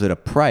make comes at a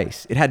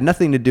price. It had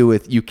nothing to do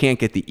with you can't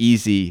get the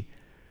easy.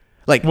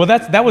 Like, well,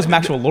 that was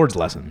Maxwell Lord's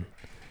lesson.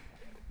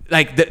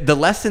 Like the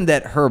lesson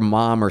that her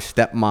mom or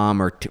stepmom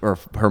or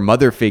her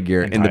mother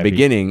figure in the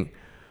beginning,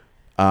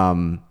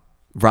 Robert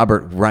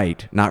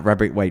Wright, not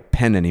Robert White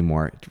Penn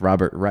anymore. It's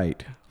Robert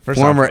Wright.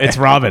 It's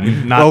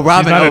Robin. Not,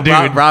 Robin. Not a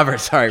dude. Robert.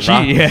 Sorry,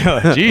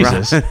 Yeah,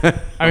 Jesus.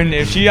 I mean,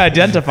 if she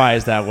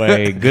identifies that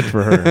way, good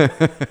for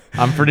her.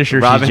 I'm pretty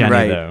sure Robin she's Jenny,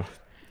 Wright. though.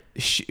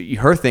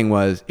 Her thing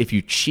was if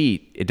you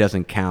cheat, it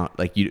doesn't count.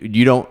 Like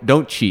you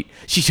don't cheat.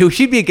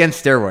 She'd be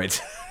against steroids.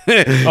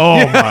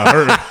 Oh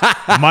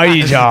my,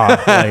 mighty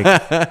jaw.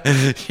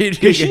 Like,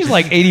 she's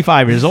like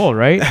 85 years old,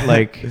 right?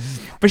 Like,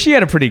 but she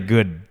had a pretty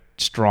good,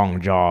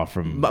 strong jaw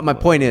from. But my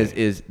point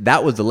is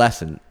that was the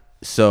lesson.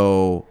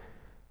 So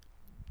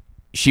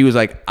she was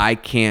like, I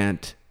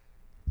can't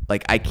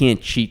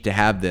cheat to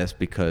have this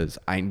because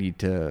I need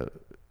to,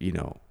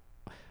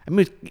 I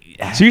mean.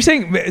 So you're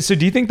saying? So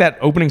do you think that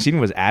opening scene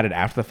was added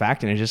after the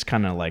fact, and it's just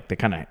kind of like they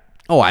kind of?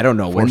 Oh, I don't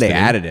know when they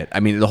added it.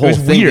 I mean, the whole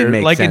thing weird. Didn't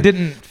make like sense. It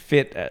didn't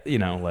fit.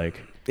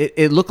 Like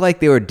it looked like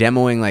they were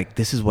demoing like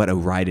this is what a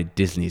ride at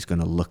Disney is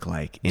going to look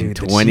like in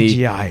 20.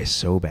 The CGI is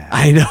so bad.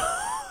 I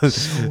know,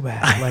 so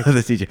bad. I know the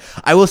CGI.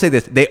 I will say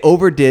this: they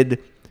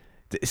overdid.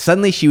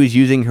 Suddenly, she was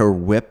using her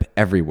whip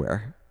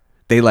everywhere.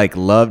 They like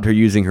loved her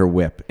using her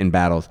whip in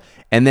battles.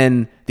 And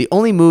then the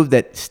only move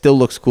that still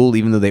looks cool,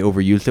 even though they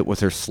overused it,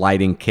 was her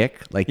sliding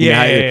kick. Like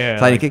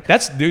sliding kick.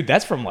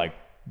 That's from like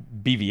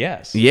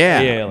BVS.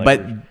 Yeah, like,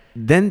 but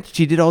then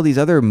she did all these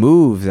other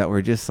moves that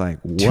were just like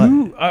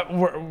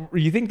what?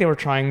 You think they were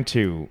trying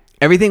to?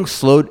 Everything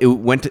slowed.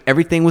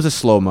 Everything was a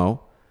slow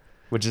mo.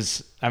 Which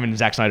is, I mean,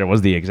 Zack Snyder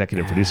was the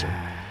executive producer.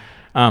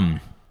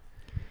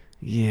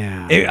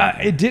 Yeah.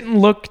 It didn't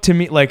look to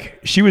me like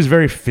she was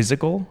very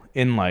physical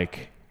in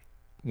like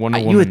Wonder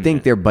Woman. You would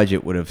think their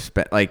budget would have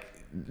spent like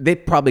they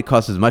probably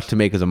cost as much to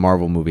make as a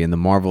Marvel movie, and the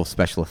Marvel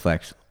special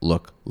effects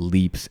look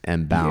leaps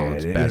and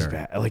bounds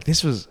better. Like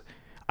this was,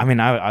 I mean,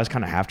 I was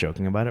kind of half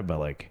joking about it, but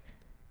like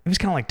it was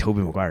kind of like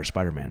Tobey Maguire's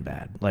Spider-Man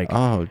bad. Like,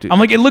 oh, dude. I'm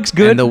like, it looks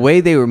good. And the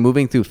way they were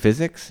moving through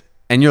physics,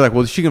 and you're like,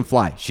 well, she can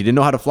fly. She didn't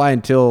know how to fly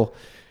until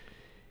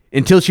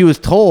she was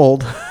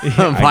told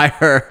by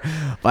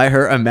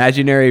her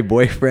imaginary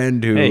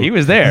boyfriend who he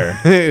was there.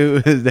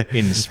 Who was there.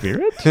 In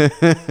spirit.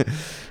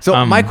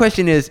 So my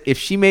question is, if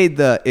she made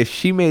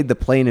the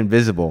plane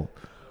invisible,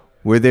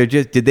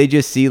 did they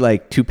just see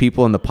like two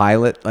people in the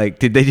pilot? Like,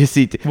 did they just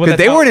see? Because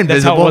they weren't invisible.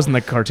 That's how it was in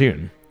the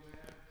cartoon.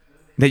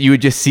 That you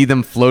would just see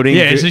them floating.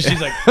 Yeah, she's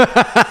like,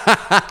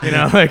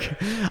 like.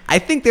 I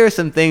think there are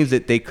some things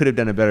that they could have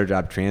done a better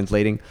job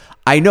translating.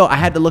 I know I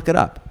had to look it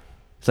up.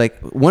 It's like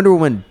Wonder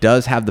Woman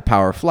does have the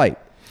power of flight.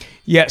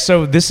 Yeah,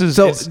 so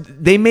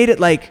they made it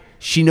like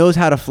she knows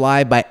how to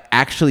fly by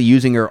actually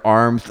using her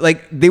arms.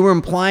 Like they were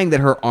implying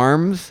that her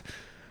arms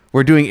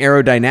were doing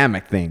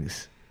aerodynamic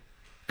things.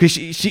 Because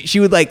she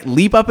would like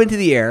leap up into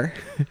the air.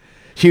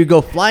 She would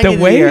go flying into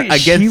the air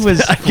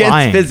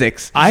against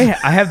physics. I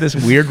have this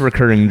weird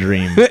recurring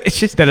dream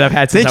that I've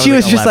had since then she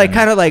was just like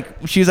kind of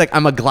like she was like,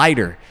 I'm a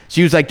glider.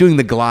 She was like doing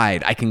the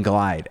glide. I can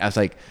glide. I was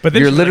like, but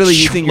then you're literally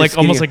using your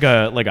almost like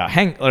a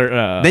hang or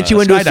then she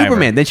went to a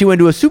Superman. Then she went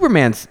to a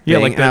Superman thing. Yeah,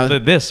 like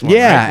this one.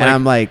 Yeah, right? and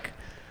I'm like,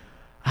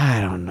 I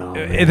don't know.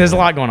 There's a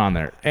lot going on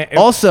there.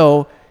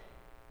 Also,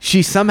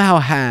 she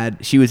somehow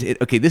she was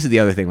okay. This is the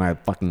other thing where I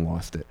fucking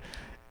lost it.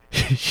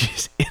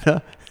 She's in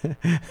a.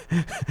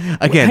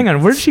 Again, hang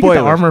on. Where did she get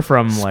the armor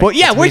from?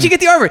 Where'd she get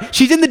the armor?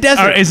 She's in the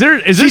desert. She's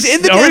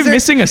in the desert. Are we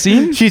missing a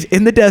scene? She's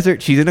in the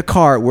desert. She's in a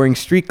car wearing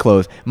street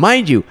clothes,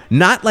 mind you.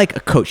 Not like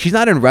a coat. She's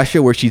not in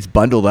Russia where she's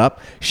bundled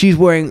up. She's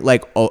wearing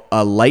like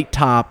a light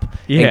top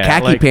and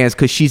khaki pants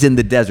because she's in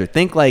the desert.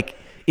 Think like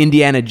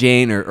Indiana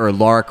Jane or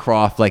Lara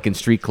Croft, like in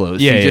street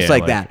clothes. She's just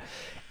like that.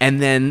 And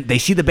then they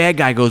see the bad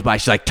guy goes by.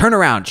 She's like, turn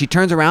around. She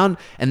turns around,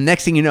 and the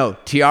next thing you know,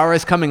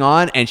 Tiara's coming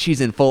on, and she's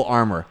in full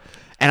armor.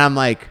 And I'm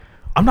like,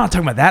 I'm not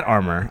talking about that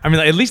armor. I mean,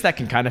 at least that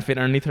can kind of fit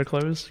underneath her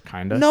clothes,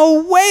 kind of.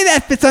 No way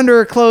that fits under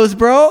her clothes,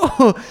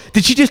 bro.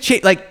 Did she just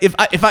change? Like,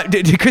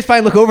 did Chris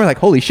Pine look over like,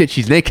 holy shit,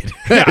 she's naked?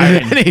 Yeah, I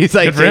mean, and he's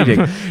like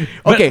changing.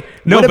 Okay,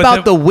 what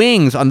about the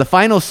wings on the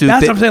final suit?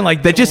 That's what I'm saying.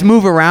 Like that just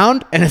move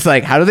around, and it's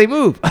like, how do they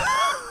move?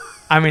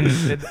 I mean,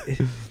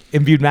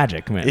 imbued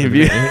magic, man.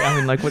 I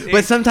mean, like,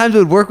 but sometimes it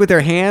would work with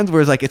their hands,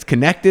 where it's like it's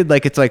connected,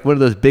 like it's like one of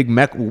those big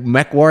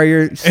mech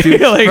warrior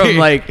suits from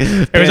like.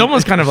 It was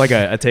almost kind of like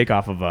a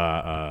takeoff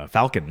of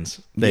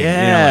Falcons. Thing,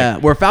 yeah,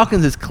 where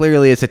Falcons is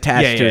clearly it's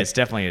attached to. Yeah, it's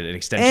definitely an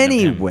extension.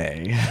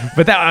 Anyway,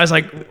 but that I was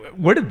like,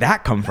 where did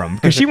that come from?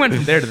 Because she went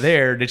from there to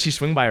there. Did she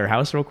swing by her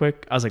house real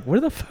quick? I was like, where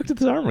the fuck did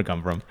this armor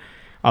come from?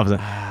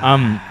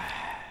 I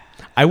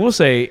will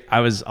say I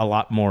was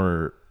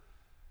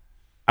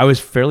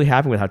fairly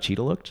happy with how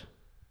Cheetah looked.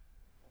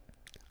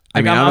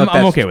 Like,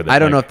 I'm okay with it. I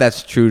don't know if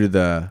that's true to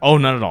the. Oh,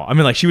 not at all. I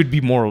mean, like she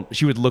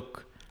would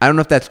look. I don't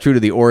know if that's true to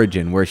the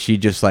origin, where she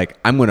just like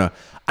I want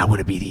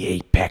to be the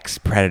apex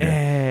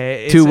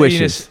predator. 2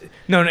 wishes.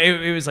 No,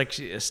 it was like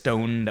a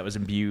stone that was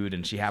imbued,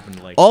 and she happened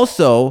to like.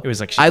 Also, it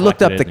was like I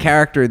looked up the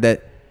character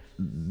that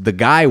the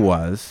guy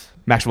was.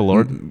 Maxwell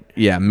Lord.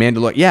 Yeah,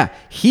 Mandalorian. Yeah,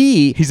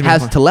 he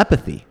has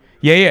telepathy.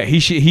 Yeah. He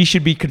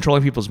should be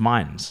controlling people's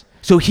minds.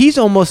 So he's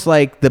almost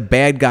like the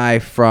bad guy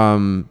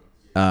from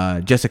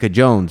Jessica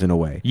Jones in a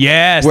way.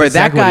 Yes, where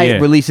that guy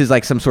releases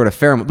like some sort of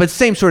pheromone, but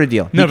same sort of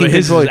deal. No, but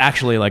his is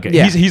actually like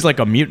he's like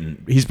a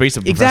mutant. He's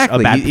basically a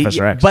bad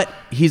Professor X. But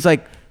he's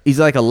like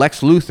a Lex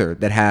Luthor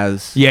that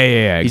has.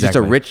 Yeah. Exactly. He's just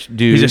a rich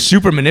dude. He's a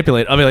super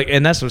manipulator. I mean, like,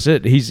 and that's what's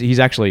it. He's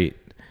actually.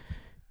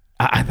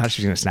 I thought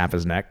she was gonna snap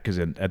his neck because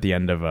at the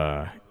end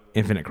of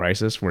Infinite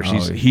Crisis, where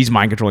he's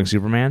mind controlling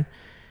Superman,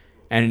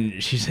 and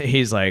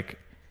he's like.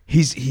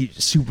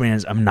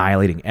 Superman's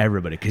annihilating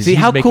everybody. See,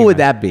 how cool would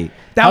that be?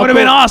 That would have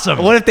been awesome.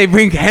 What if they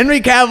bring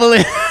Henry Cavill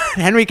in?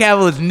 Henry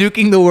Cavill is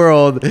nuking the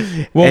world.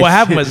 Well, what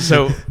happened was,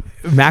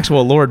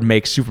 Maxwell Lord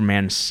makes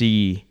Superman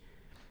see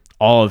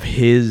all of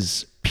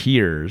his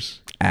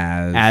peers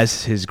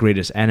as his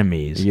greatest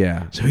enemies.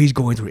 Yeah. So he's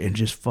going through and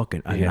just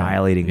fucking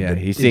annihilating the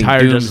he's seeing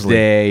entire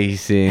Doomsday.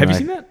 He's seeing. Have you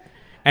seen that?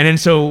 And then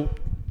so.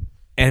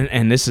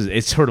 And this is,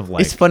 it's sort of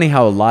like, it's funny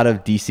how a lot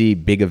of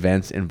DC big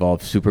events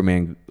involve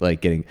Superman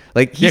like getting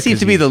like he seems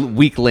to be the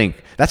weak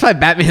link. That's why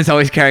Batman's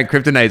always carrying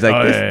kryptonite. He's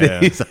like,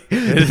 he's like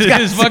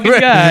this fucking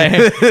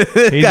guy.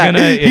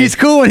 He's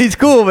cool when he's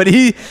cool, but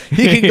he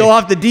can go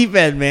off the deep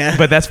end, man.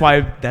 But that's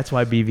why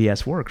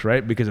BVS works,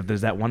 right? Because if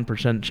there's that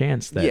 1%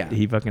 chance that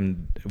he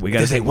fucking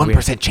there's a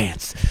 1%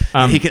 chance.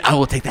 I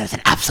will take that as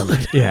an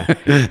absolute.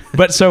 Yeah.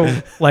 But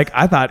so like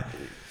I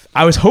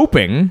was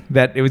hoping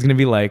that it was gonna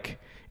be like.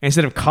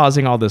 Instead of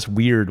causing all this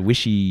weird,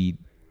 wishy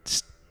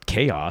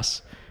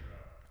chaos,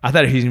 I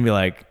thought he was going to be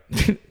like,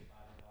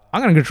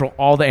 I'm going to control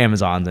all the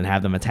Amazons and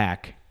have them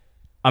attack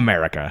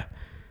America.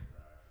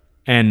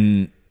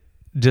 And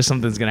just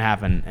something's going to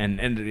happen.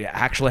 And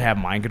actually have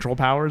mind control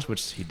powers,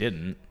 which he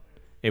didn't.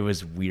 It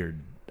was weird.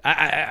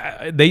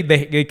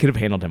 They could have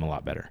handled him a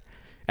lot better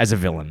as a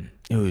villain.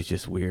 It was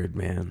just weird,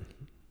 man.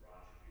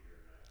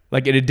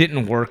 Like, it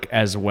didn't work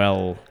as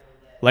well.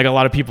 Like a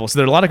lot of people, so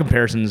there are a lot of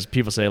comparisons.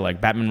 People say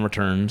like Batman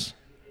Returns,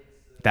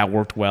 that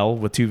worked well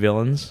with two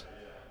villains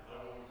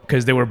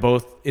because they were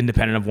both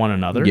independent of one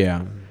another.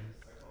 Yeah.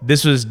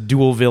 This was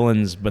dual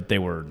villains, but they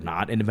were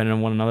not independent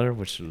of one another,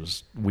 which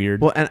was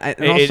weird. Well,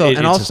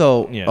 and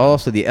also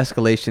the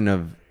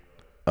escalation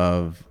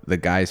of the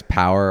guy's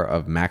power,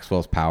 of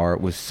Maxwell's power,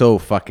 was so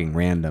fucking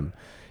random.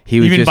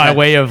 He was even just by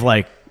way of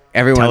like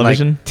everyone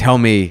television? Like tell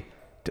me,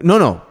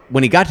 no.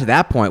 When he got to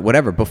that point,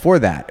 whatever. Before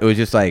that, it was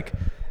just like.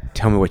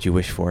 Tell me what you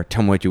wish for.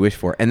 Tell me what you wish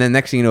for. And then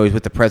next thing you know, he's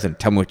with the president.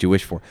 Tell me what you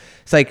wish for.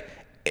 It's like,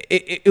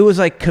 it was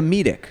like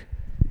comedic.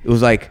 It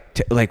was like,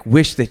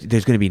 wish that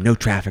there's going to be no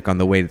traffic on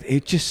the way.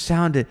 It just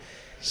sounded.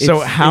 So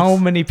how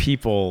many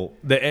people?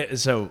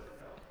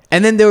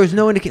 And then there was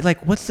no indication.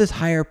 Like, what's this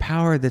higher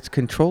power that's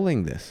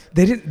controlling this?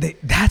 They didn't.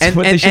 That's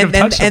what they should have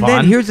touched upon. And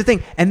then here's the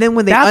thing. And then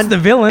when they that's the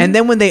villain. And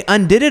then when they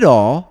undid it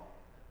all,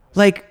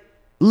 like.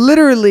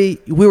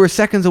 Literally, we were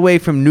seconds away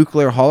from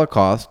nuclear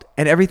holocaust,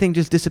 and everything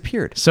just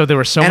disappeared. So there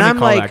were so many callbacks.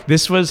 Like,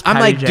 this was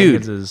Patty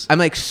Jenkins's. I'm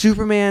like,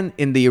 Superman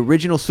in the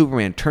original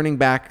Superman turning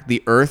back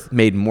the Earth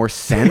made more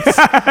sense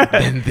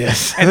than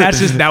this. And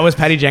that was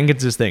Patty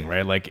Jenkins's thing,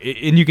 right? Like,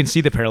 and you can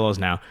see the parallels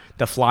now.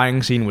 The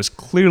flying scene was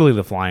clearly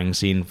the flying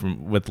scene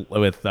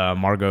with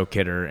Margot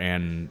Kidder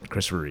and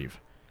Christopher Reeve.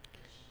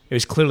 It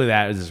was clearly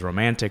that. It was this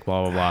romantic,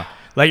 blah blah blah.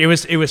 Like it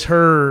was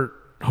her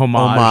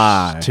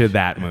homage to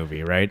that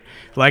movie, right?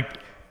 Like.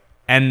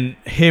 And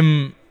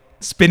him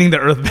spinning the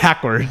Earth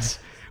backwards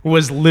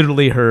was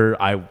literally her.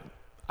 I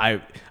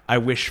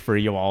wish for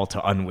you all to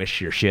unwish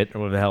your shit, or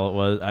whatever the hell it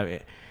was.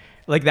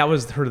 Like that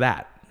was her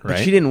that. Right? But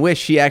she didn't wish.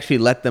 She actually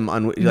let them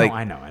unwish. No,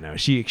 I know.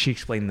 She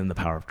explained them the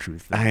power of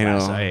truth. I know.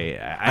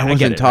 I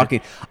wasn't talking.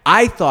 Right?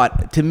 I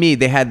thought to me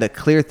they had the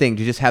clear thing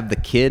to just have the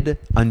kid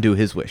undo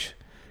his wish,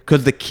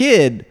 because the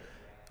kid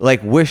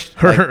like wished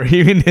her.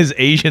 Even his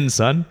Asian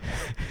son.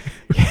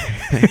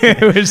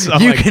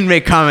 You can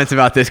make comments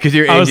about this because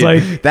you're Indian. I was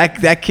like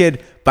that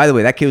kid. By the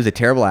way, that kid was a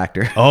terrible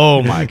actor.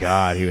 Oh my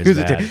god, he was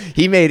bad.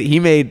 He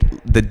made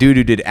the dude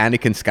who did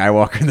Anakin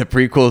Skywalker in the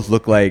prequels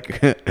look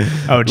like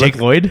Jake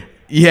Lloyd.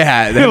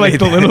 Yeah,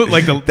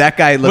 that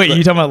guy. Wait,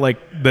 you talking about like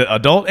the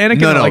adult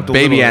Anakin? No, or like the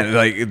baby Anakin.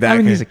 Like that. I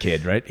mean, he's a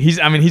kid, right? He's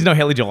no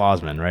Haley Joel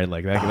Osment, right?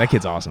 Like that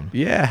kid's awesome.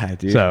 Yeah,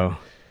 dude. So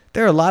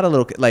There are a lot of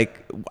little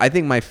like I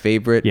think my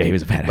favorite. Yeah, he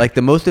was a bad like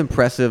the most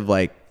impressive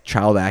like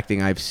child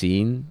acting I've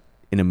seen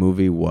in a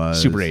movie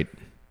was Super 8.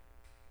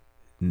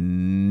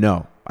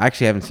 No, I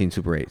actually haven't seen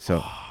Super 8,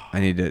 so I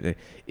need to.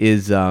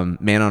 Is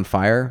Man on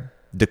Fire?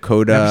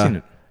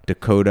 Dakota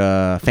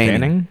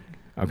Fanning.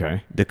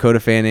 Okay. Dakota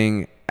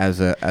Fanning as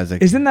a.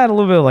 Isn't that a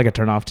little bit like a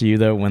turnoff to you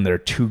though when they're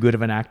too good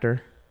of an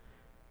actor?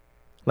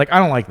 Like I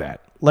don't like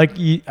that. Like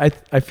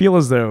I feel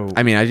as though.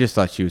 I mean, I just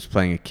thought she was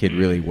playing a kid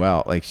really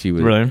well. Like she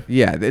was. Really?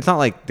 Yeah, it's not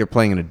like they're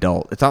playing an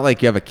adult. It's not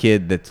like you have a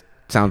kid that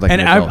sounds like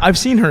and an adult. I've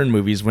seen her in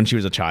movies when she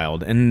was a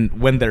child, and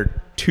when they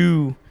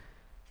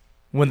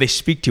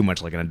speak too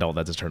much like an adult,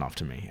 that's a turnoff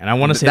to me. And I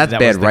want to say that's that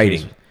bad was the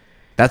writing. case.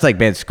 That's like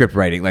bad script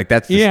writing. Like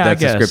that's the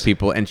script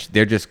people, and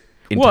they're just.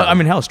 Well, I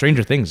mean, hell,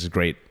 Stranger Things is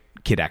great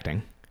kid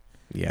acting.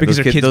 Yeah, because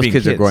those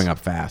kids are growing up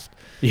fast.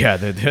 Yeah,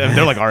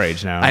 they're like our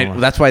age now.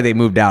 That's why they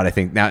moved out. I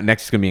think now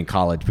next is gonna be in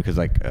college because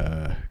guys.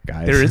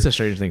 There is a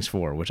Stranger Things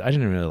 4, which I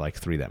didn't really like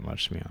 3 that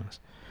much, to be honest.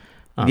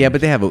 Yeah,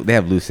 but they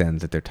have loose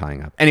ends that they're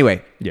tying up.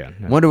 Anyway, yeah,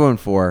 no. Wonder Woman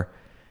 4,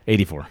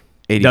 84.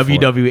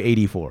 WW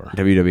 84.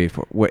 WWE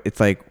 4. It's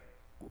like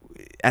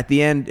at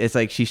the end, it's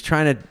like she's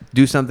trying to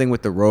do something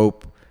with the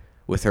rope.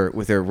 With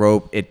her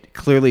rope, it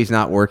clearly is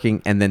not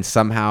working, and then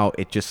somehow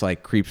it just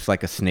like creeps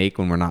like a snake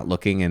when we're not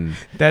looking. And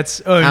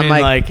that's I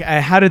mean,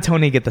 how did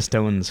Tony get the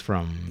stones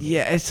from?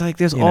 Yeah, it's like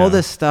there's all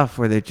this stuff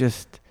where they're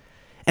just,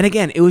 and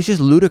again, it was just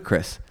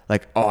ludicrous.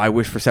 Like, oh, I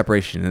wish for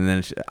separation, and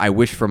then I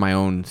wish for my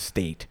own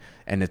state,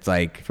 and it's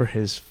like for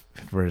his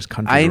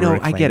country. I know,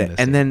 I get it,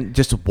 and then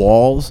just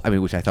walls. I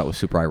mean, which I thought was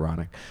super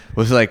ironic.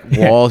 Was like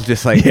walls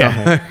just like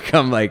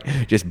come like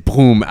just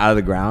boom out of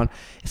the ground.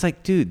 It's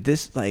like, dude,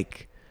 this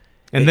like.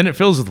 And then it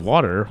fills with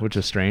water, which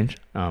is strange.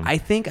 I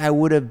think I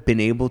would have been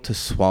able to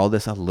swallow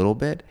this a little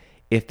bit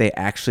if they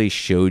actually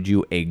showed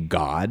you a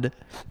god.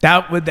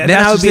 Then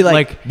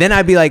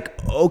I'd be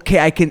like, okay,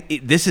 I can.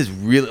 This is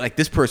really like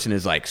this person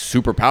is like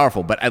super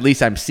powerful, but at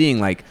least I'm seeing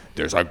like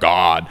there's a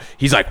god.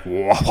 He's like,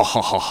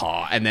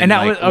 and then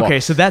okay.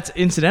 So that's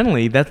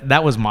incidentally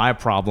that was my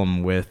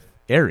problem with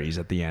Ares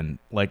at the end.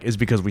 Like, is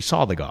because we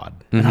saw the god,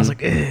 and I was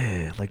like,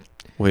 like.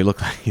 Well, he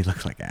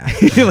looks like ass.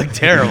 He looked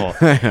terrible.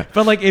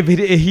 But like if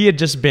he had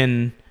just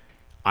been,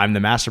 I'm the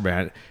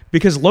mastermind,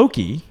 because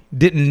Loki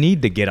didn't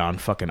need to get on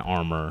fucking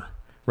armor,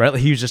 right?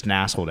 Like, he was just an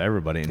asshole to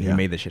everybody, and he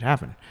made this shit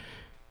happen.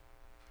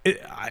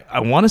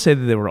 I want to say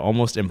that they were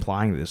almost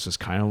implying this is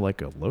kind of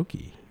like a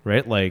Loki,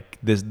 right? Like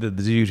this the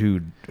dude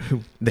who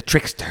the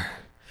trickster.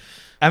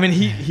 I mean,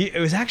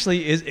 it was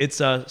actually it's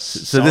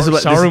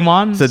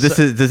Saruman.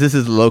 This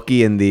is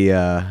Loki in the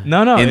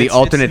the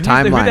alternate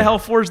timeline. Who the hell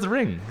forged the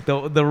ring?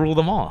 They'll rule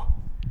them all.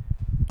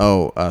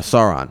 Oh,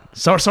 Sauron.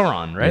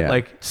 Sauron, right? Yeah.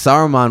 Like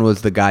Saruman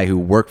was the guy who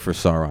worked for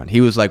Sauron.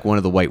 He was like one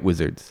of the White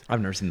Wizards.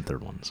 I've never seen the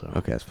third one, so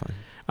okay, that's fine.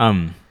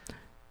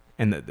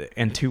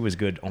 And 2 was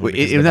good.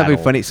 Isn't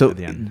that funny? So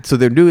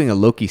they're doing a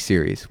Loki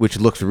series, which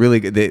looks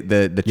really good.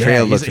 The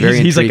trail looks very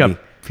intriguing.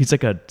 He's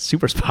like a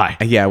super spy.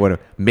 Yeah, what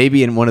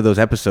maybe in one of those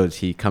episodes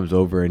he comes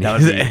over and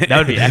that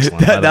would be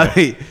excellent.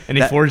 And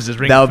he forges his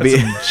ring and puts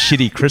some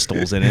shitty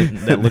crystals in it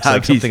that looks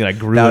like something that I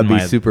grew in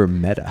my super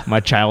meta. My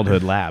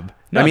childhood lab.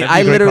 No, I mean,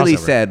 I literally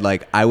said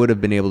like I would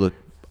have been able to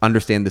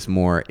understand this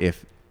more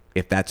if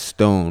that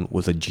stone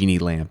was a genie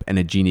lamp and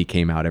a genie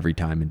came out every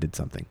time and did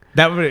something.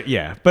 That would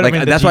but like, I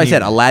mean, that's why I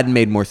said Aladdin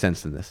made more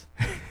sense than this.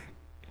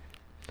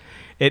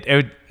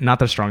 It not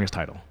the strongest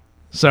title.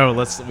 So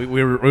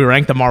we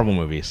rank the Marvel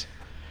movies.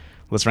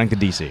 Let's rank the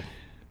DC.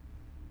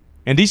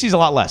 And DC's a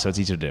lot less, so it's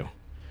easier to do.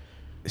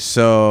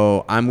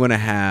 So I'm going to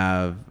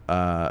have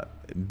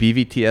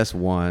BVTS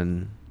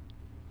 1,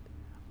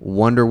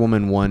 Wonder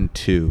Woman 1,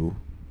 2.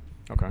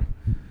 Okay.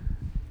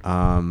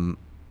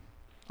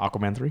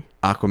 Aquaman 3?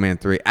 Aquaman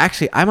 3.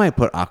 Actually, I might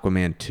put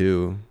Aquaman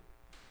 2.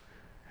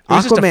 It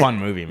was just a fun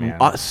movie,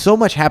 man. So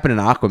much happened in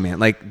Aquaman.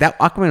 Like that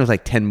Aquaman was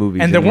like 10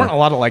 movies. And there weren't a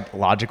lot of like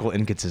logical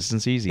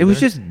inconsistencies either. It was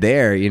just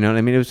there, you know what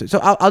I mean? It was so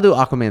I'll do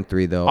Aquaman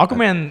 3 though.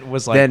 Aquaman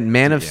was like then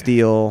Man of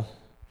Steel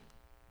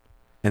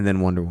and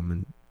then Wonder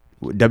Woman.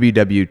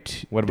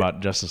 WW2. What about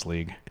Justice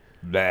League?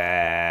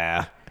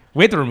 Blah.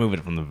 We have to remove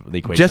it from the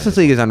equation. Justice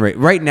League is unrated.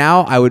 Right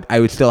now I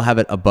would still have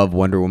it above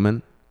Wonder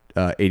Woman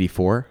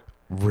 84.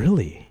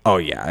 Really? Oh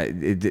yeah,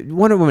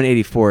 Wonder Woman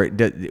 84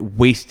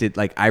 wasted.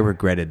 Like I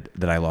regretted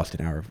that I lost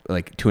an hour,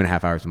 like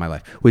 2.5 hours of my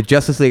life. With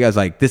Justice League, I was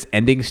like, this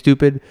ending's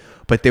stupid,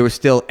 but they were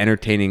still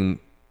entertaining.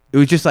 It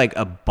was just like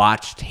a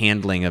botched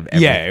handling of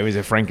everything. Yeah, it was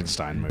a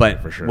Frankenstein movie,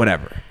 but for sure.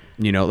 Whatever,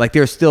 you know, like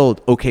there were still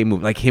okay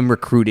movies. Like him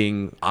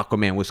recruiting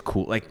Aquaman was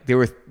cool. Like there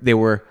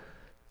were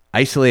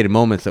isolated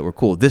moments that were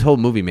cool. This whole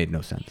movie made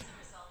no sense.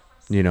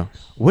 You know,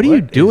 what are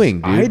you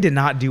doing, dude? I did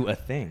not do a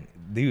thing.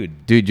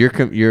 Dude,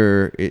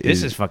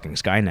 this is fucking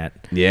Skynet.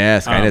 Yeah,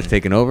 Skynet's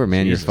taking over,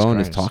 man. Jesus Your phone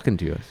Christ. is talking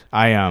to us.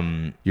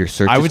 Your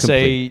search. I would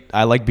say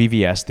I like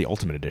BVS, the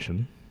Ultimate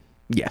Edition.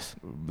 Yes,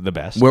 the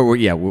best.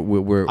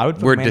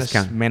 We're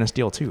discounting Man of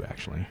Steel too.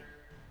 Actually,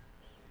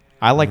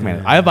 I like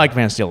I like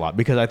Man of Steel a lot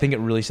because I think it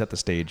really set the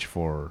stage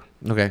for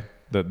the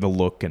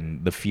look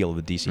and the feel of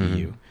the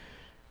DCU.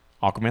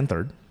 Aquaman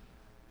 3rd.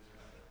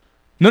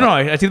 No,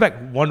 I take back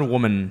Wonder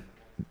Woman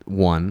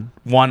 1,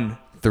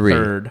 3,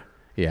 3.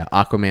 Yeah,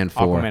 Aquaman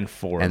 4. Aquaman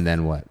 4. And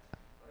then what?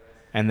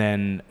 And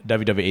then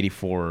WW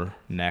 84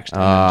 next.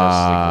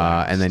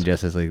 And then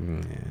Justice League.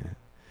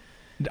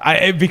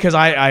 Yeah. Because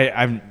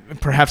I'm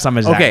perhaps I'm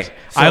a Zack. Okay,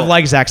 so, I've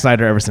liked Zack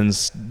Snyder ever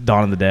since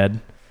Dawn of the Dead.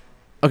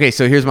 Okay,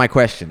 so here's my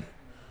question.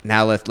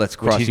 Now let's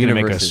cross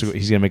universes.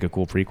 He's gonna make a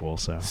cool prequel.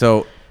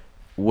 So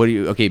what do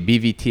you? Okay,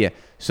 BVT.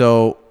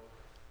 So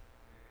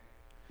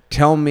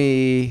tell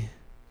me.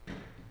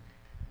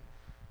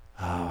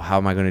 Oh, how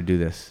am I going to do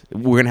this?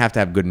 We're going to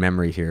have good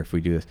memory here if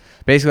we do this.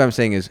 Basically, what I'm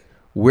saying is,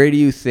 where do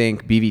you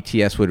think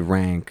BVTS would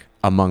rank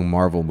among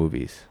Marvel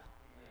movies?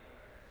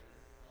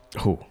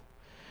 Oh,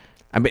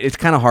 I mean, it's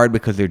kind of hard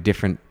because they're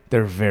different.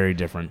 They're very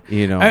different.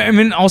 You know. I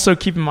mean, also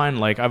keep in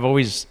mind, like I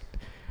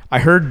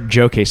heard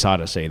Joe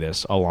Quesada say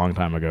this a long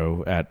time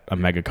ago at a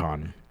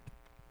MegaCon,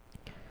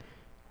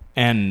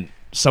 and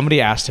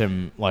somebody asked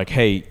him, like,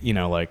 "Hey, you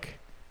know, like,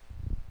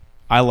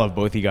 I love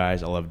both you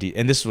guys. I love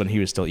and this is when he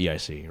was still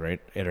EIC, right?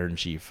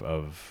 Editor-in-chief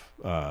of.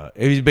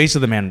 It was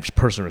basically the man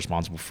personally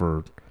responsible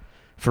for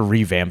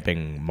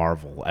revamping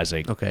Marvel as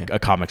a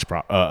comics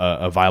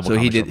a viable. So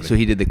comics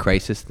he did the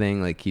Crisis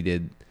thing, like he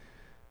did.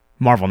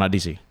 Marvel, not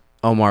DC.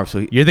 Oh, Marvel.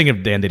 So you're thinking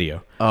of Dan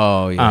Didio.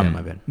 Oh yeah,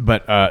 my bad.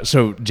 But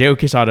so Joe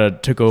Quesada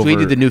took over. So he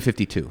did the New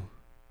 52.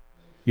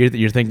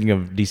 You're thinking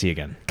of DC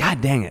again.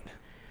 God dang it.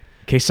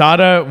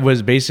 Quesada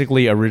was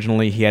basically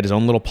originally he had his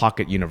own little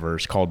pocket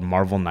universe called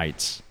Marvel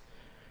Knights,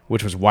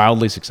 which was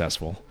wildly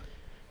successful.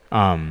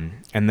 And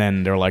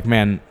then they're like,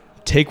 man,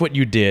 take what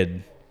you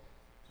did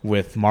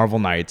with Marvel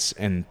Knights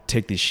and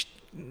take these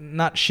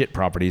not shit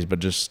properties, but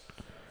just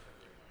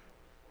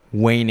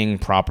waning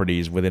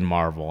properties within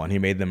Marvel. And he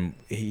made them,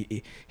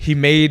 he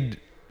made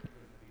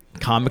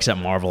comics at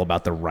Marvel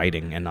about the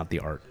writing and not the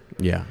art.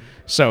 Yeah.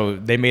 So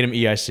they made him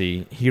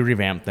EIC. He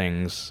revamped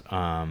things,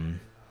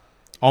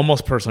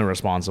 almost personally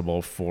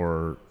responsible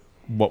for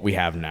what we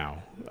have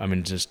now. I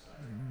mean, just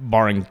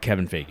barring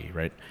Kevin Feige,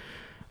 right?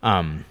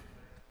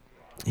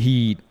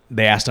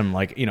 They asked him,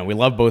 like, you know, we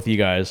love both of you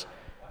guys.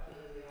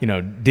 You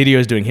know,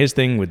 Didio's doing his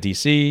thing with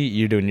DC.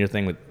 You're doing your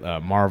thing with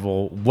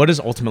Marvel. What is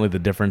ultimately the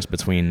difference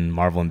between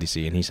Marvel and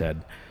DC? And he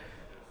said,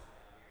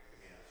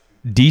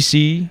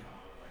 DC,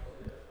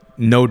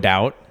 no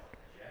doubt,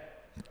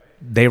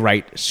 they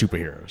write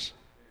superheroes.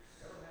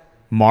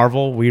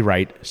 Marvel, we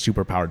write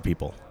superpowered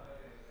people.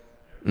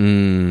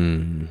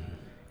 And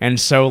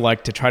so,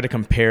 like, to try to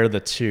compare the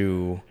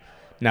two,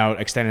 now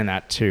extending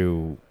that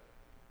to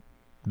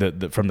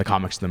the from the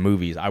comics to the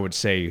movies, I would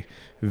say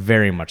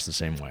very much the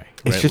same way.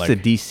 Right? It's just like, a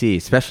DC,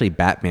 especially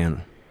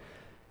Batman.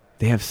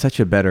 They have such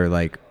a better,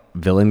 like,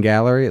 villain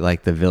gallery.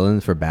 Like, the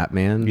villains for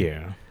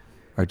Batman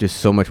are just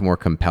so much more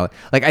compelling.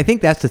 Like, I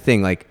think that's the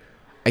thing. Like,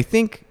 I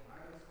think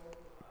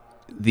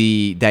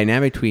the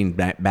dynamic between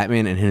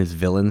Batman and his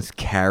villains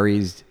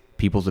carries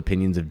people's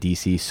opinions of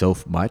DC so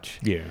much.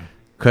 Yeah.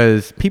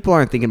 Because people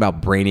aren't thinking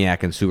about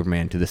Brainiac and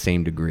Superman to the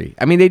same degree.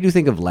 I mean, they do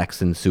think of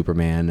Lex and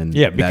Superman, and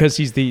because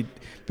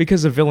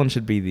because the villain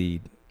should be the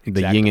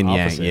yin and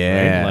yang,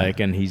 right? Like,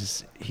 and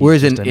he's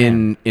whereas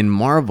in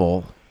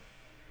Marvel,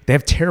 they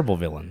have terrible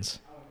villains.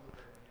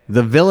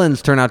 The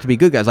villains turn out to be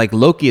good guys. Like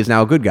Loki is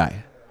now a good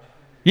guy.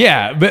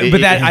 Yeah, but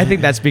that I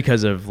think that's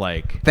because of,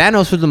 like,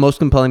 Thanos was the most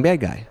compelling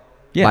bad guy,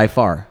 by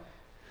far.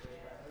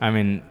 I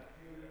mean,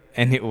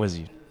 and was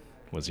he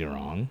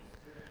wrong?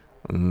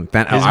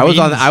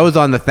 I was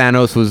on the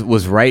Thanos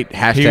was right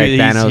hashtag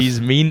Thanos.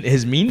 He's mean.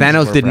 His mean.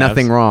 Thanos did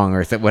nothing wrong,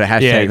 or what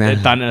hashtag? Yeah,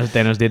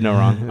 Thanos did no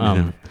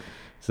wrong.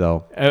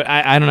 So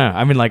I don't know.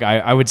 I mean, like,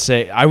 I would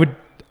say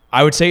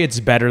it's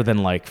better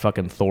than, like,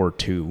 fucking Thor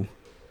 2.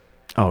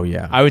 Oh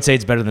yeah. I would say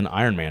it's better than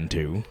Iron Man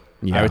 2.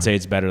 Yeah. I would say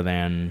it's better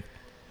than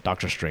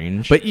Doctor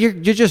Strange. But you're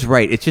just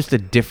right. It's just a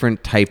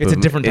different type. It's a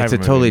different type. It's a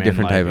totally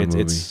different type of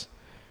movie.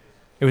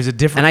 It was a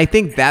different. And I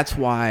think that's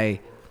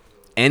why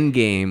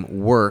Endgame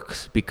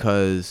works,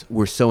 because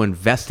we're so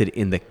invested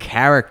in the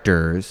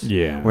characters.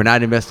 Yeah. We're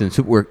not invested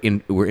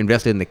in we're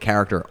invested in the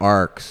character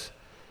arcs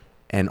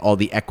and all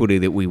the equity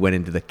that we went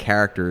into the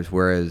characters,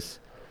 whereas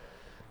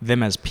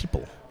them as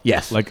people.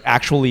 Yes. Like,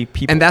 actually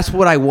people. And that's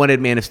what I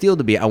wanted Man of Steel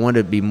to be. I wanted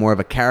it to be more of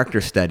a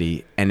character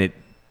study, and it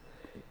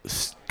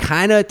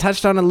kind of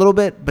touched on it a little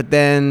bit, but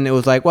then it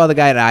was like, well, the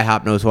guy at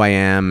IHOP knows who I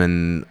am,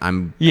 and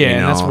I'm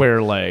and that's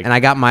where, like, and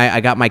I got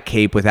my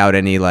cape without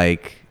any I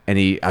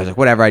was like,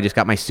 whatever, I just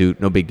got my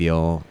suit, no big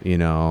deal, you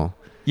know.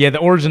 Yeah, the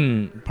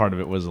origin part of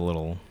it was a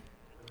little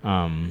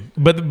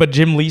but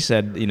Jim Lee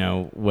said, you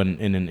know, when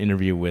in an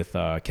interview with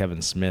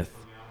Kevin Smith,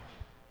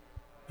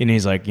 and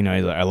he's like,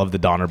 I love the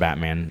Donner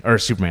Batman or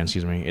Superman,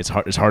 excuse me. It's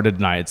hard to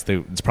deny it's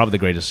probably the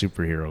greatest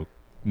superhero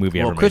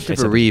movie ever made.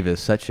 Christopher Reeve is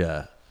such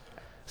a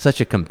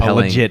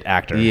compelling, legit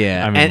actor.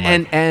 Yeah, I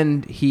mean,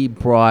 and he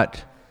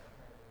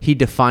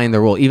defined the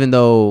role, even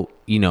though,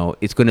 you know,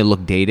 it's going to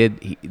look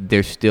dated.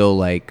 There's still,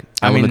 like,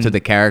 elements of the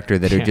character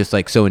that are just,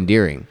 like, so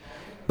endearing.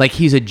 Like,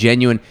 he comes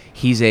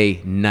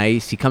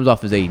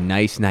off as a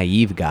nice,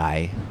 naive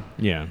guy.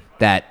 Yeah.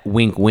 That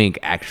wink, wink,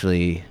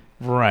 actually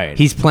Right.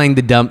 He's playing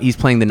the dumb. He's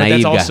playing the But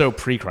naive that's guy. also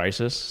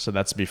pre-crisis, so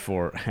that's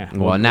before.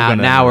 Well,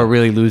 now we're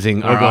really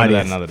losing our go into that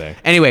audience. another day.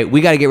 Anyway,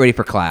 we got to get ready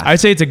for class. I'd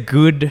say it's a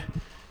good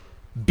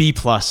B+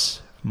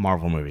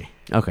 Marvel movie.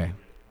 Okay.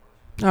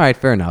 All right,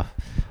 fair enough.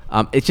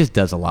 It just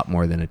does a lot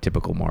more than a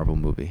typical Marvel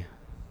movie.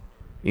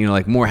 You know,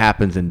 like more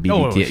happens in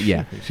BBT.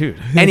 Yeah. Dude.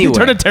 Anyway.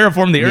 Turn to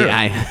terraform the earth.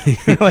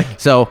 Yeah,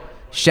 so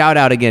shout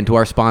out again to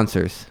our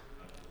sponsors,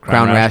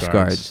 Crown Rash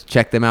Guards.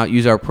 Check them out.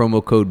 Use our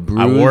promo code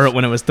BRUISE. I wore it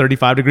when it was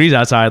 35 degrees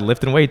outside,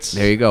 lifting weights.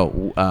 There you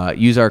go.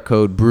 Use our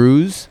code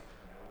BREWS,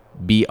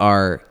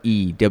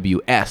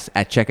 BREWS,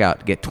 at checkout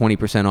to get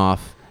 20%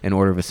 off an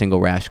order of a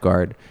single rash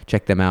guard.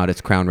 Check them out.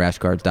 It's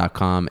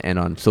crownrashguards.com and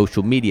on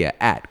social media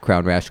at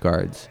Crown Rash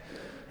Guards,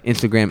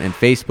 Instagram and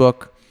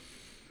Facebook.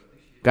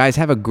 Guys,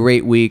 have a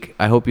great week.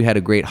 I hope you had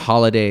a great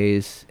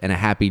holidays and a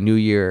happy New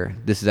Year.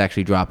 This is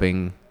actually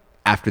dropping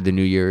after the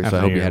New Year, so I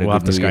hope you had a good New Year. We'll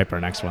have to Skype our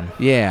next one.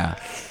 Yeah,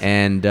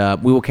 and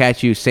we will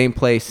catch you same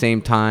place,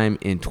 same time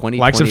in 2021.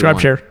 Like, subscribe,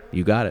 share.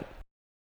 You got it.